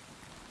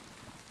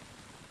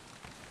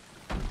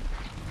 I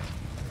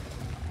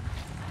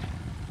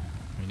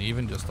mean,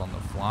 even just on the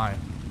fly.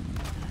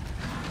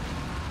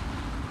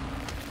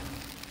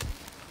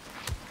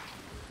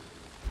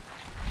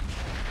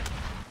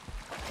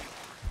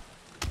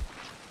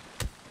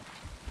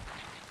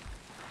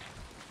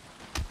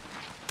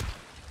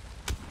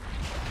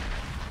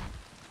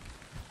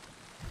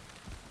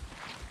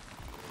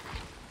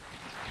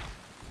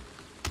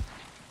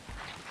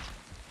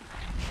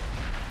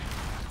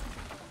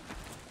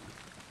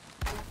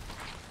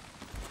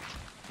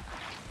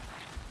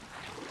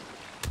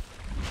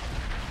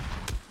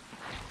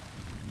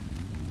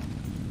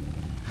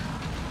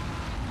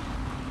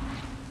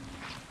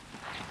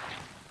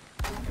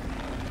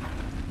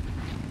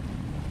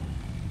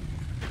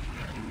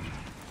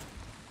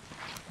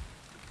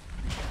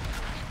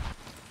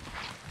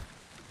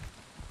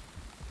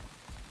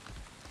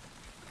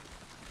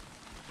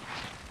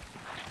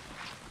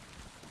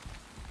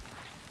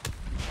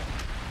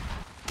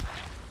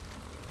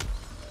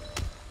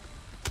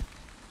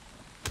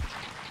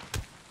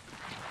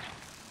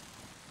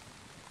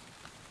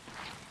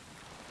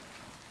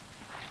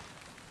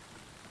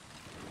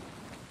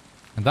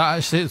 And that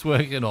actually is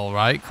working all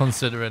right,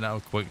 considering how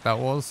quick that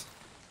was.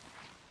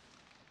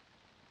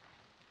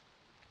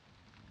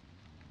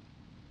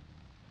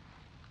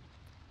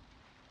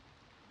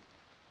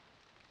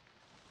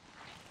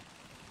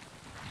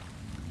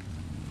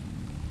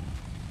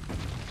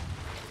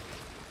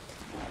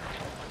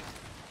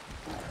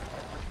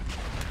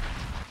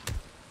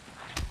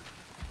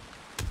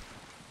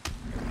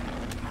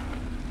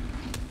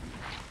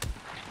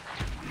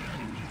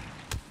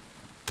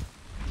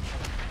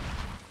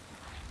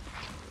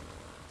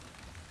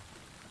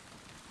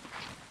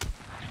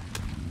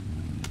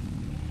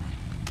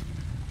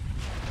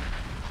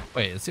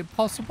 Wait, is it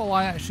possible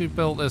I actually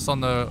built this on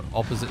the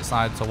opposite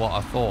side to what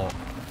I thought?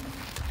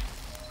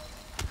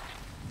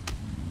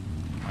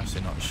 I'm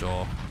actually not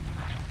sure.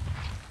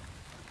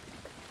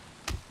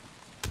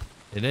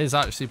 It is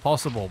actually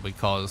possible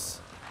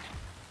because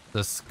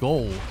the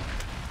skull,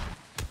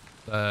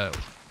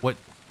 what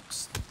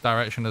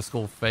direction the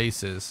skull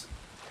faces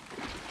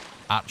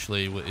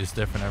actually is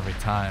different every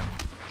time.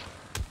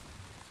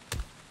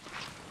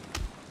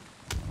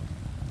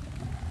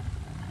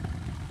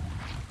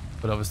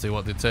 But obviously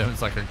what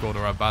determines like a good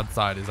or a bad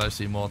side is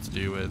actually more to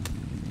do with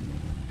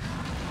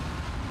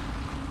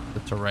the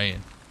terrain.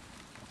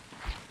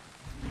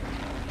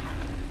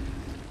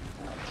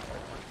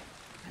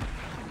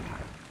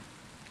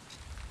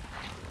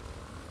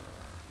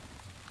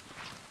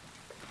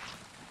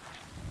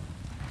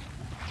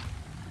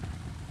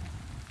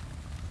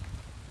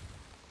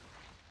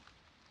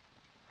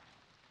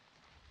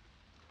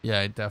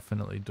 Yeah, it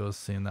definitely does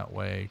seem that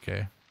way,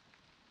 okay.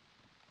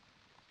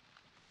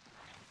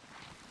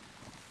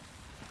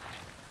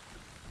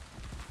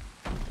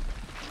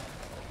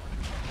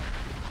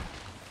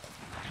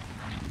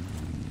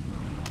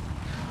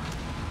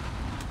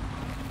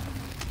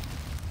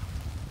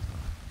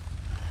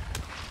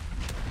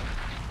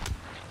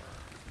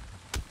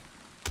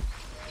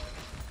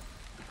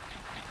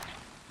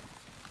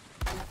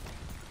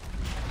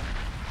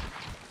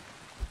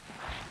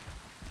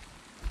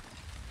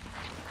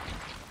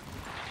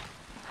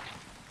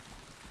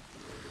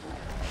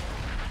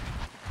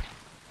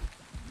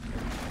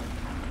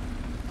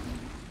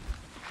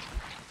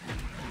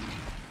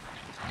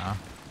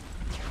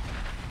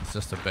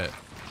 Just a bit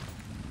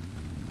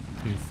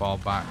too far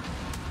back.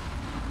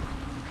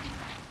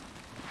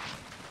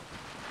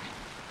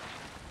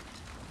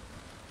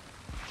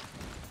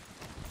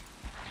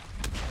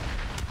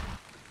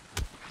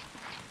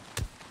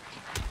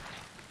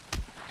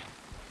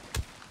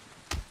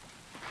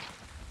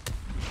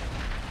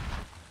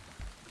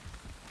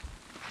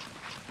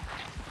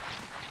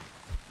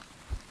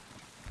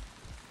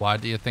 Why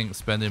do you think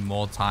spending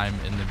more time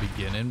in the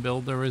beginning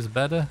builder is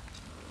better?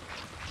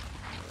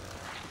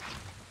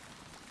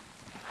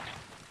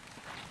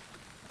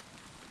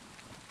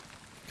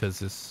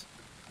 Because it's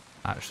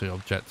actually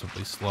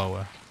objectively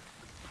slower.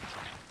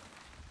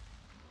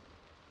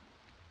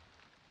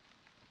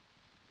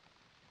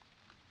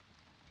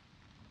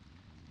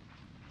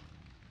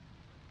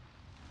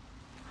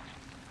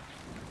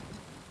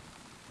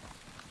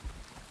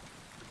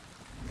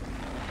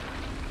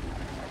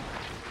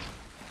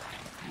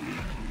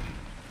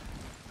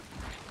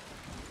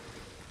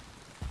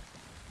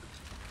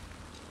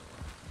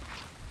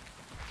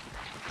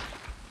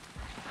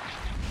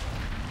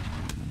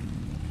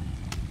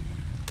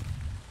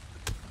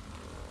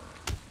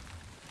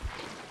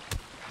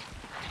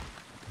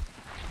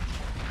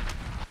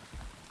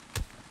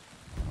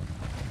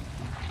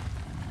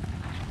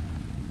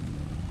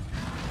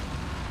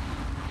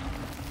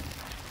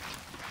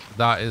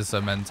 That is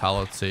a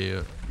mentality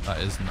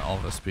that isn't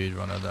of a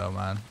speedrunner though,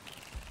 man.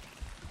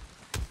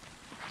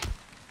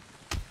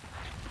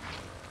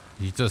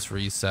 You just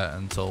reset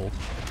until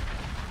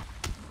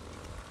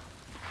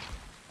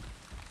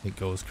it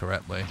goes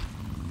correctly.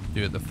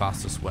 Do it the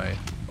fastest way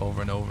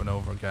over and over and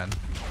over again.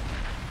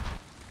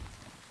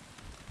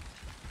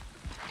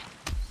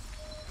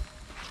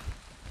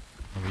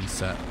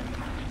 Reset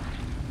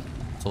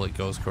until it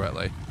goes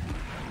correctly.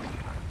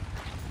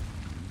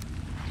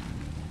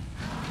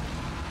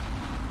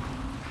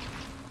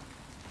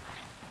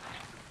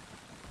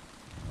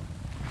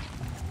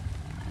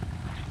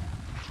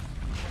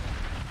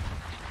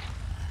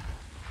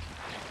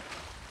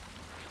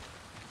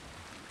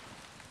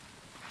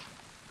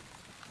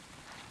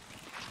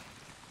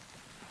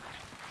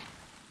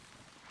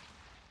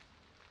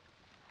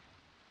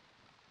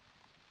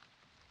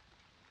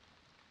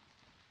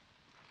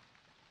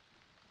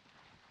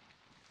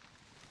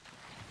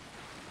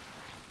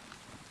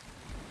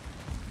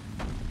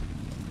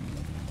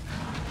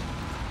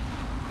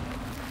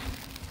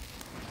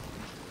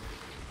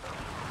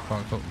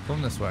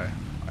 Come this way.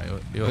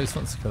 He always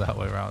wants to go that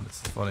way around.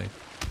 This is funny.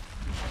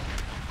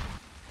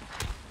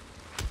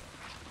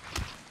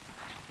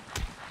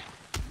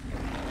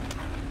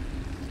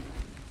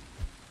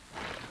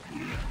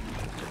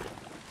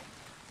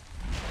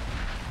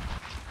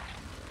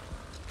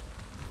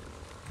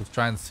 Let's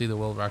try and see the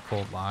world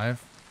record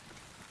live.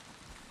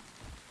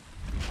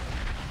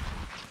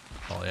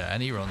 Oh yeah,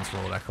 any runs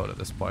world record at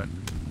this point.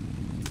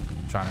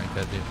 Trying to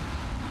get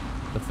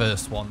the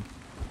first one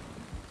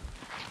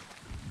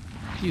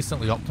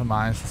decently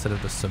optimized instead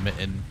of just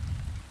submitting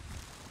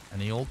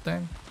any old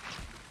thing.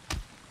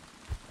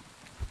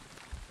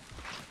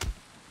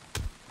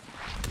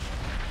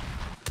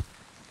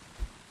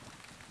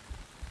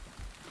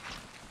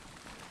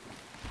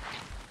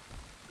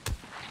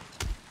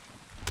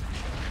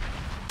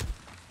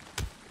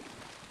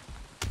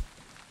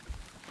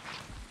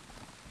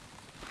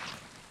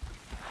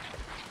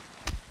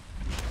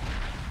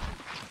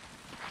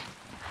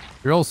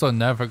 You're also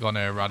never going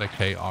to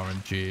eradicate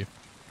RNG.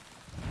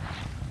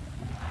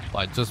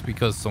 Like, just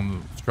because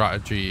some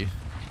strategy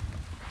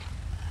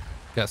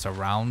gets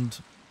around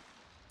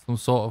some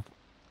sort of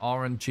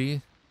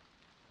RNG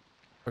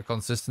for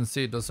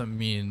consistency, it doesn't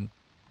mean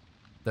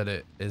that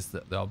it is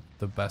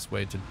the best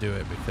way to do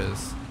it,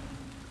 because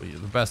the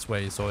best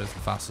way is always the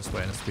fastest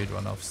way in a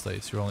speedrun, obviously.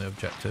 It's your only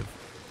objective.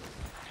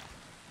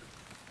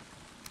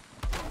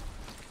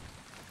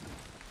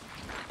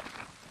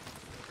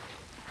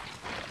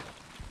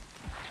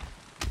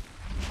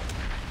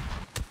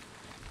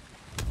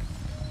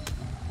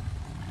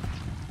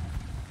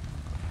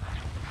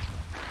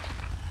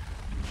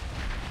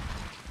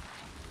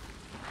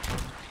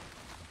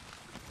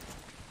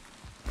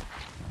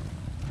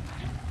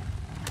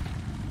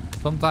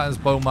 Sometimes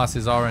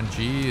Bomas's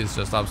RNG is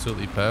just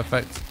absolutely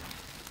perfect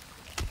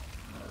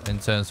in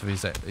terms of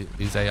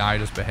his AI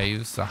just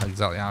behaves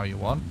exactly how you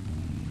want.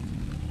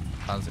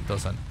 Sometimes it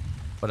doesn't.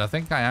 But I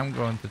think I am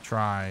going to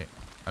try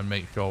and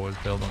make sure we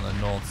build on the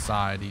north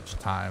side each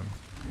time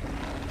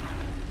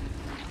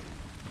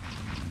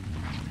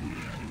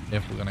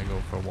if we're going to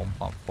go for one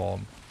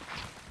platform.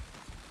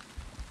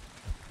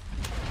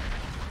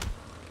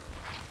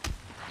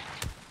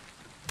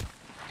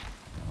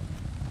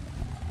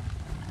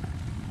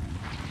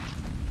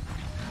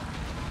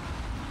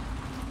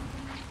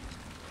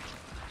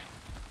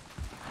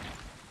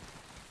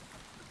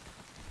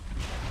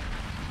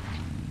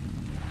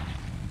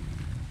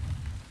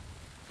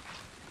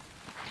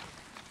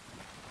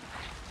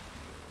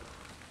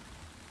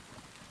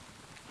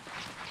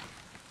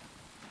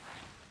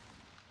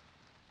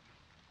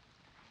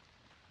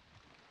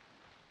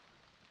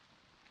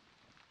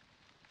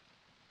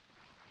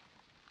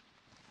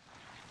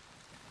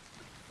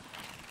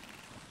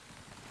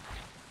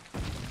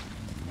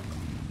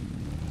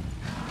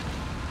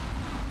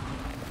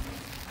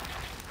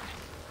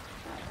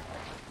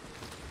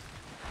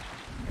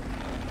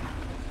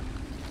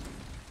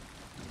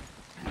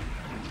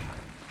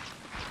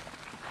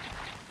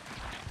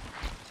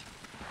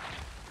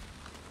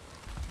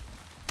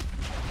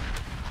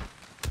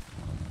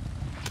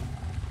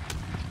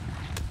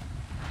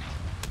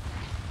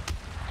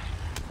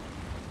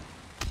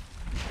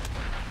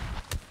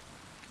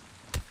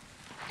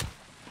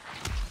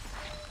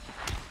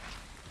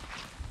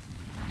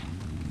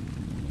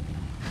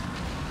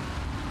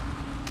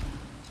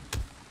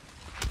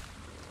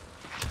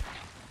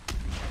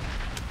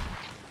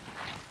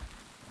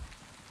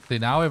 See,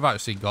 now we've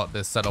actually got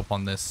this set up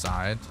on this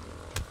side.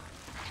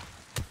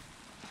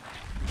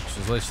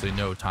 There's literally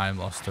no time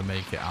lost to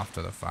make it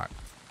after the fact.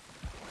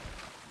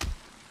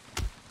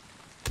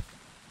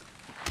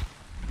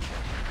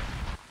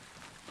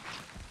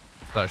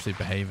 It's actually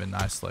behaving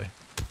nicely.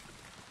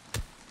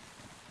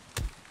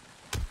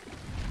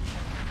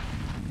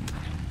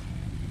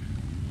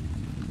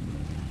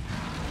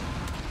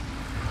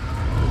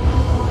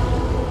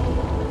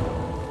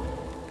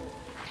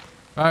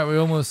 Alright, we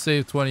almost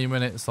saved 20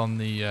 minutes on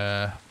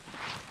the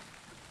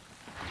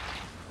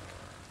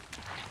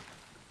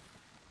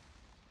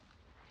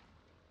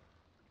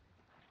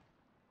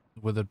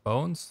withered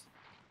bones.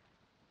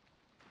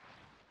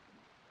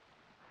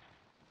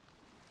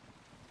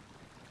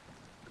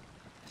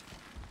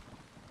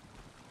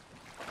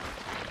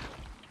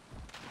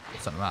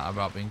 Doesn't matter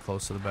about being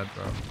close to the bed,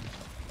 bro.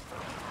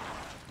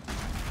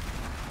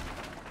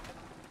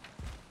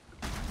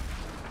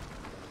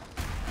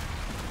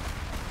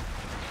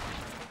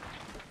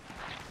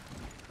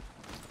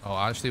 Oh,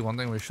 actually, one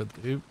thing we should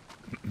do.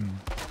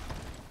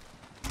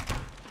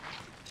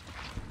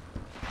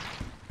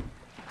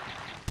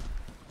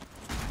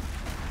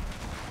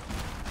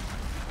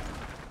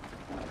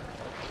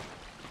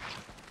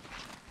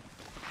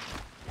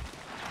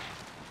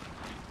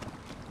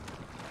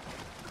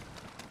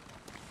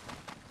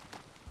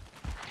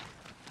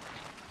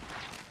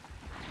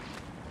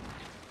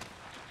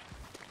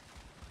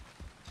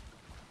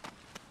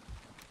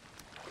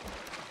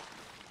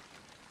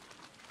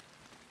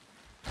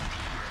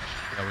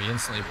 We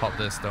instantly pop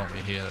this, don't we,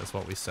 here? That's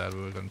what we said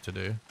we were going to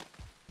do.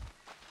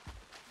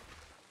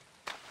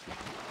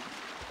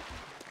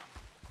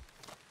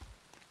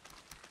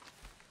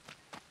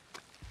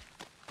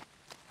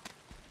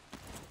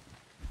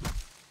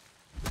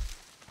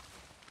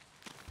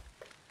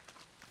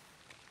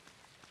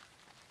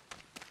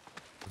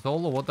 Is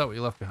all the wood that we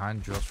left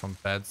behind just from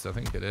beds? I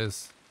think it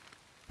is.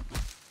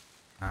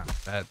 Ah,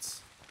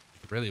 beds.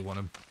 I really want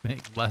to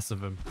make less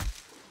of them.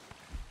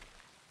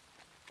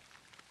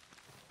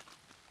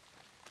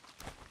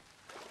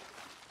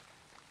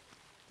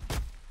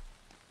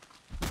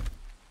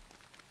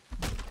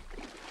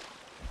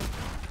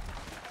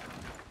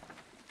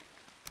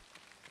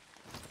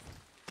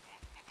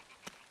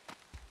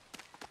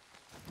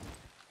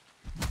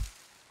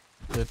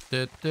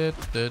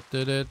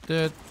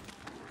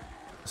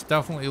 It's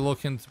definitely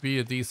looking to be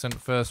a decent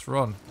first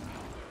run.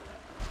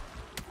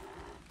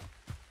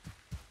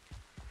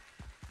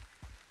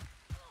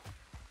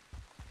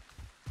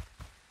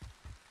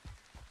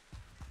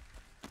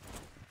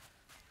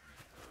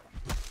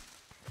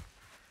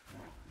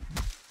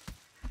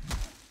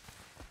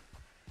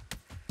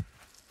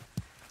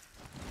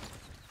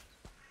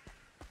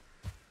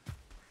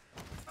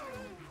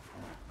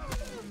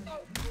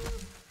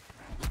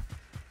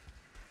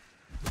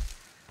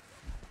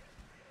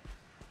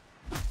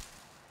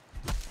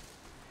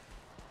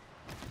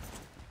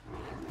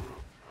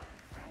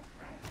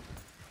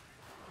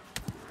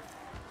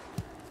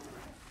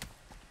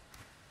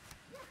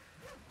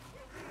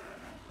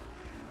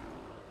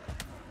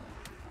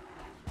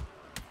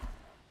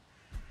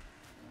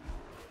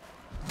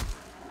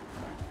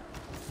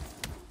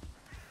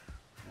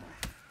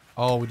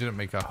 Oh, we didn't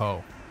make a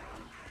hoe.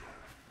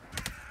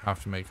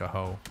 Have to make a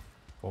hoe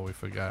before we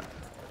forget.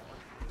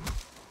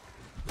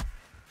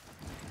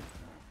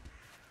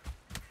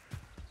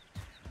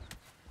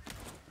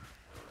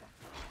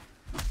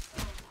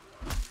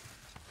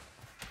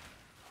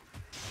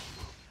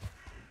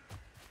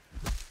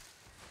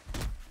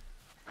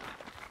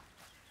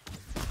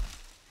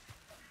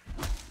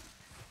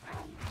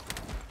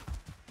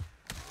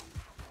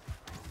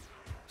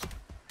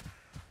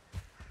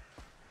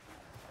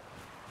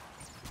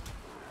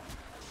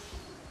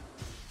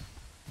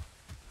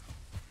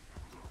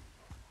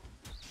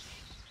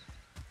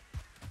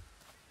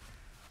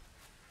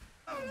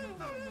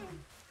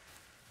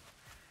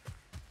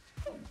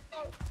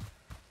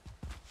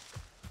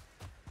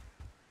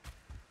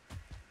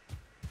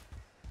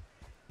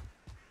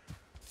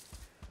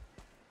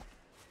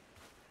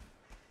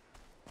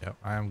 Yep,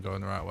 I am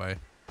going the right way.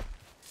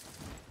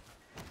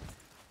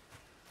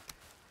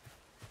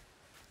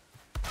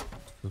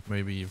 Let's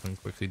maybe even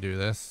quickly do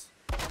this.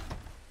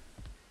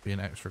 Being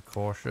extra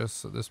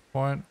cautious at this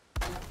point.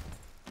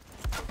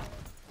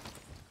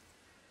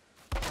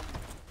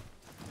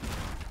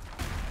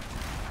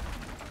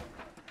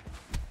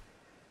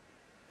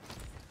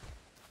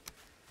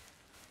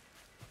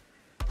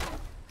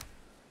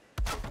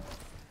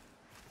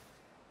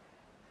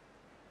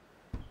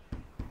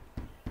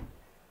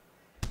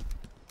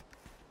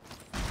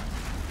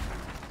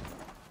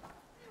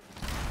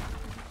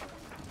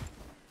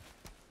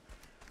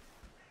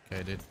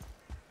 Okay, dude.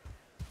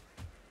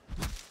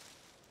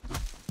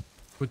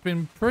 We've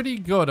been pretty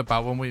good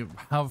about when we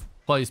have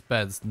placed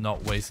beds,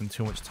 not wasting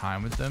too much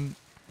time with them.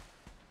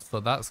 So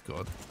that's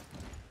good.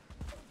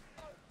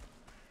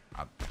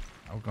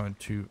 I'm going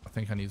to... I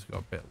think I need to go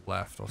a bit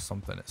left or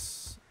something.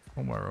 It's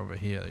somewhere over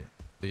here.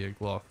 The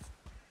glove.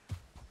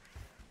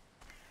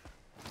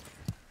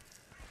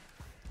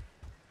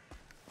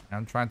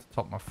 I'm trying to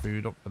top my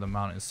food up for the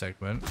mountain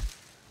segment.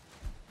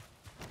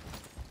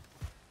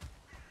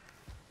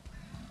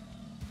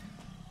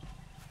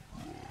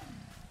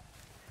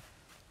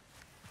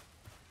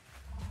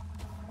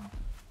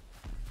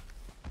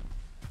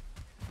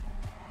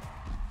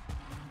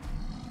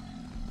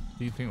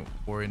 Do you think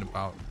worrying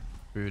about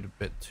food a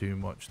bit too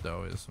much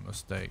though is a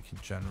mistake in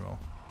general?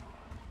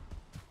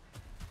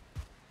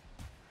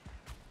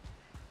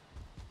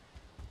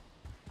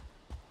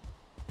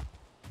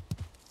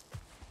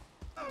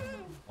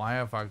 Why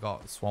have I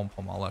got swamp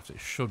on my left? It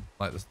should,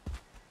 like,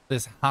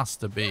 this has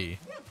to be.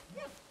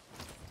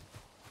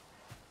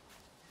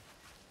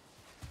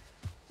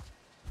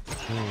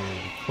 Ooh,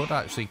 could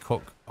actually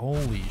cook.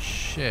 Holy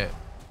shit.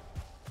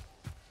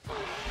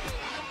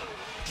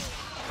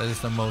 That is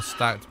the most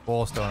stacked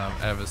boarstone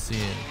I've ever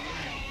seen.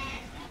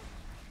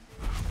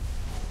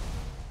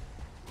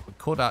 We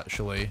could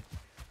actually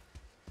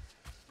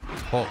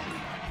cook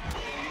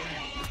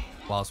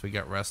whilst we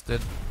get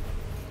rested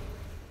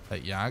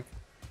at Yag.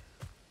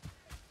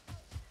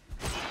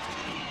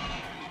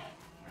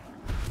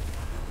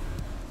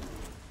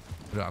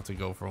 We don't have to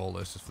go for all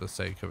this just for the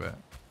sake of it.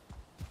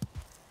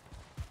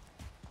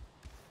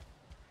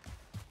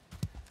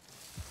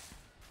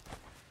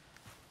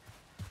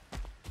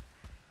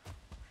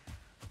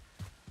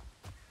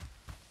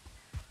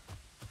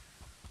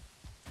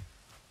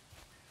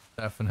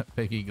 Definite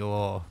piggy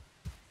galore.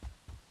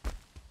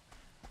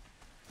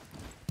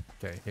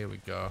 Okay, here we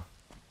go.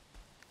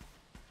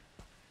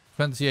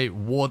 28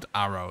 wood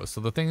arrows.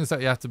 So the things that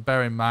you have to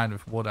bear in mind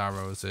with wood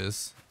arrows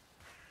is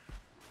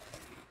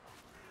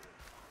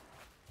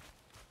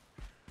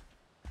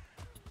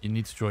you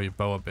need to draw your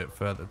bow a bit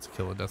further to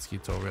kill a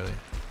mosquito, really.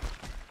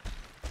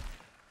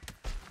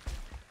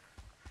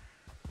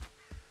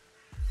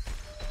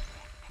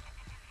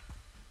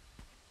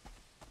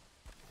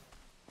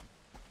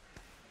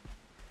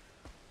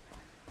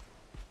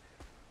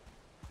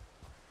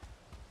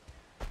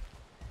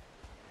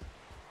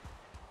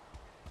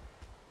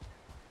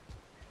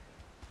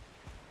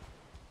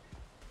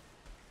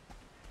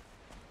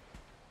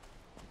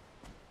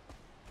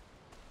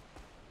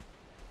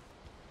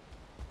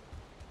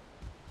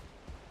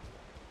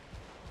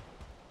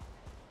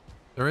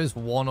 There is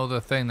one other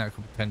thing that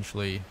could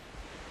potentially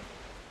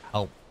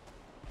help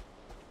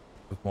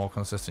with more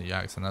consistent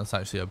yaks, and that's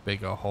actually a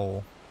bigger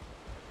hole.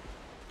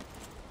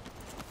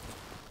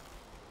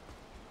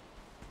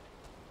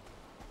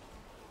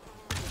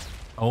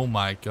 Oh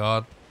my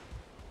god.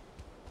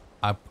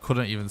 I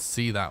couldn't even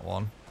see that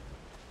one.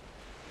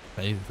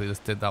 Basically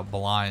just did that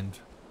blind.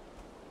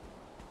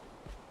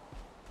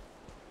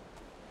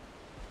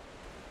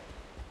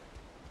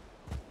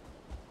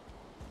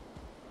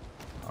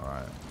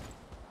 Alright.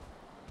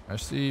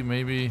 Actually,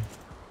 maybe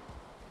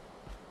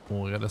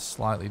we'll get a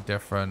slightly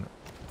different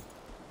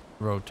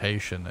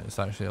rotation. It's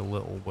actually a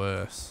little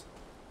worse.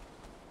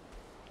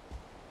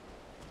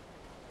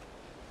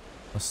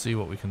 Let's see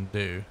what we can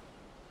do.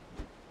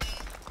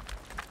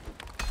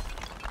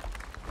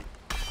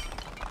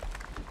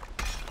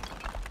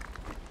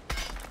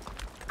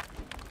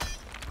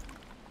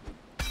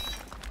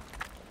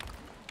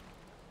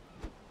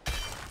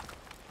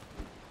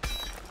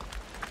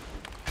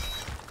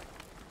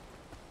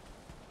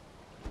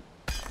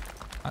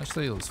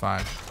 Actually, it looks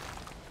fine.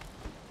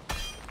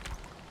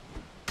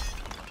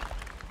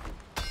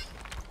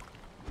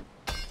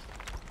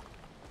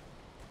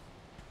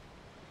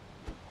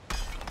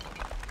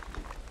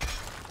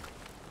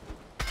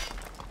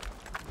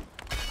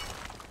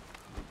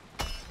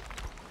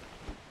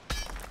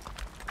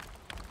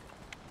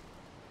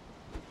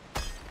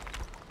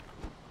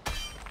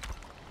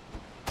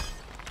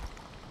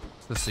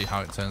 Let's see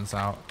how it turns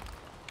out.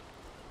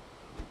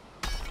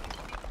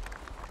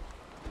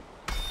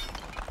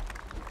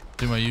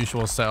 Do my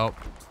usual setup,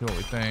 see what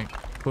we think.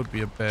 Could be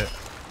a bit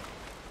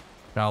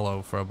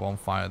shallow for a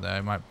bonfire there.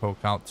 It might poke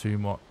out too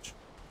much.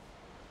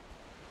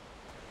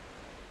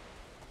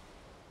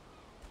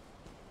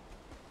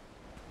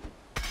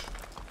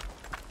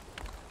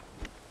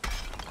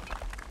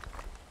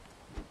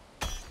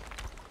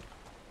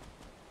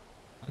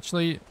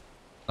 Actually,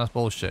 that's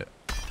bullshit.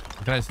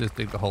 I can actually just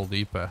dig the hole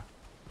deeper.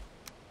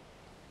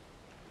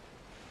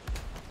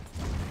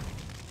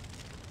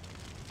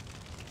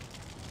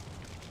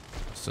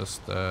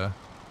 Just see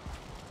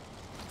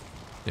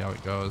how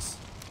it goes.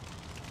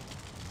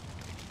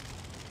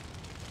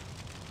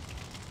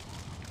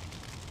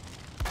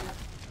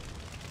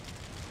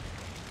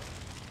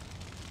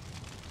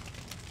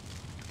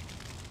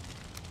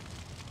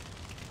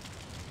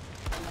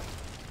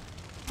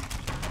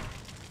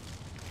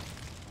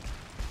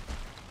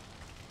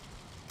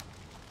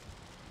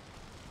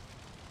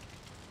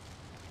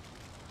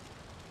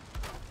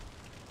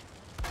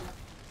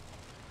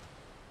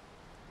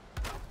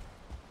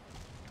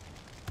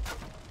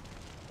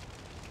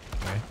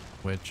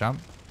 Weird champ.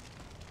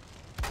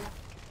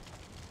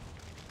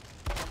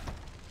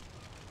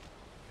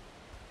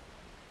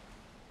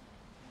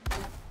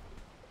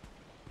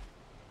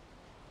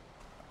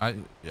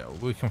 Yeah,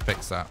 we can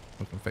fix that.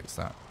 We can fix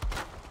that.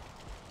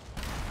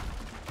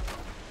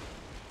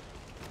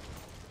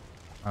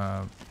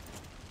 Um,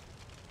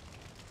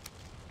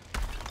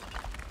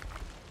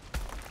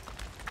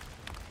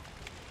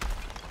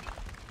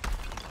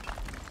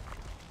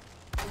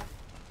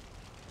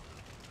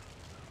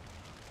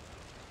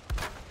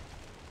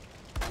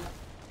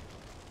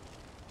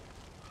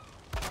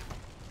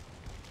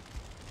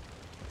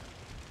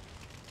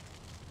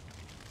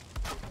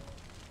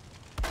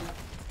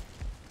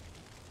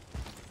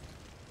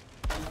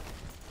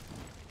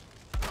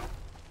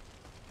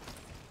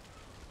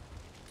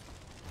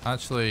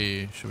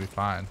 Actually, should be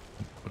fine.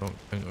 I don't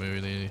think we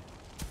really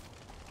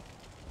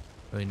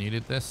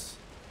needed this,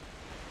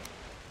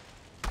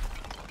 to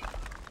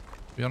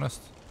be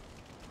honest.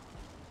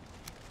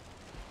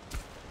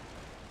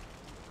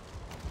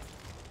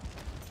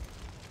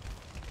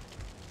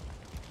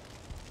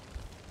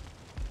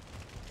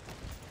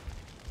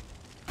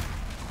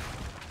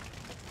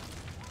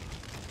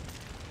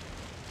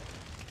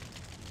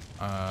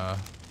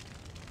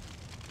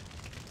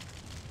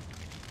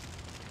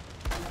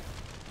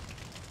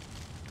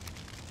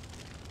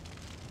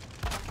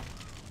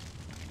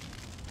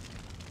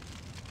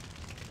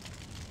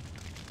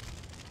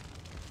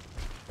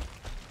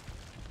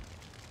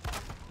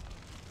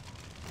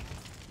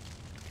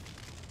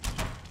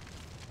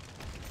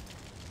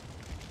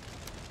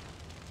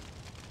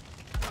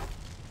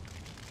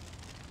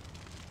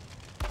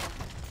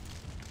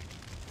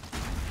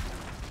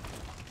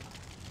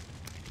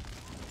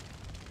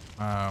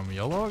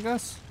 YOLO, I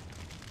guess?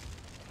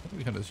 I think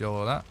we can just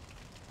YOLO that.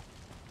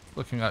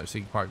 Looking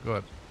actually quite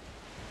good.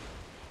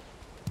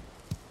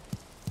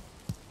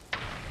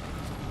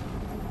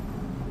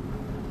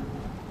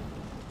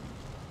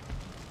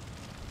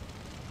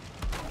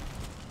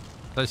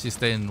 It's actually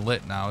staying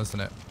lit now, isn't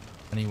it?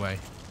 Anyway.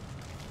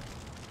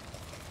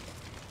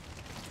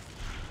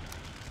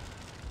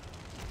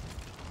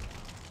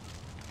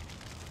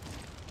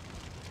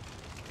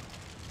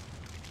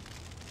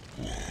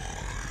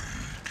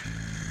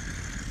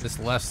 This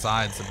left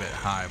side's a bit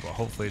high, but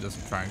hopefully it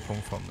doesn't try and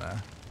come from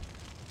there.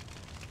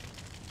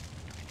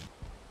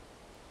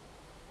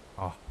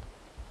 Oh.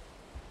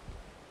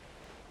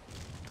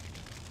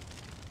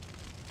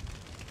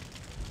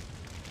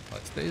 Well,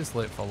 it stays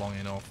lit for long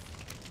enough.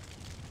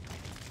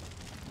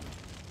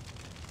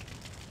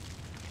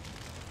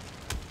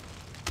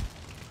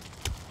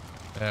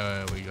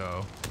 There we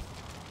go.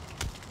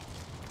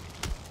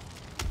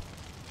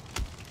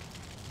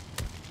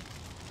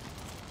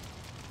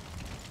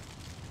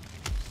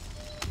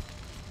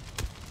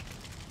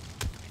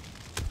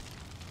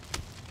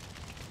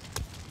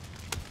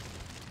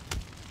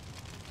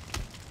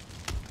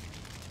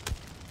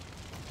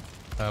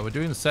 We're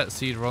doing set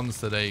seed runs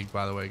today,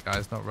 by the way,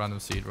 guys, not random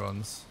seed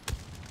runs.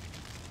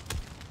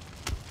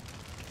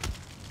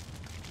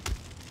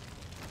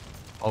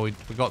 Oh, we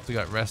forgot to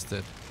get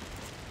rested.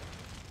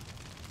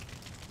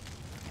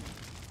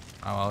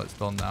 Oh well, it's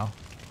done now.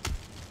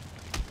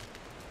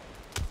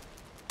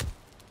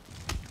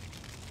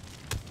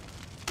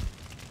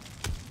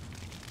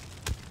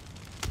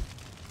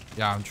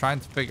 Yeah, I'm trying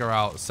to figure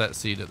out set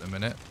seed at the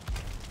minute.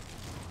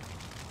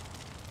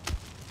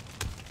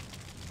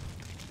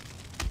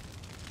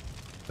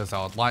 Because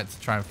I would like to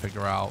try and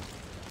figure out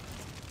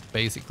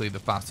basically the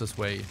fastest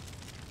way.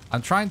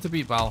 I'm trying to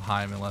beat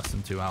Valheim in less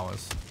than 2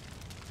 hours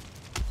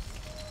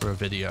for a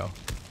video.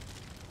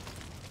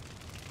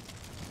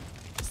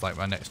 It's like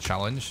my next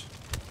challenge.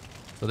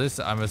 So this,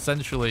 I'm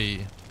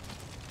essentially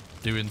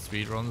doing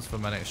speedruns for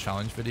my next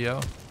challenge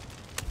video,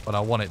 but I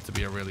want it to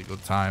be a really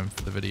good time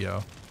for the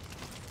video.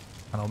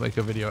 And I'll make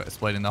a video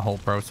explaining the whole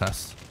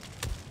process.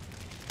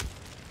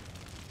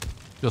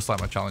 Just like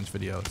my challenge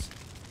videos.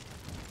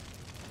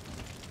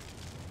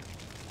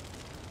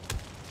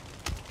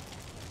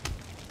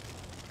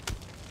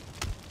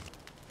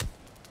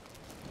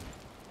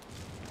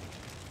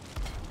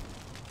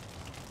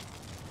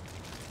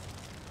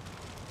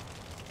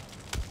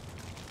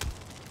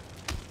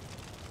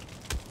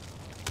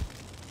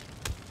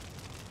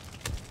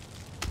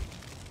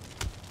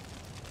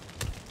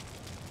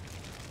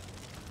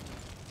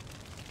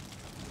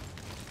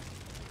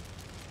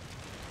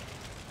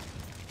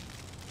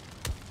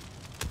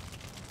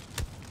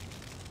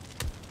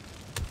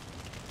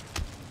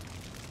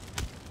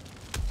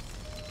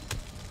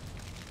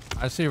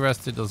 Actually,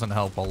 rested doesn't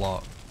help a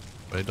lot,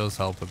 but it does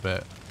help a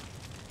bit.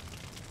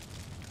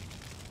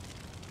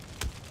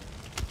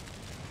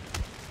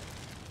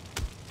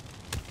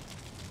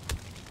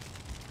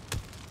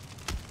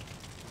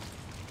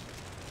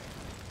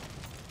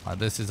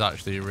 This is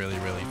actually really,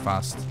 really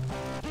fast.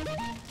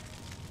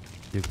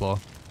 You claw.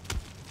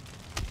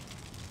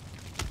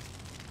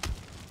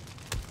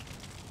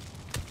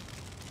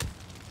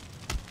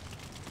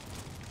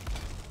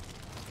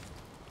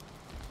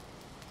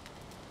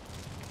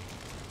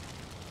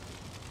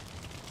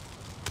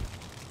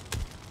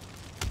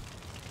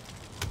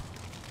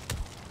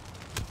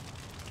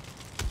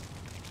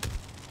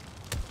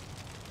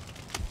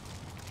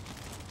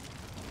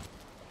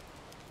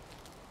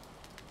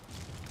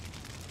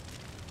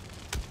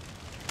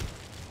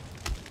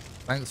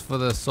 Thanks for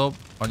the sub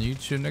on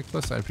YouTube,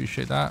 Nicholas. I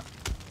appreciate that.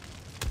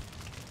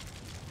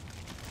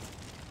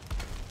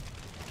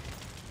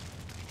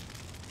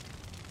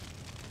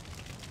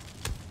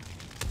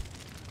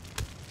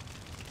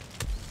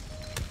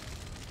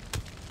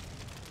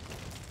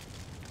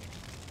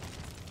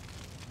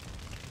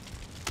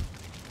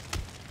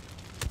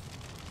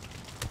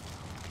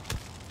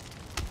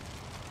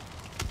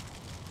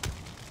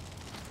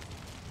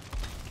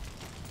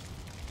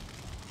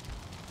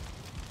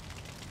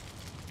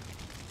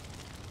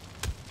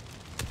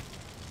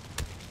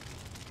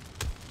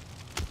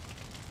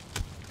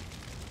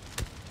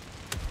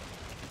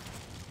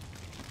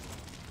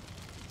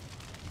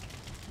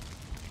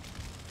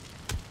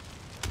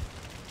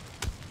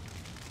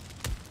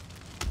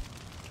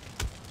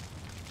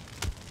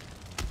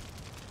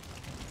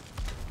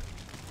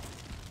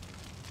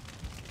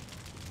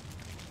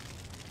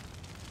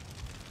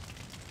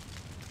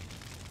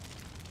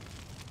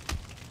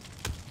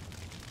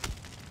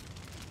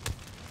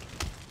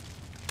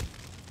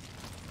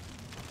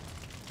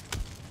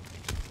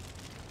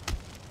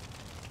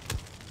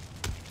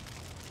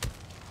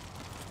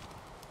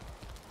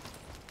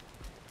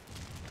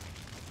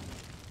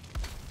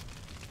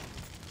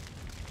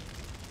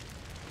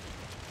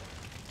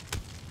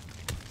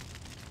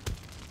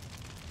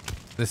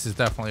 this is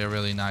definitely a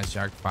really nice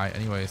Jag fight.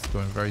 Anyway, it's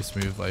going very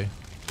smoothly.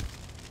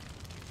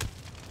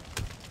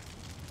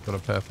 Got a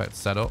perfect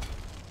setup.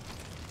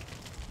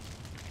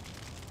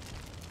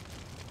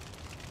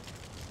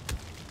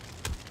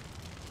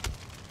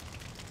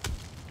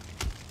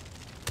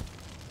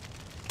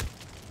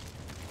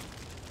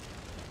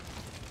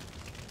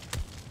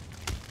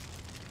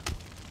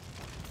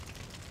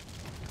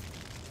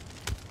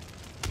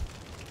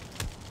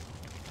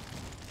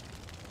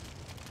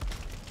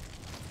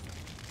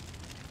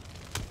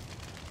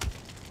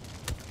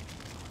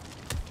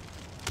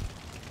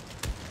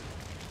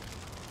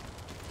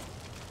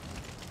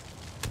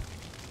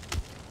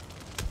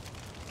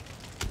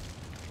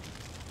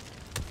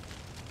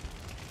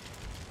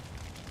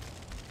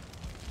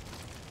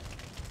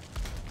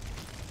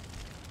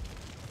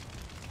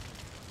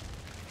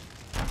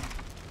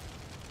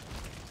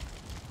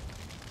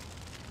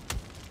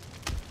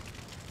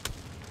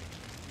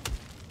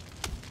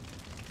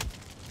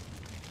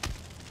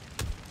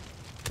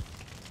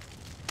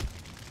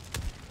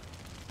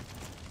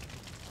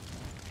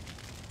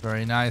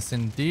 Very nice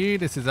indeed.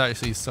 This is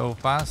actually so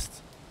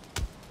fast.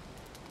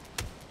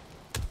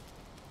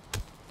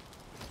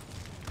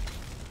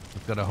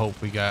 We've got to hope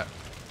we get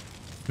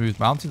smooth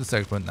mounted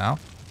segment now.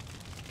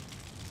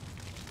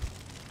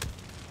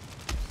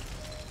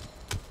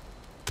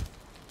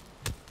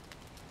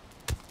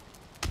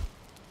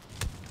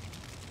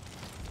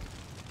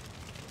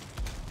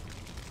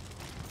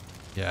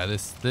 Yeah,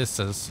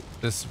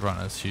 this run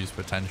has huge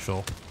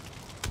potential.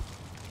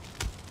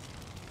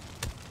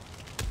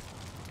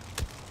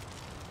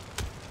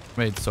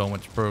 Made so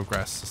much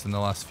progress just in the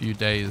last few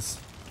days.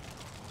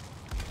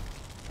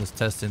 Just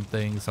testing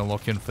things and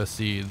looking for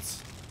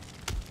seeds.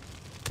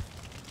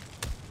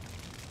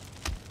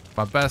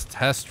 My best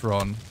test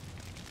run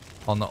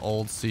on the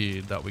old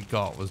seed that we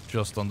got was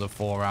just under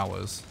 4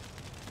 hours.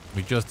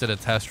 We just did a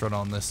test run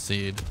on this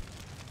seed.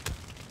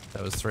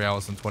 That was 3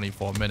 hours and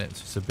 24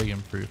 minutes. It's a big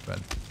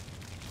improvement.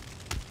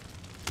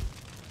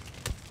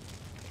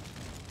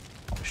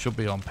 We should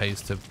be on pace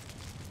to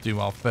do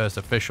our first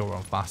official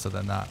run faster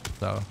than that.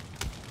 So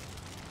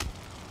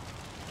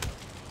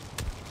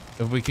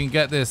if we can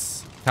get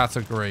this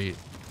category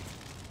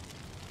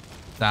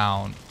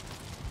down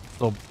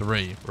sub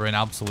 3, we're in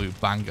absolute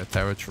banger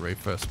territory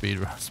for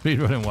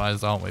speedrunning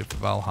wise, aren't we, for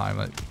Valheim?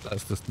 Like,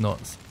 that's just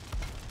nuts.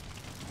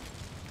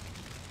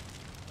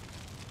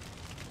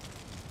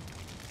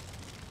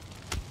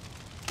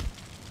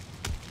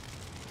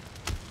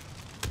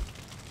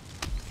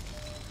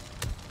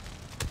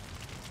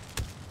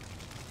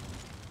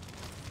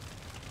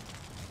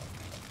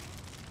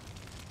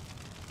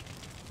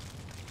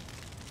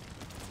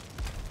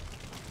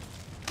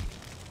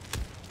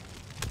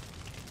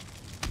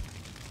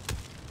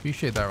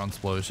 Appreciate that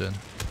explosion.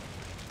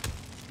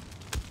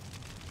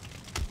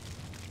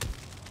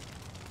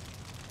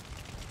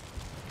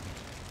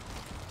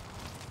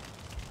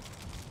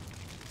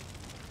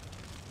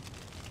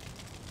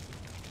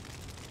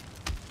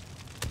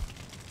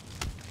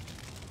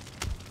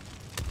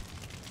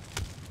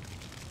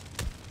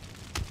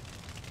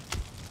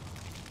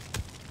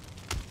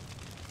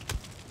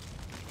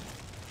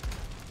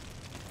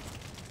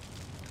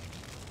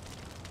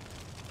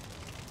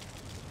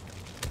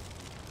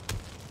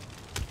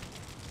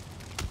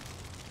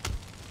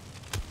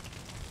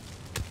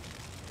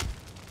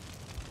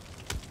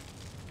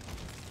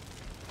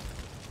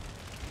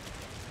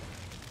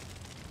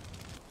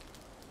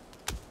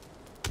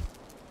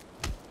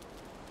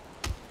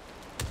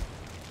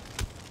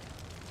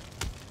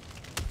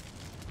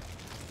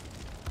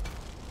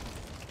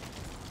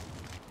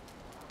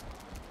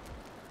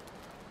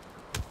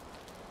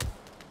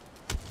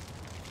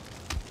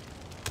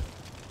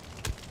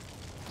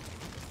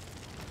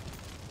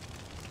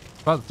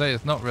 About to say,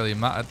 it's not really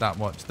mattered that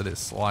much that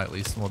it's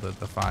slightly smothered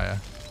the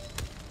fire.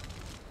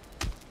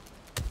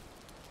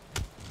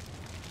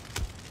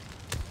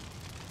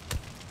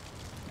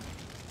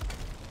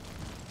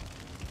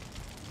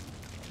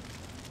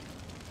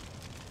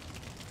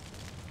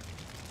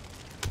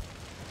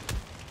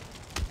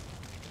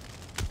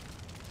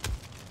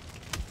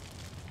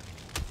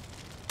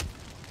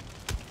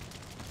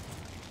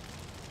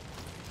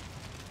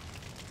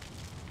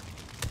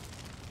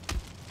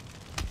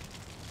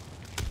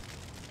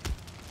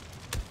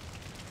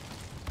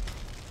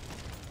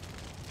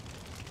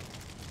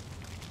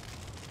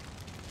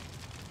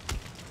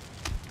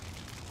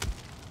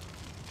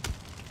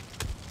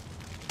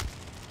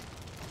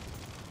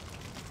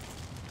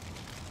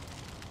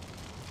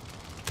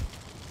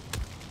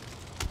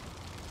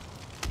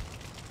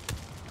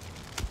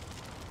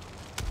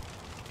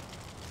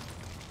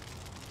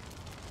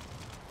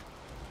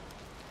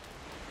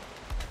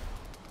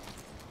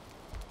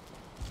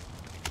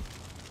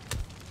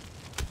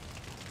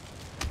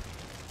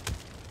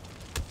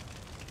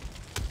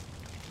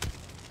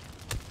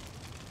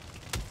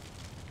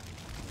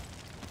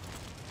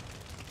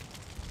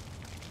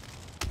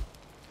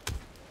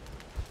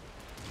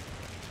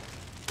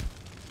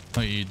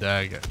 Don't you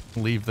dare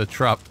leave the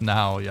trap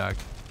now, Yak.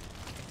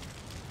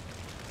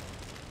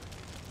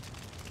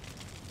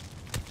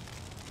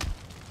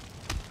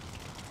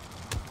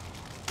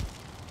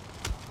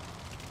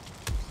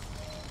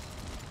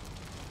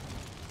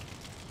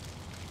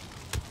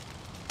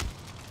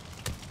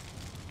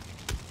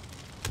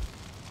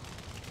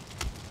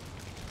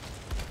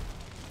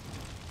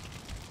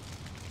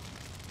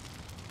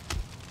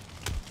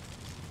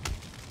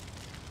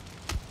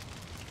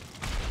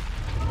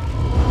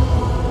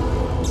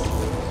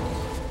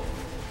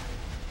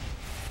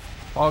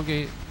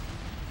 Foggy.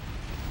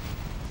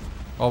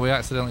 Or we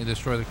accidentally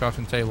destroy the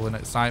crafting table in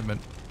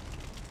excitement.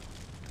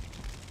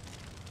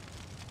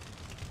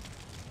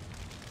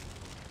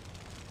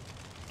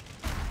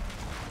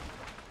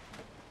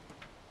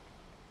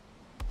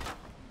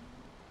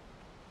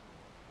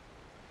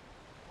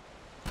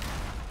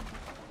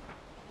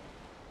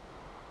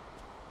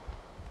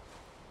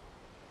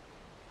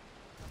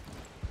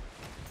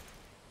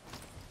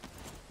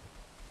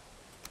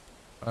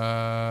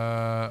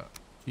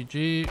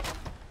 GG.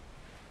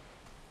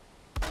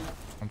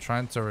 I'm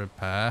trying to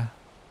repair.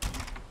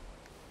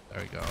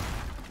 There we go.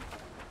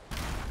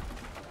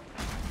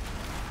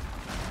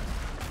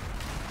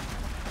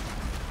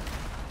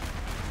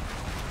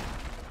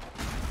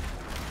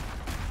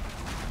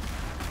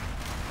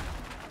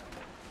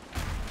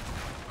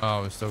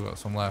 Oh, we've still got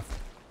some left.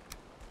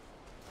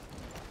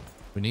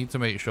 We need to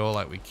make sure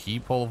like we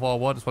keep all of our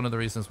wood. It's one of the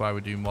reasons why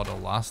we do model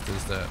last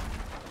is that,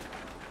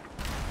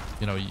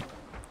 you know,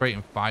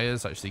 creating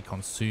fires actually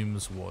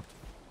consumes wood.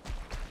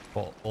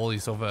 But all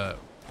these other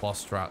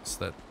boss strats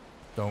that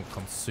don't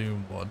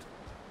consume wood,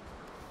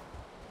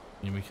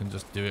 and we can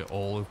just do it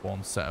all with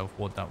one set of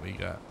wood that we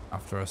get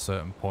after a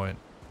certain point,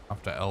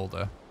 after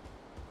Elder.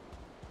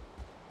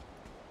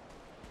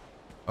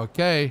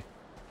 Okay.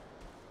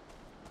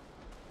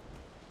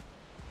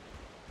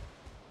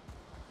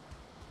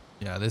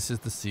 Yeah, this is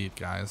the seed,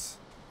 guys.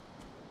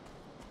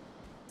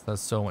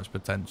 There's so much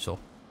potential.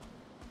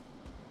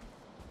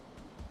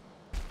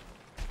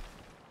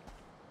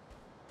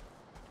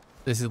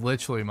 This is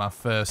literally my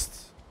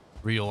first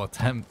real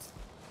attempt.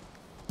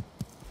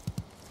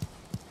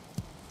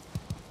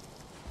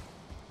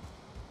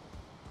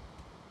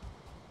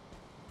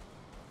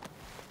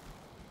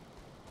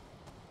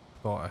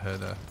 Thought I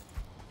heard a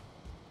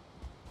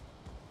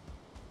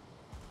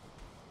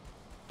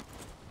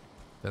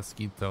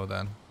mosquito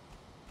then.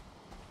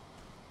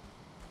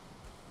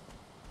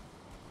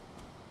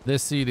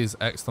 This seed is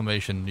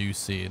exclamation new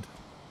seed.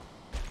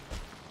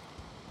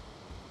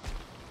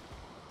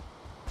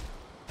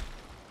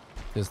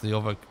 Because the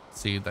other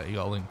seed that you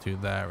got linked to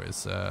there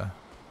is I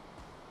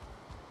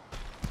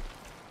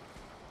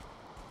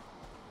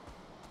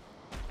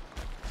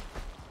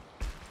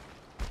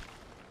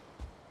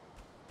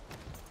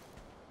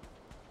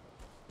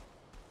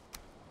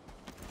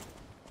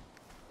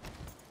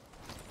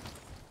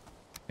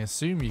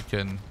assume you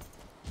can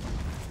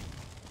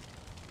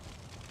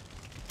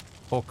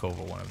hook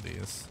over one of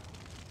these.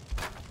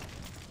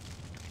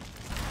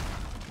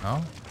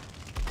 No?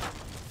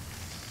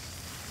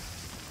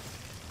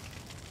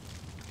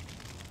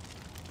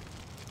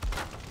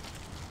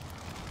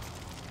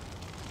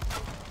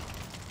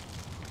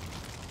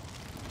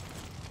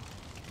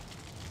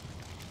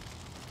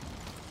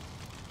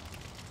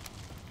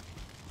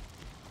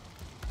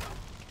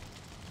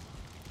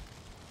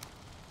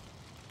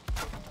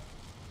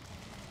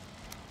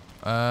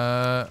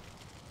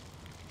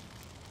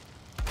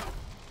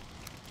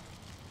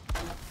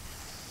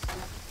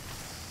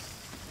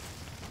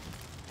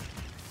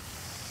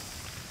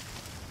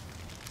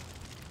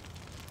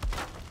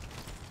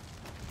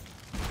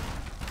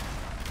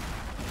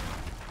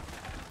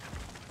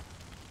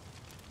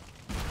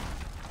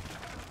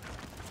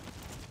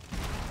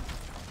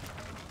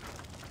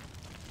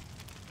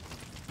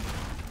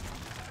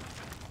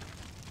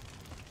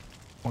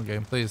 One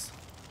game, please.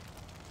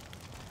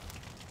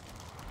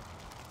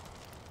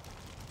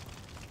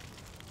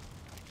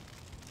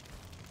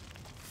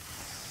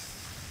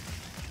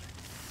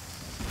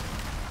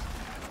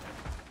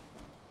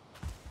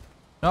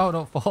 No,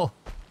 don't fall.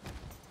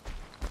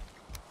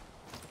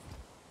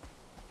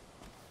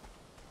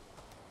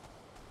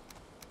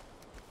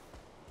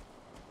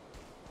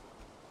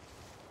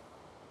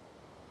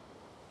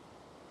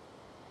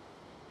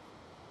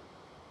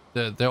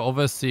 The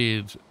other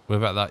seed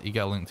with that you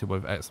get linked to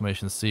with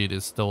exclamation seed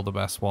is still the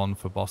best one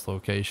for boss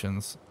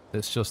locations.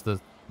 It's just the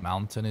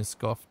mountain is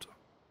scuffed.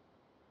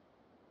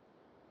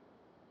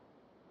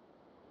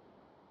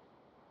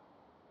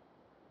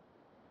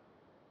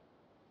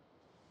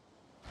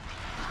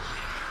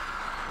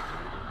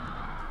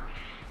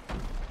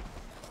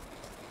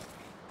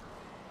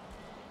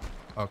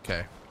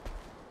 Okay.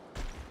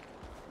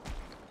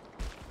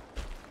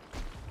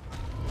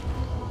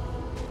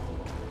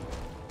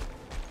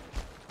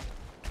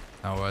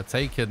 Now we're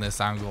taking this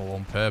angle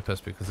on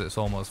purpose because it's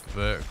almost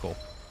vertical.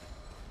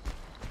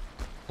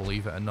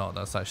 Believe it or not,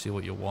 that's actually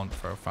what you want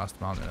for a fast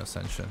mountain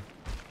ascension.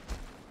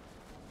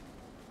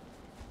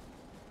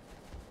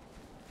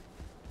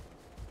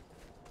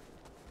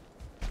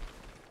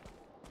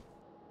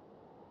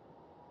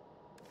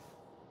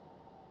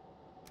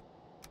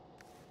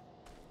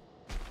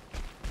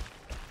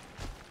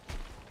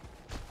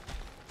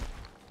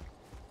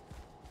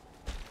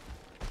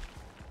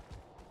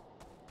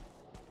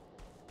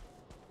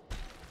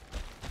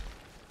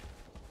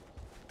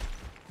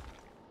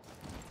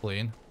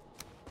 Clean.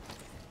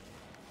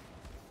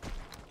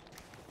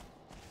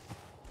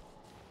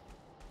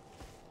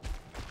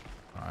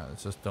 Alright,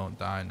 let's just don't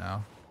die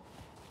now.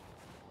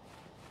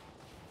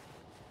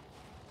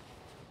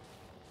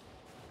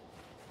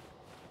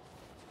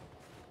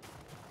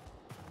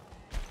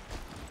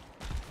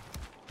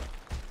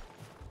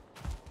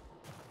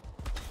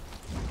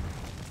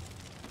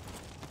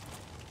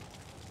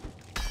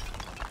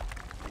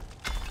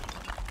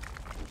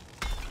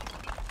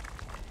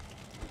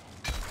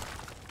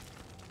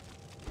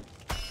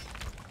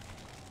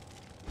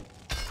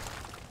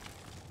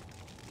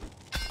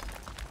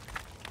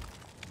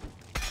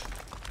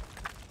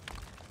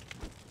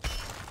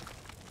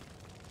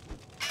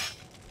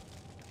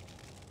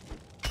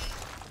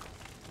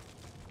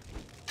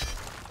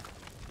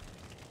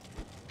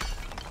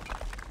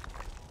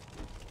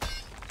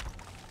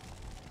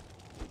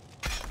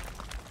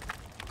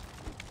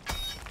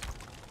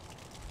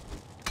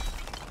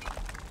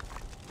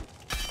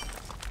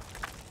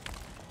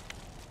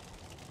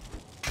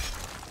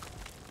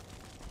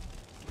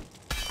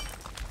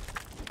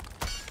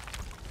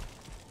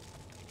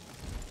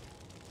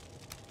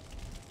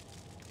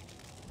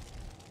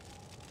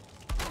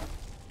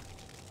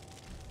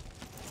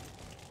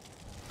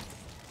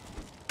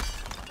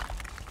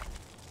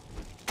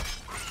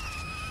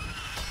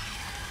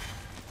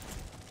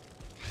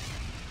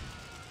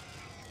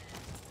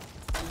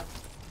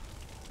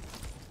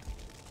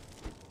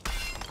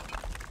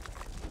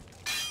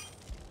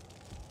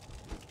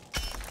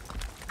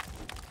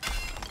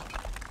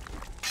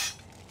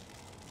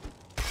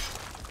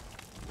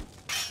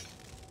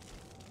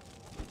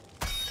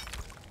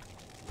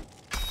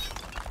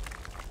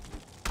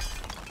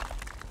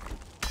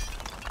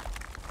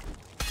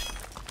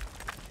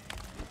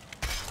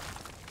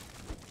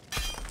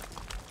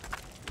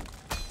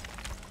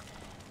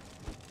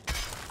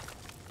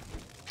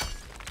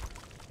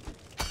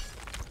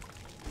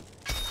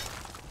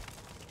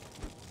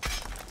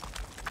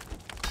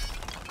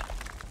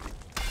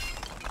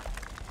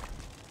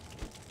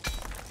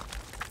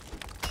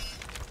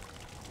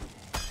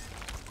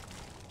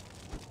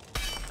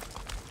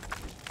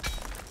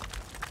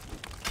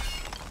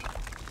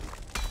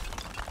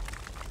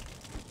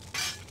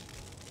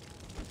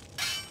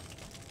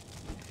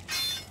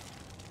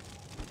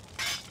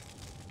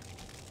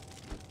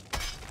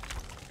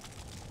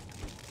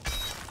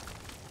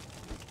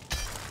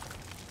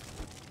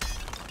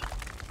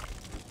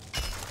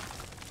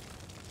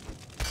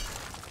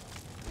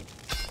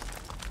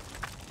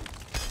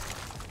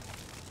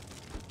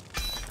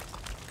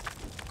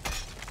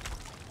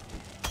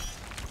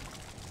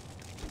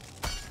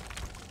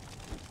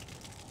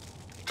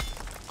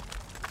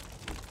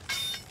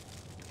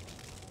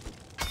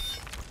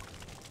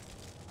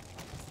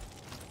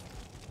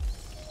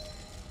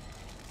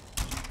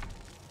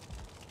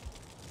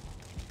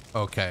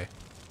 Okay.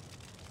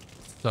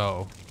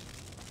 So.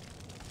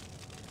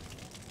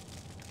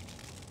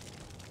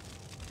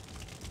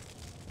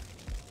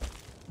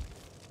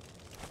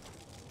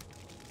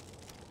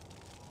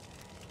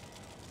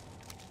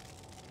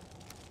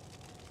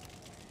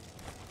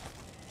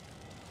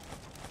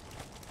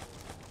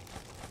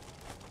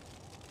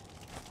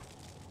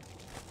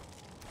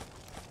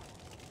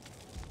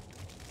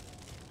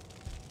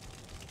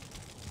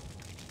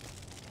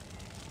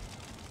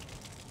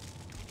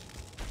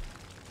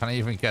 Can I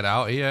even get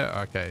out here?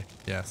 Okay,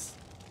 yes.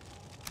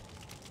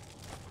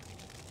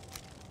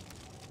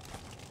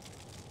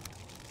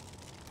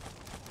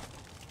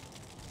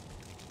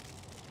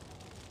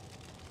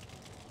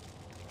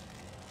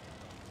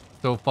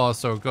 So far,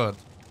 so good.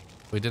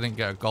 We didn't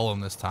get a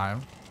golem this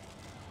time.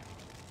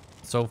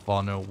 So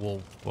far, no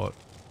wolf, but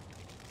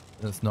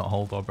let's not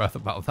hold our breath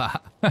about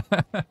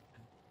that.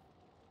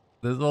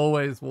 There's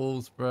always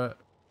wolves, but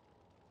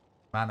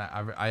man,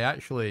 I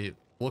actually,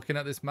 looking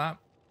at this map,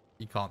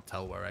 you can't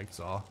tell where eggs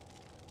are.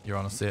 You're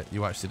honestly,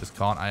 you actually just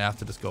can't. I have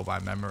to just go by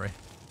memory.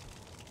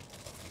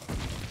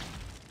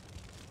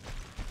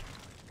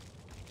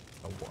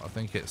 I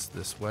think it's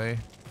this way,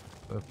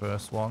 the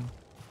first one.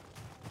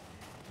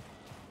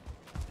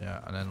 Yeah,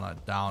 and then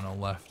like down or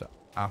left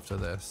after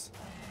this.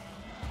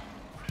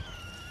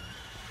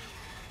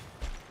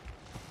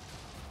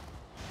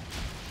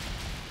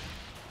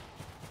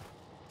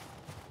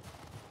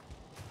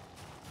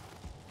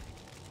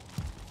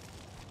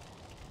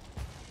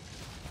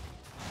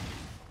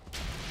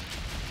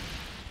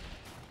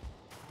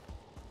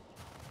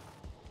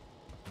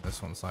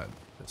 This one's like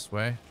this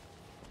way.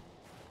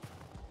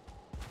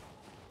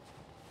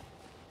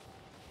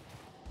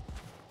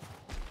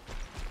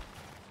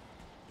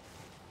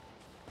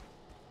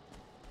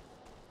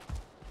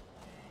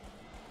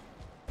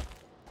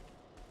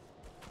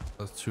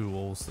 There's two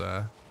walls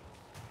there.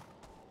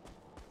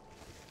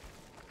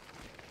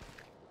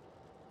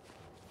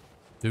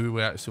 Do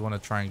we actually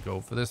want to try and go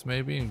for this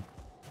maybe? And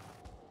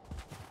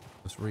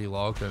just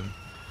relog and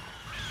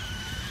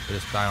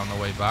just die on the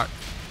way back.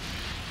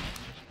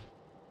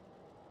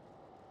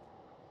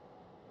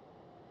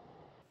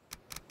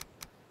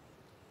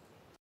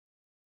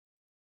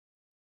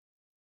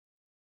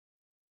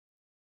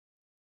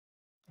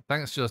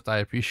 Thanks, Just. I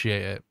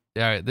appreciate it.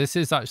 Yeah, this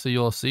is actually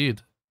your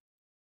seed.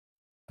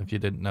 If you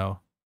didn't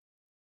know.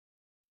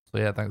 So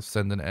yeah, thanks for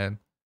sending it in.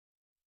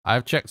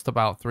 I've checked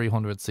about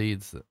 300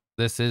 seeds.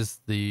 This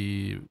is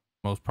the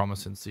most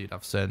promising seed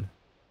I've seen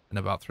in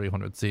about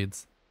 300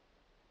 seeds.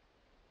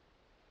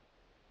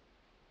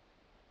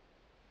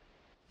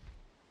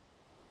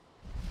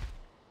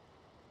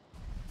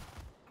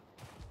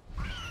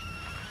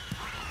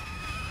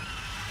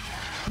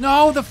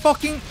 No, the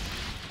fucking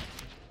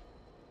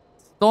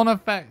stun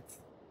effect.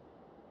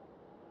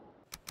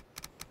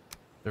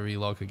 The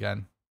relog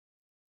again.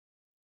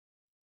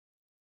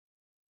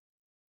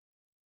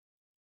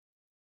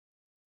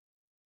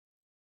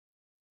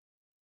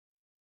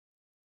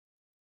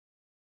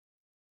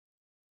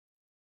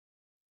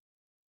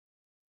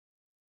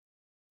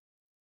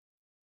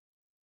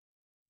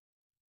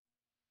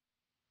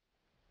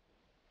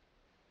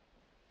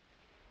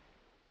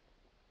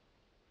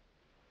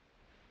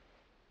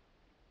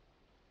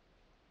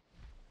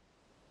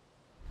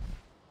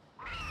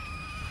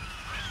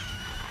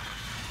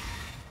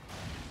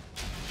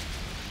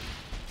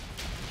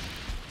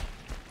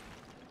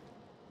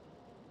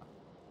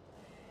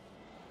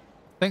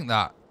 I think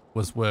that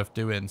was worth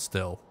doing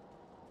still.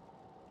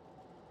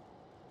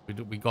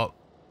 We got,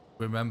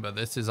 remember,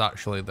 this is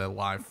actually the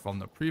live from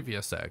the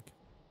previous egg.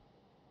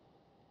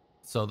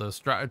 So the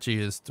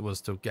strategy was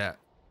to get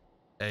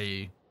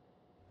a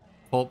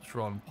corpse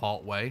run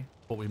part way,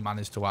 but we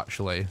managed to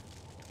actually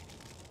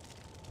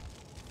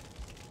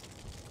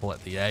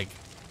collect the egg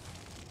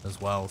as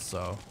well,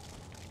 so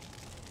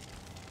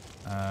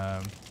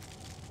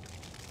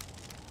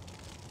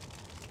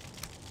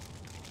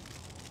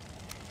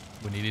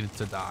we needed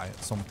to die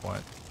at some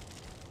point.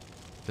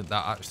 I think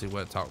that actually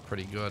worked out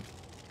pretty good.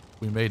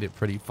 We made it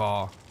pretty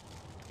far.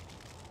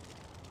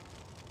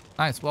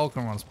 Nice,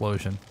 welcome on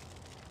Explosion.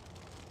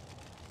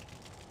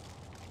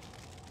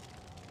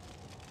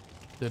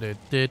 Guys,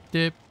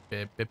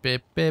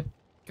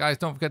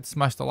 don't forget to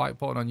smash the like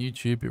button on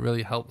YouTube. It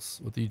really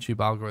helps with the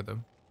YouTube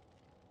algorithm.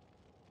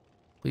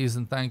 Please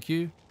and thank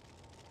you.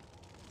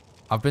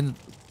 I've been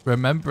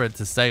remembering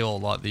to say all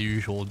like the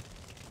usual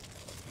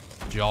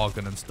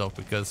jargon and stuff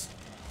because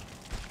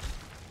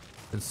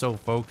I've been so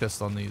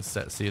focused on these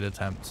set seed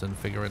attempts and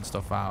figuring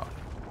stuff out.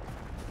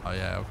 Oh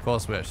yeah, of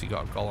course we actually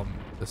got a golem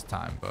this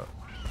time, but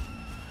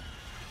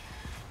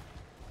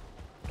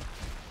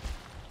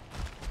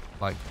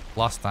like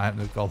last time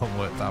the golem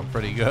worked out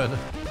pretty good.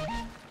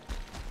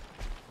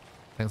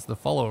 Thanks to the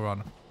follow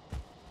run.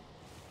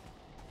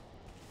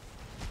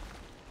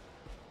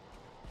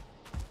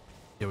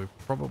 Yeah, we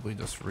probably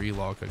just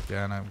relog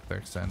again, I'm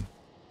fixing.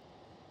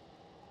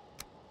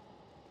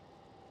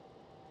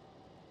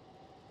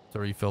 To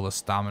refill the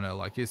stamina.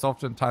 Like, it's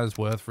oftentimes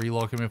worth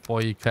relogging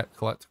before you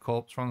collect a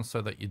corpse run so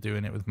that you're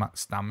doing it with max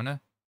stamina.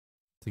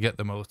 to get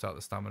the most out of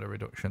the stamina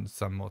reduction,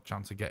 some more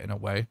chance of getting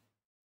away.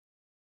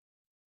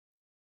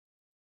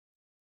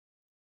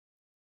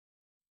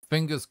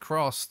 Fingers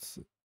crossed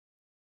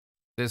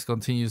this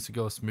continues to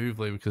go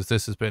smoothly, because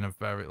this has been a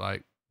very,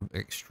 like,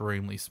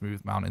 extremely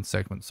smooth mountain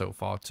segment so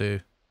far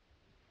too.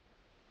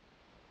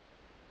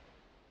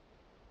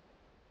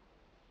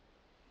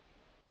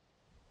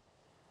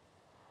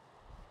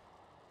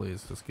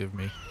 Please just give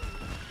me.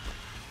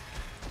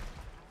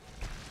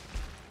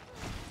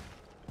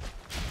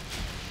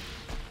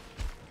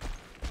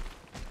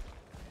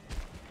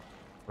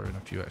 Throw in a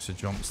few extra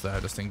jumps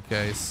there just in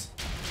case.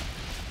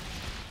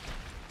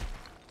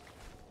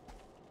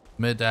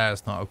 Mid-air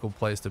is not a good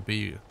place to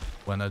be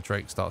when a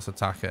Drake starts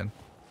attacking.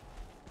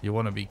 You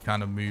want to be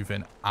kind of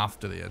moving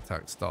after the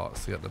attack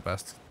starts to get the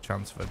best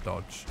chance of a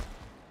dodge.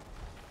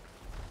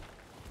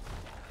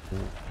 Ooh.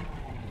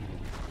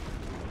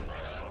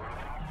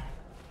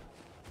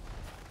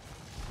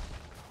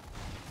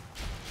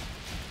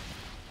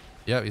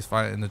 Yeah, he's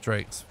fighting the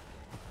Drakes.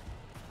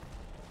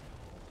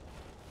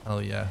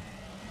 Hell yeah.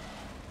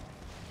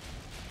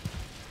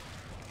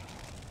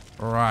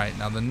 Right,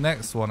 now the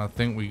next one, I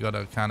think we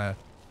gotta kind of...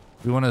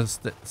 We want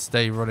to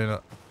stay running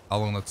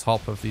along the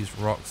top of these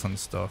rocks and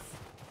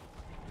stuff.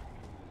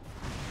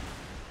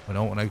 We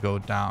don't want to go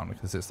down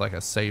because it's like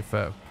a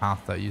safer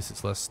path that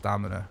uses less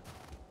stamina.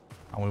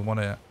 And we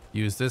want to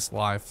use this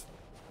life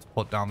to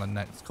put down the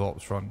next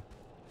corpse run.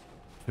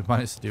 We've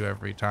managed to do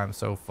every time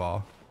so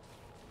far.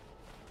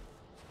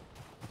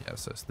 Yeah,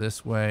 so it's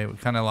this way. We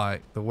kind of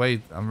like... The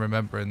way I'm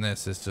remembering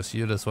this is just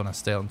you just want to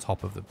stay on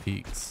top of the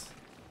peaks.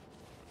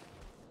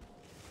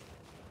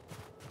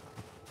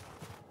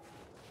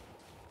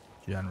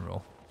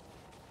 General.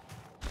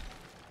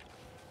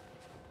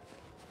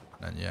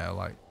 And yeah,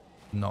 like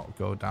not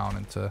go down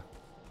into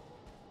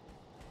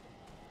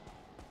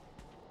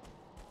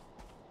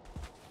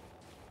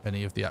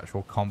any of the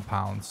actual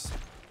compounds.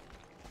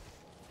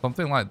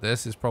 Something like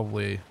this is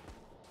probably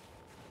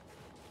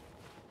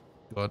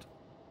good.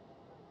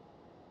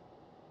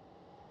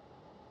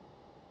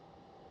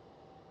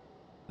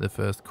 The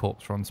first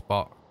corpse run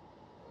spot.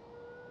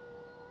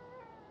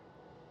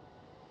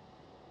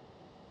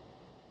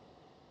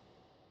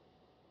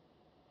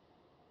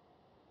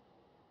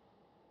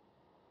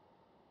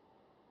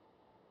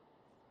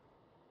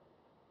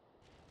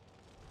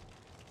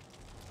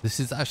 This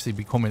is actually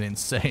becoming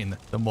insane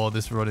the more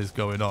this run is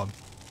going on.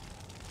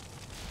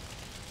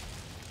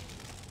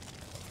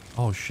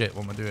 Oh shit,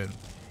 what am I doing?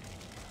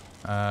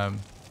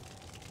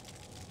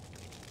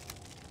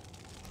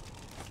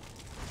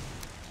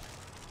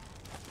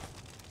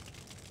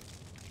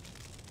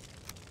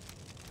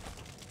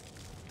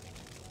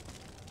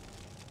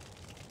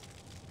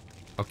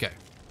 Okay.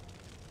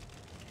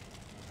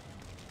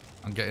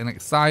 I'm getting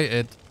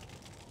excited.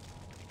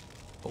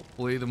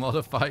 Hopefully the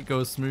modder fight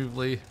goes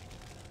smoothly.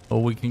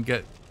 Or we can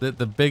get...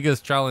 The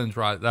biggest challenge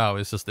right now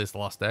is just this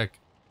last egg.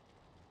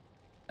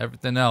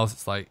 Everything else,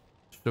 it's like,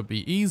 should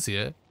be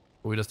easier.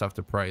 But we just have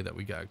to pray that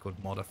we get a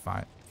good modder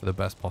fight for the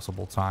best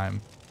possible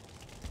time.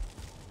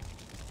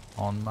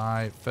 On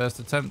my first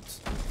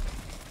attempt.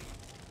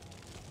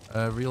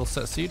 A real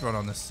set seed run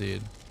on this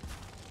seed.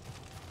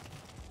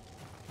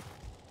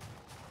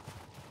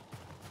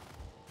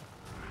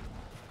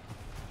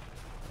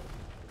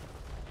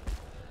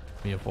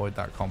 Let me avoid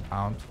that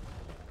compound.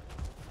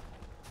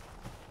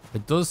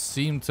 It does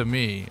seem to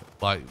me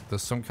like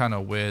there's some kind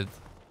of weird...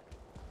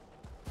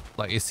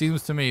 Like, it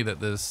seems to me that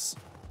there's...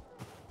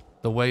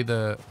 The way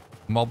the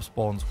mob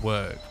spawns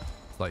work.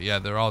 Like, yeah,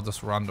 there are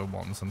just random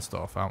ones and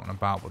stuff out and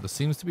about. But there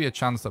seems to be a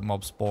chance that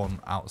mobs spawn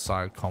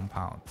outside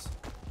compounds.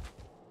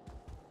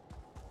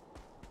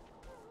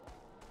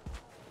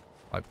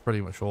 Like, pretty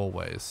much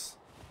always.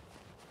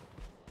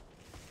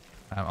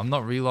 I'm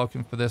not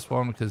relogging for this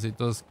one because it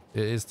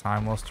is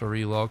time loss to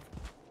relog.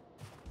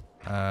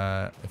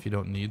 If you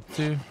don't need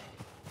to.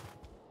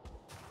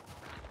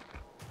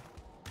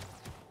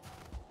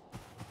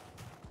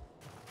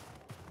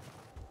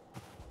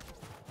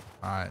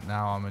 Alright,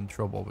 now I'm in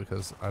trouble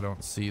because I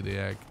don't see the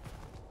egg.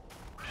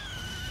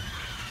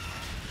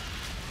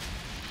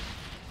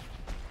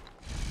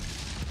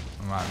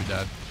 I might be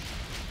dead.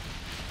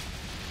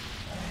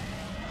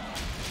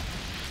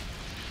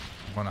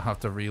 I'm gonna have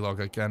to relog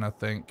again, I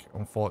think,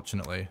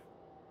 unfortunately.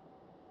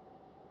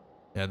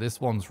 Yeah,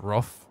 this one's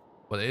rough.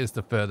 But it is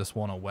the furthest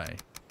one away.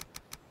 It's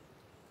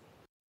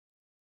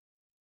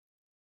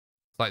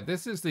like,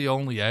 this is the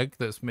only egg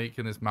that's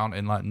making this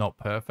mountain, like, not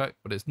perfect.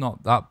 But it's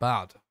not that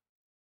bad.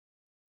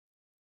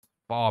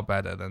 Far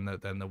better than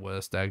the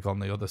worst egg on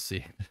the other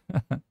scene.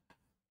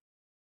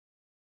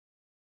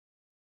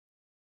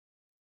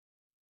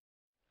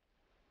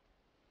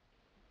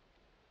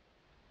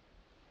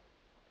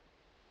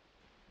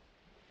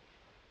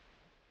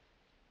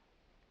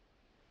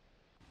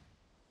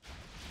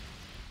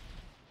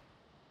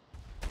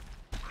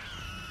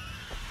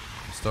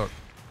 Stuck.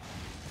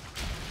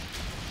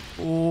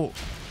 Oh.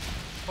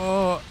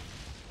 Oh.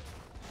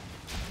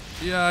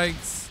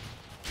 Yikes.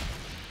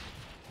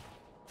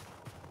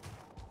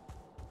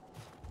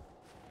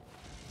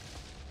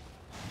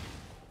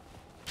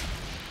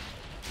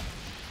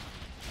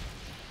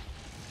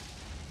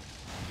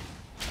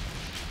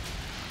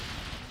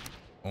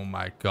 Oh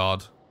my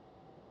god.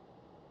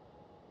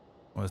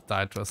 Almost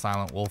died to a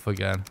silent wolf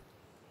again.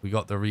 We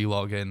got the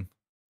relog in.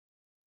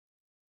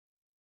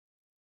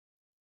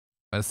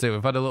 Let's see,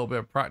 we've had a little bit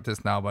of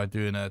practice now by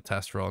doing a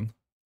test run.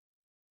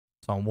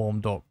 So I'm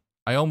warmed up.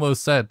 I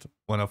almost said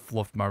when I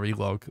fluffed my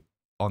relog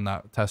on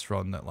that test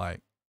run that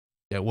like,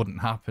 yeah, it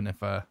wouldn't happen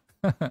if I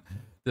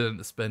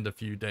didn't spend a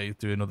few days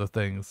doing other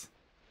things.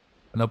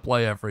 And I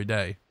play every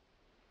day.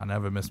 I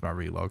never miss my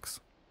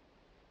relogs.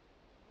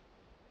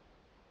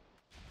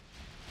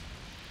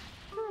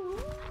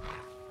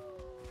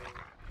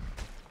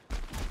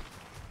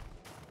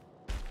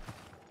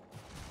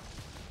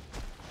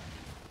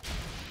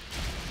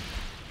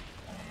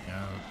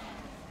 Yeah.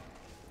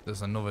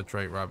 There's another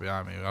trait right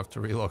behind me. We have to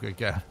relog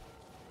again.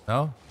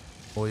 No?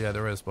 Oh yeah,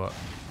 there is, but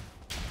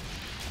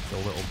it's a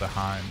little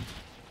behind.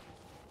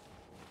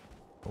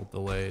 A little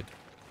delayed.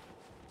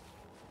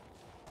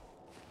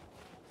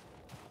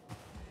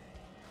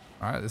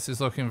 Alright, this is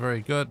looking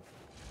very good.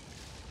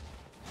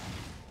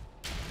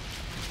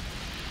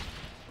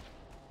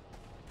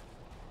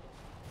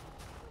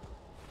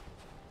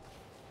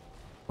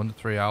 Under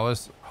 3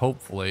 hours.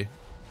 Hopefully,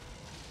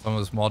 some of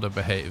this modder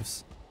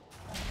behaves.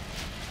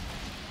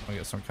 I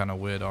get some kind of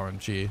weird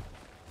RNG.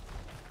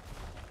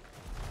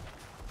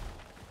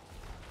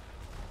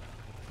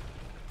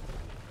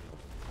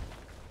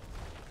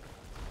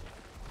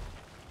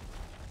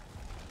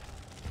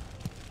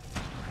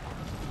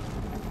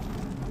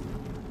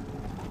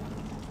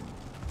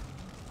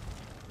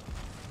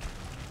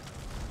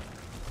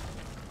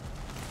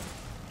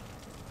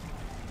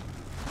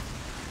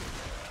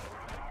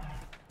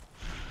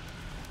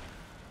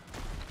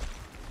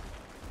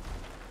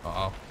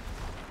 Uh-oh.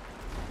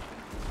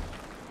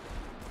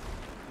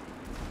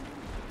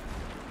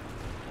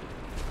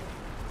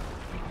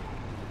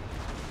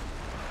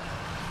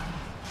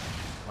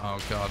 Oh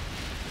god.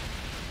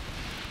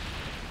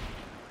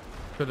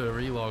 Could have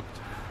relogged.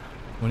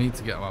 We need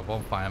to get my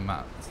bonfire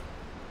mats.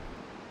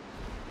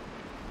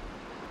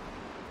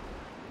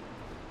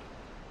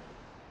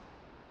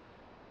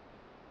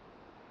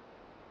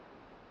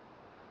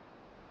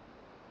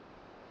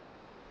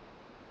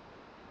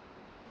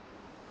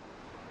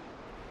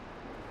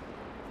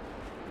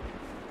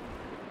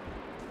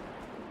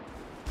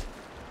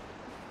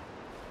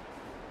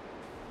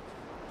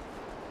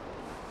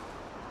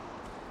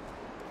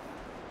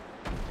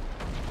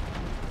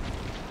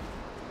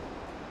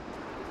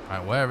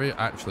 Right, where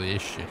actually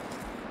is she?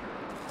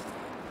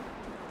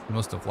 She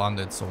must have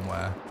landed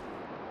somewhere.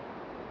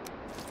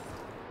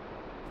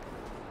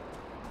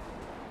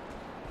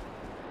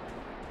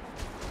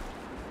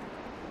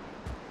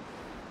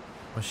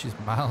 Well, she's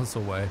miles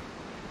away.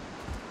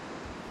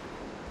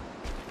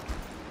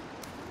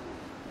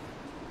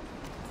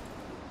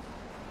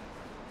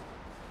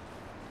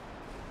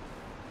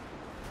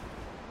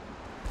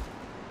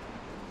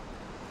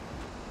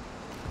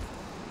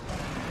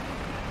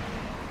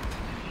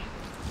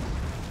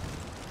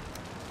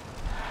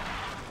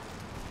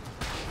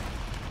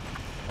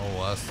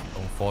 Oh, that's an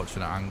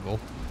unfortunate angle.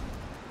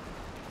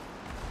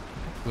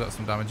 We got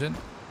some damage in.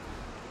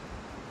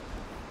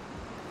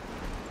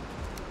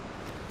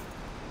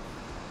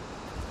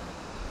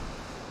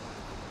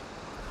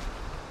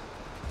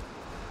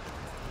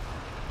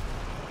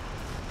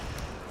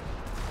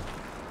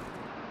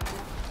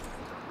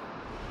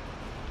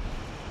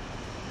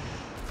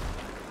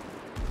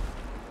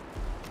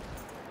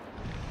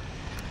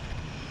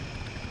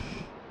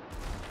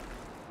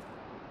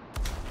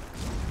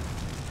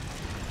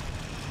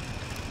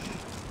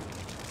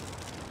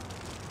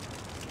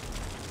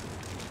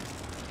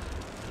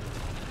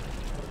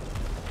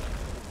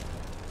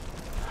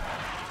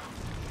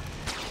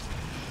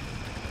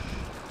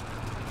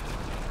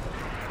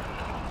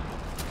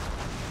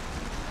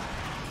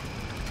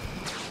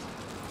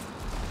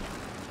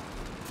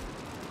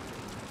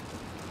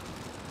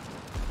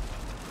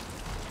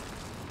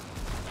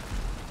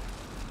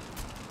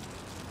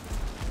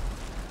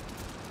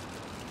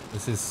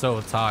 This is so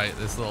tight,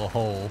 this little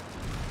hole.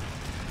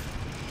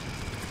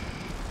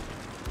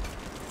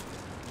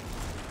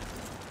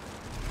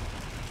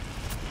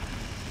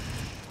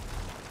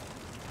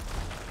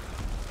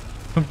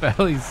 I can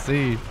barely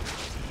see.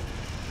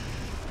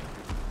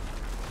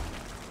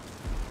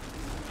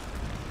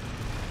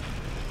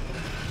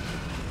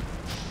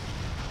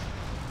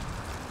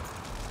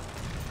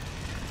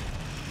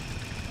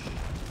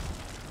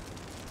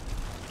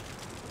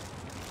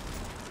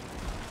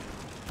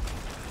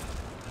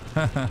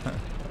 I'm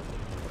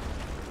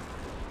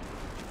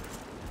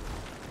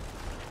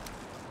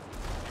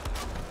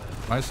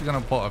actually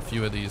gonna put a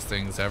few of these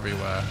things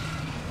everywhere.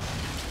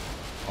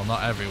 Well,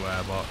 not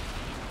everywhere, but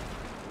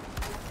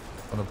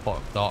I'm gonna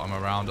dot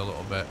them around a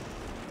little bit.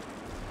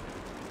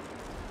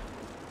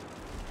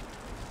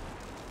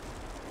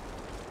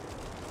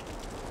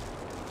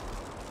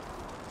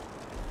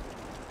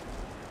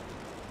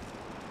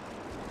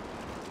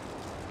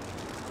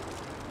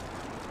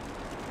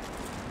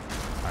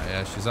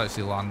 Yeah, she's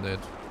actually landed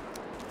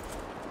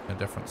in a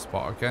different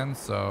spot again,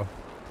 so...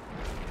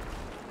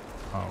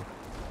 Oh.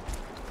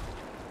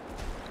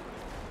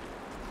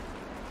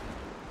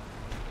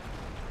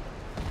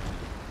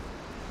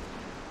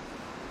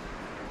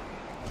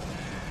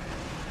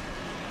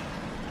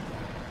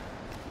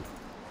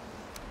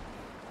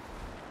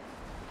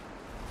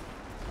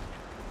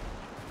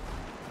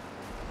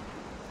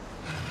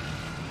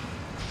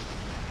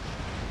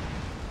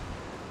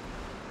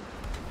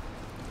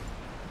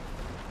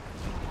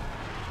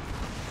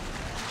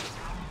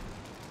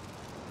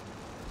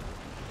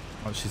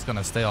 But she's going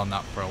to stay on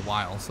that for a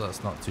while, so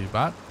that's not too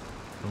bad.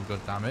 Some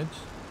good damage.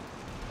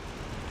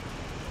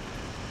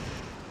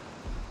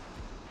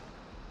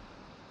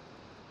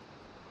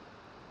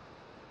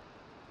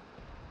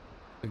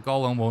 The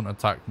golem won't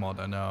attack mod,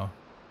 I know.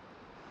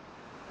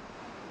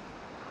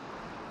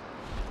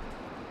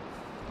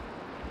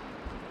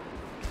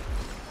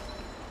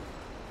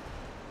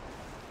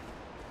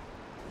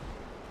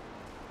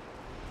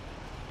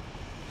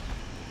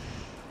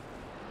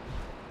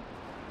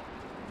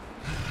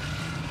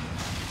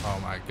 Oh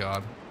my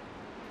god.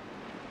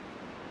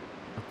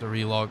 Have to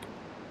relog.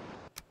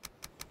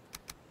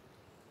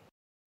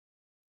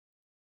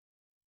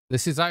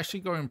 This is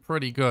actually going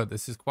pretty good.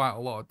 This is quite a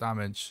lot of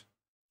damage.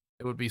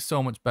 It would be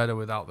so much better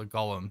without the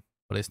golem,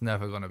 but it's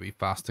never going to be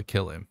fast to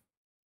kill him.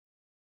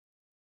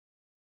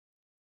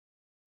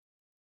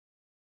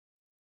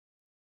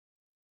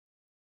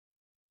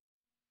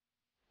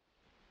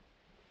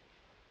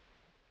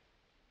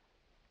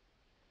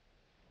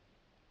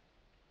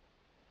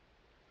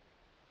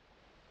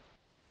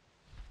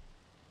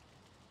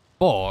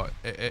 But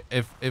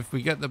if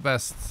we get the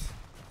best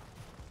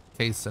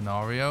case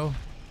scenario,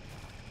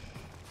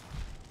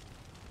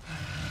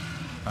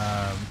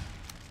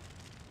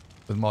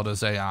 with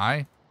Modder's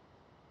AI,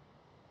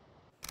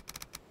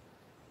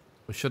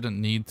 we shouldn't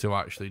need to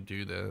actually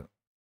do the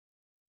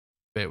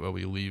bit where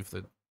we leave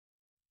the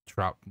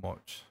trap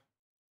much.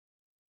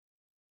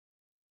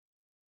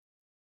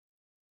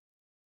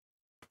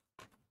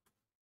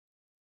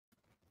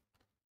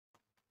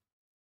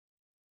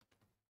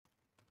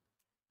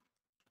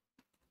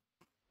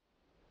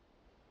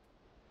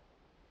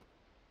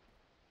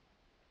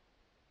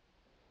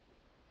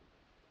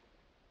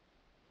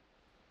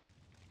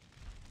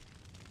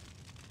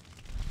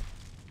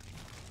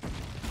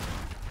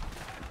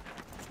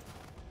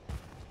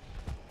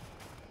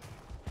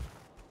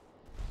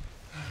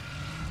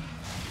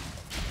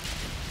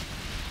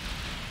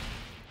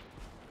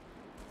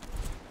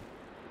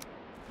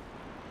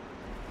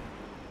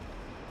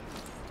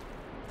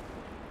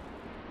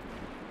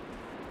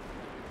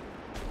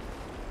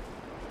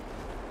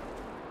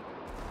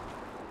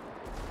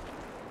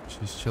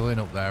 She's chilling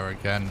up there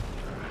again.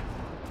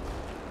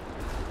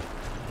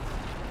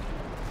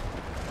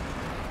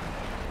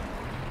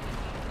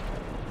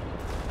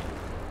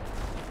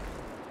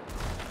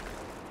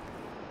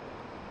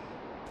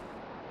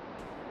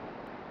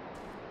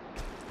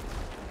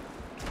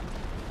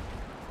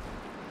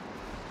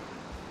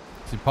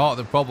 See, part of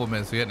the problem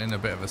is we're getting in a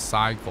bit of a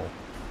cycle.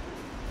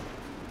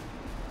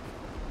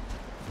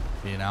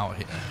 Being out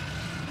here.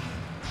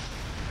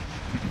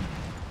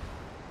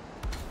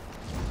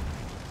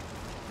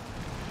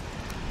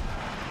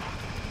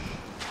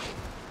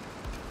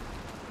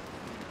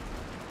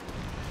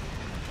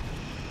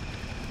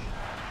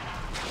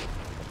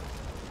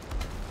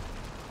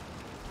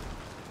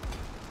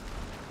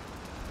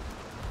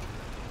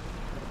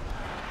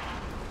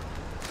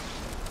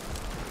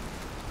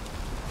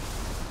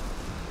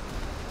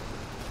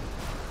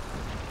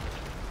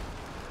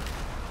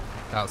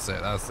 That's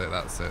it, that's it,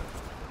 that's it.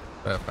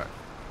 Perfect.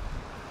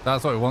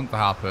 That's what we want to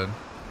happen.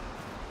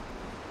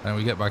 And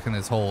we get back in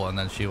this hole and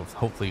then she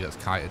hopefully gets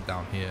kited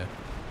down here.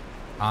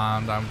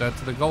 And I'm dead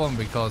to the golem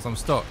because I'm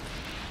stuck.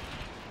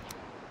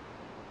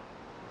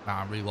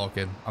 Nah, I'm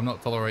relogging. I'm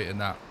not tolerating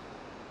that.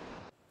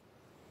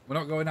 We're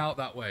not going out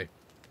that way.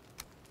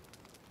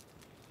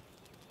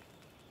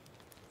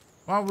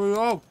 I'll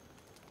relog.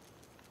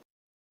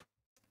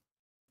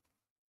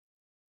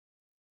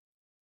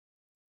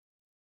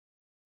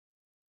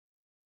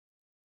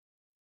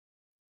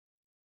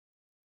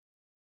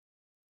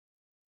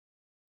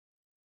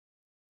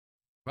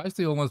 I've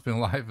actually almost been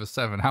live for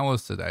 7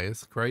 hours today.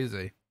 It's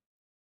crazy.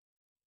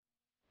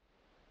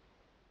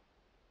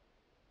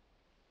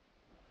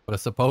 But I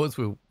suppose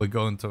we're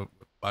going to,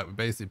 like, we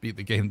basically beat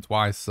the game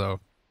twice, so.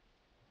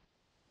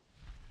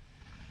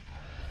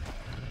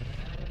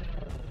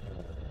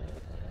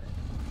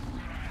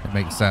 It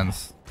makes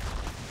sense.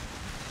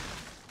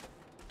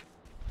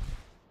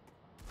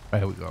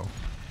 There we go.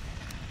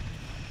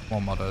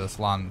 One mod of this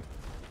land.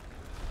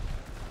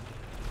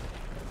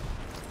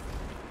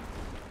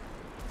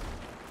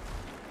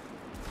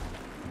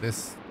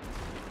 This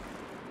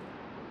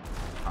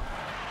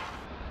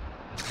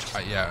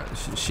yeah,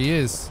 she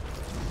is,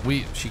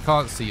 she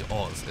can't see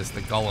us. It's the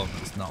golem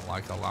that's not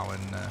like allowing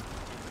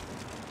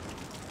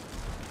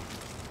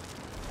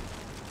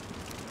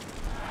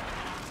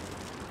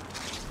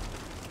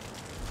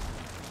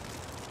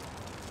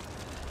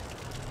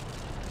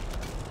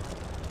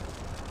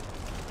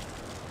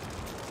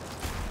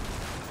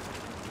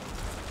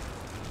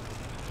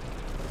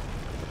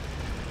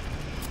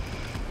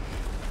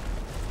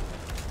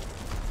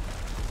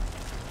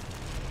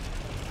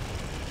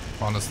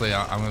honestly,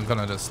 I'm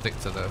gonna just stick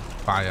to the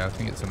fire. I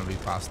think it's gonna be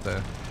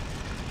faster.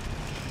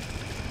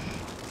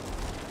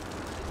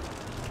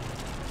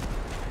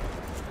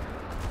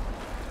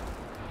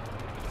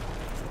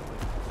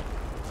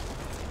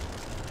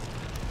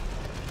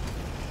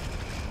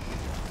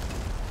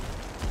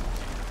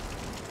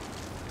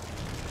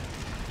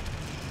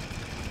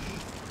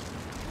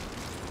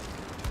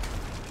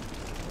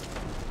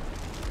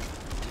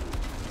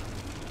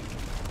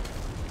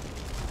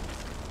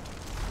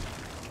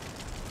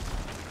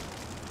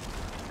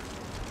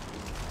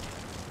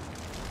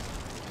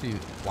 she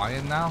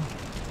flying now?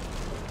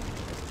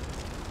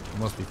 She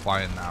must be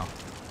flying now.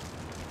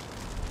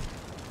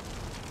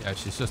 Yeah,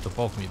 she's just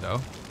above me though.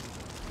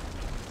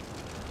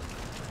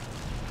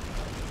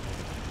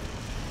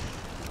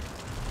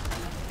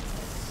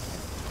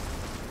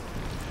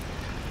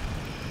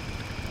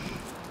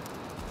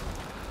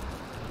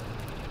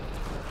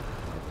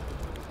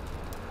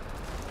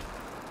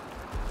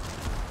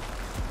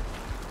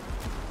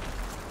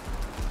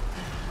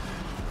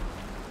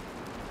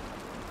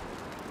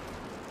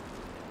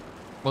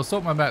 What's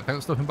up, my mate?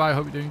 Thanks for stopping by. I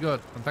hope you're doing good.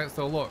 And thanks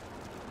for the look.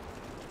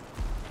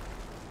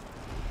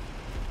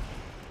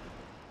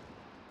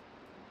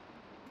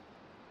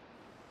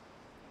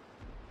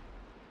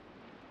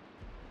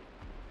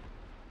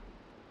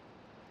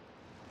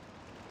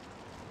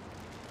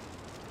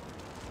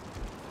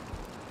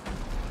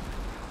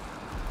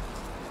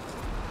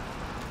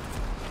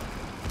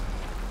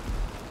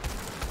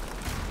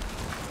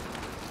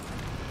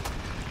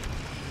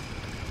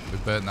 We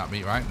burned that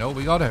meat, right? No,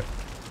 we got it.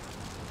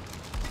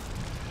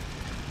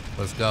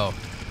 Let's go.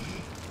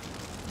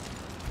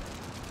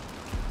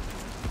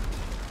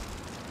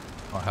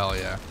 Oh, hell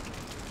yeah.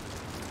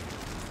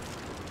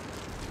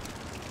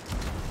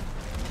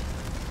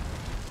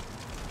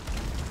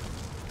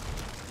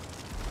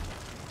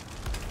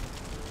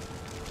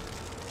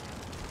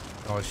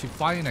 Oh, is she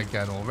flying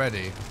again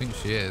already? I think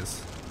she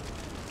is.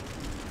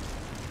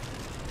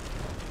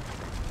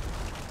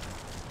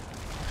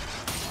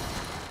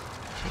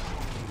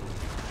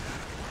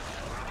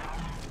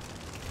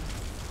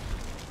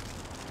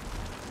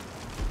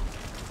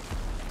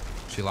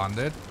 She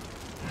landed.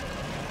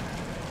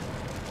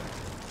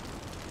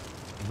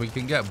 If we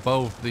can get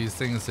both these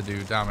things to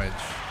do damage.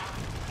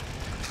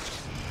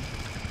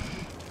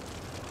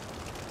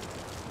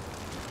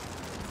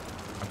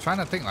 I'm trying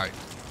to think like,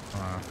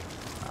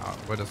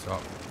 where does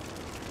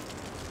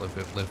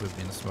it live with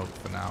being smoked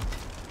for now.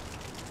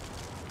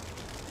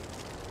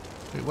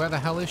 Wait, where the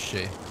hell is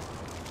she?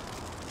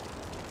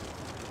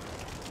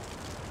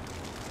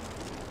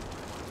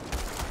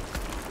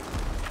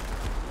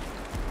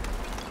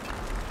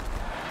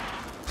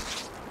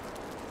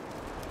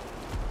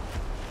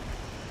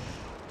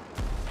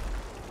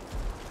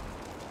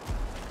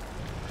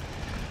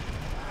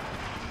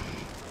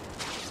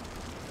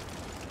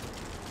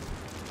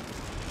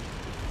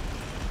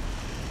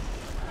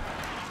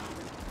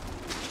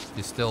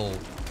 He's still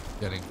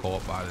getting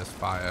caught by this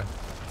fire.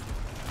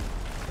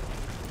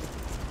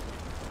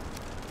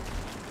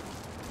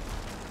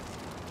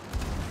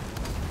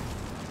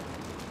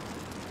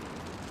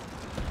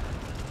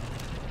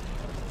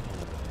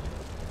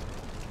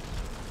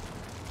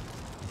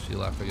 She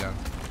left again.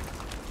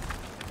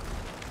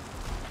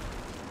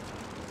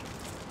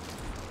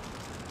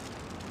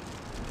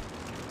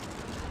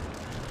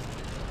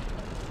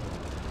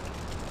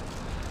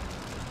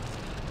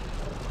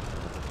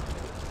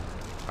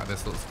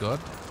 This looks good.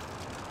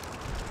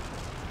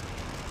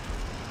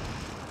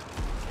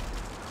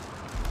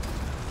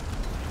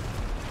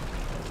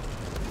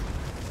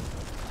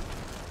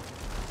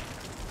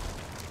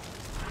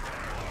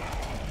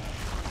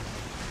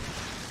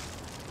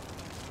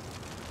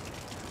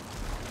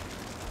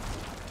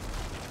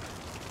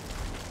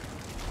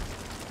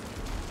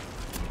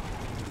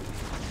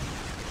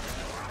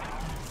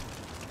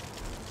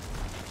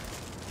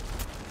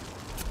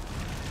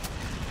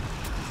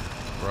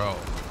 Bro.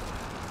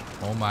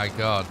 Oh my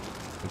god.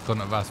 We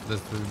couldn't have asked for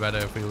this to be better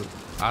if we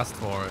asked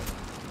for it.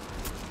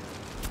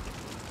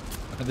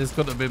 And this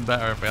couldn't have been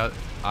better if we had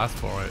asked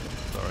for it.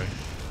 Sorry.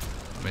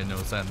 That made no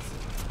sense.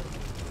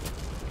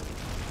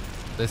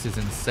 This is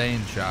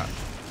insane, chat.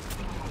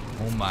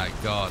 Oh my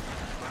god.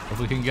 If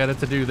we can get it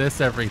to do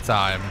this every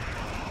time.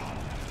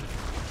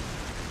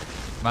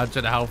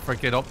 Imagine how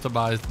freaking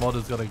optimized mod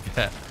is gonna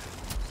get.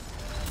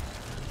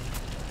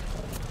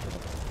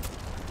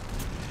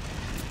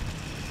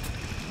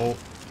 Oh.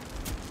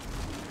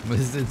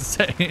 This is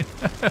insane.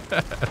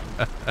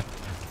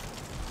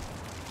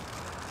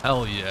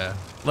 Hell yeah.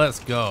 Let's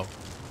go.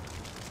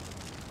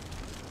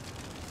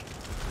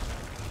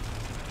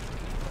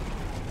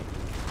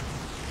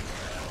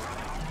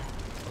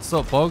 What's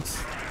up,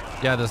 bugs?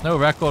 Yeah, there's no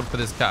record for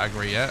this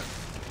category yet.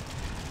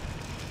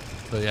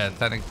 So yeah,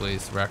 technically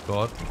it's a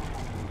record.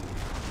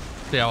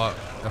 See how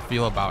I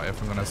feel about it,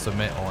 if I'm going to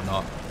submit or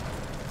not.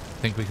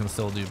 I think we can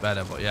still do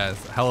better, but yeah,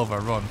 it's a hell of a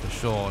run for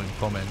sure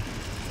incoming.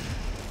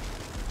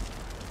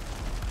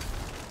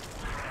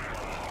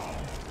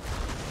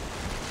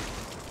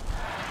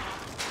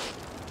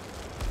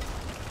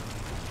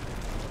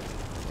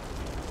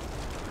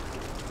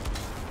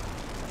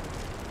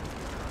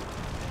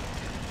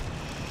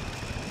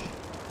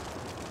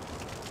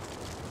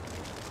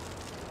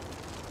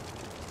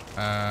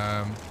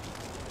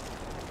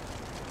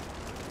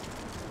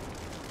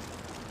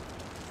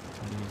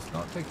 He's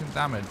not taking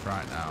damage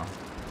right now.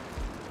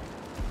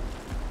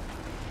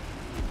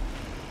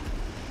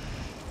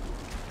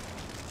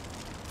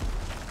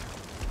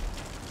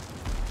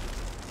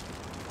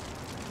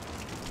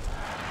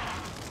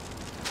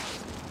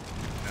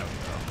 There we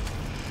go.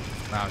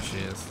 Now she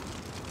is.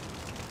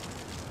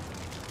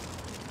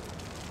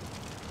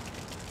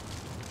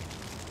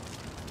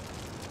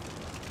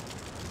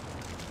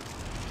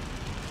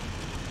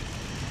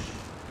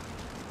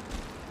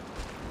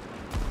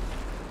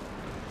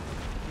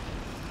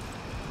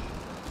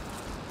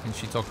 And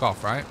she took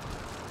off, right?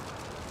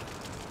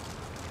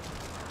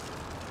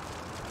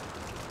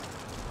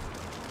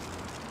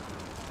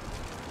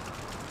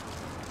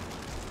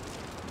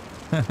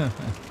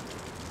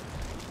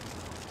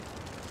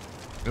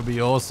 It'll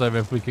be awesome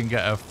if we can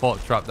get a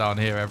foot trap down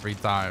here every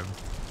time.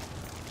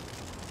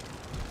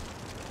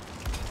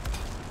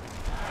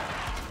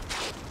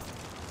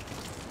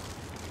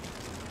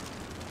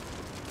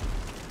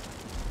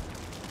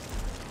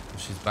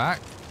 She's back.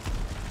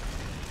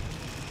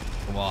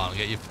 Come on,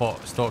 get your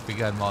foot stuck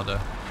again, modder.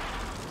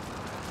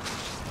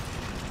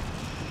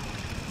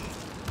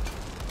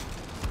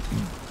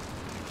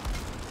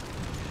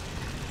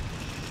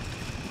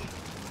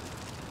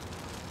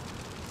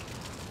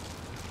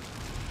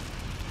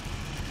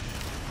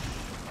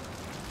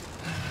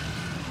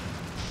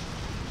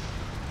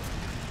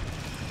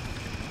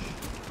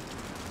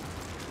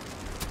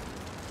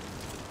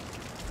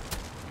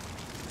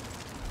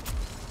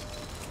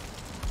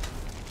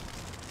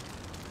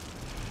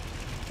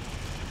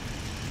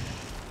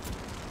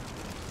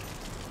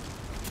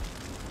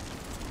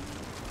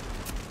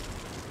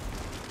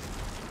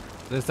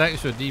 This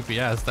extra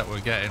DPS that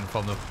we're getting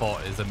from the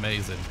foot is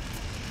amazing.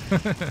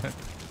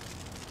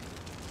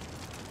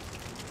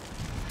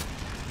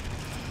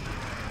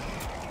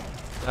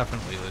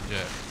 Definitely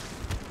legit.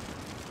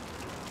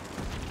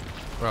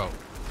 Bro.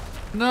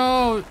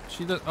 No!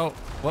 She does. Oh,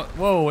 what?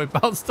 Whoa, it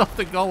bounced off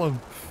the golem.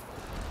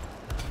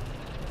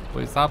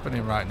 What is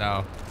happening right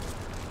now?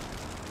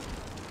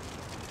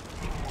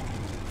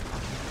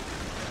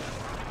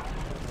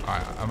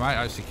 Alright, I might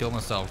actually kill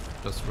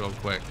myself just real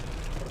quick.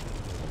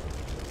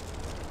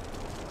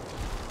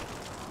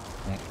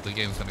 The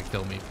game's gonna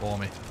kill me for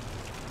me.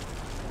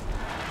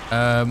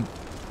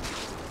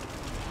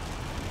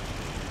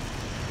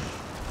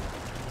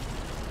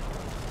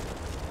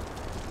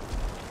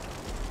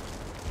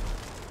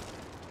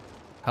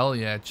 Hell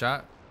yeah,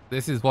 chat.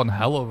 This is one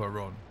hell of a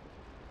run.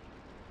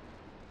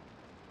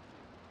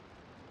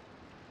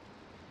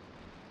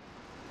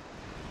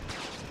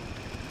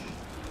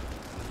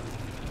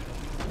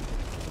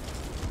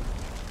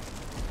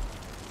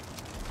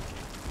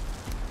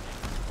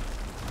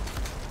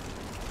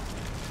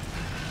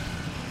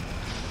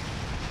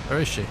 Where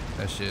is she?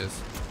 There she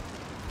is.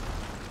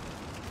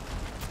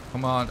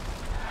 Come on.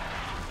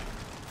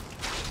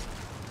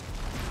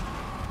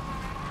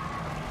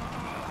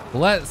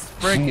 Let's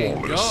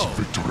freaking go.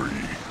 Victory.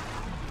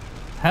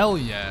 Hell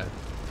yeah.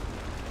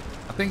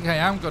 I think I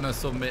am going to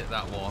submit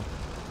that one.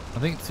 I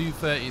think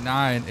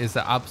 239 is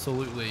an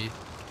absolutely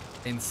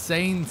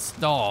insane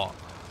start.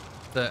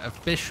 The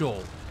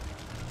official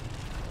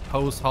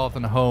post Hearth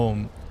and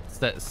Home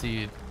set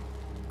seed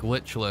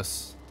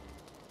glitchless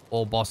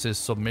all bosses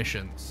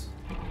submissions,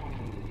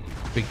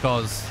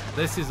 because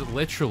this is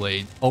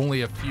literally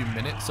only a few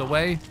minutes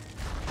away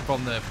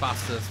from the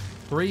fastest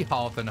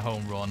pre-Hearth and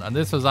Home run, and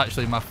this was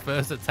actually my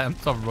first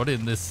attempt on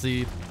running this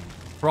seed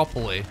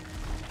properly,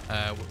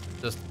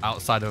 just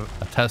outside of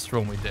a test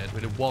run we did.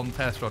 We did one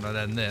test run and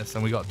then this,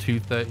 and we got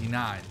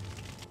 239.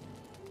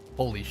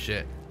 Holy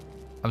shit.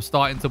 I'm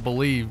starting to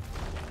believe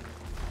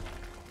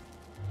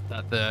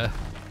that the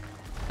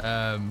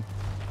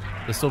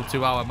sub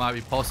 2 hour might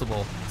be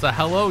possible. So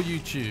hello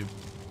YouTube,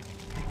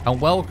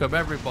 and welcome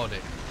everybody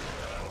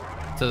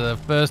to the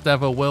first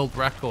ever world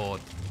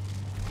record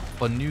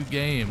for new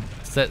game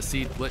set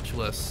seed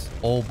glitchless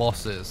all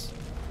bosses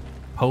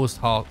post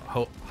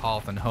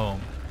Hearth and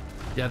Home.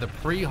 Yeah, the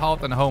pre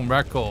Hearth and Home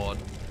record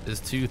is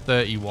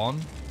 231,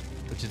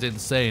 which is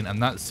insane,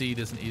 and that seed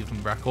isn't even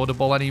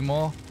recordable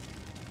anymore.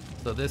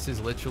 So this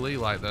is literally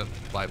like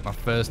my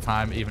first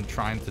time even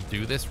trying to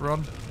do this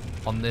run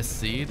on this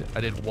seed.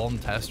 I did one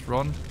test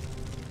run,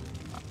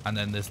 and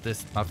then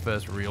this my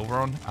first real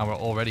run, and we're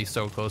already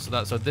so close to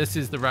that. So this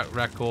is the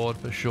record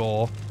for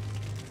sure,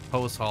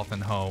 post Hearth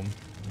and Home,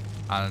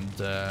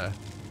 and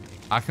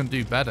I can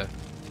do better.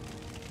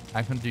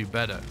 I can do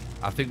better.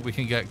 I think we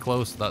can get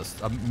close. That's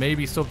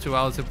maybe sub 2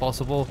 hours if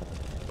possible,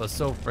 but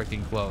so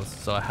freaking close.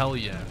 So hell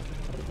yeah.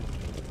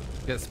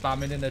 Get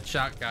spamming in the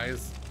chat,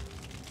 guys.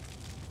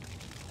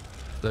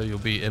 So you'll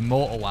be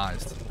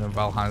immortalized in a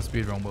Valheim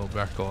speedrun world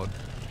record.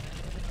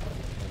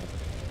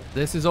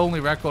 This is only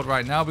record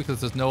right now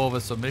because there's no other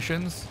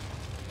submissions,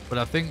 but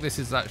I think this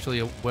is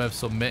actually worth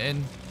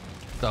submitting.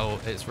 So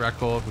it's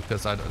record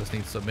because I just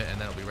need to submit and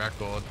then it'll be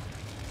record.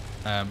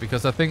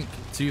 Because I think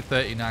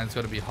 239 is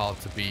going to be hard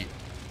to beat.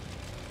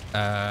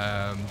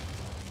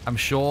 I'm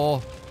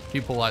sure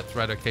people like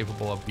Thread are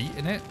capable of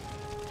beating it,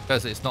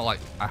 because it's not like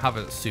I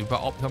haven't super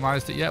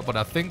optimized it yet, but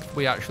I think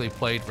we actually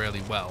played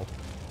really well.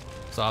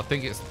 So I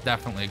think it's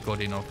definitely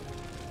good enough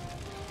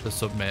to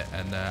submit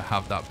and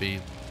have that be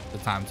the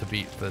time to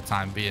beat for the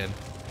time being.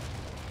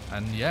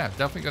 And yeah,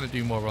 definitely going to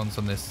do more runs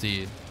on this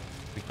seed,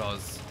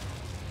 because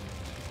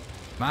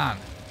man,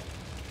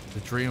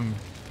 the dream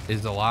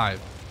is alive.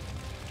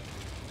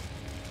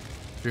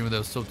 The dream of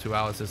those sub 2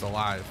 hours is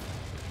alive.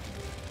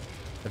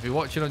 If you're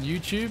watching on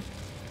YouTube,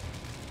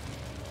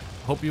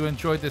 hope you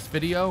enjoyed this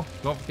video.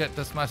 Don't forget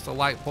to smash the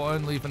like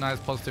button, leave a nice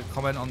positive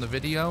comment on the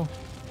video.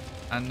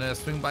 And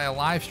swing by a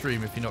live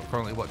stream if you're not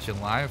currently watching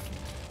live.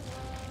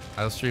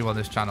 I'll stream on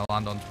this channel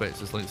and on Twitch.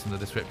 There's links in the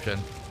description.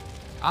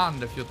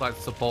 And if you'd like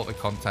to support the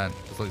content,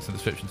 there's links in the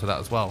description to that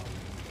as well.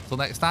 Till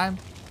next time,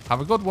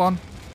 have a good one.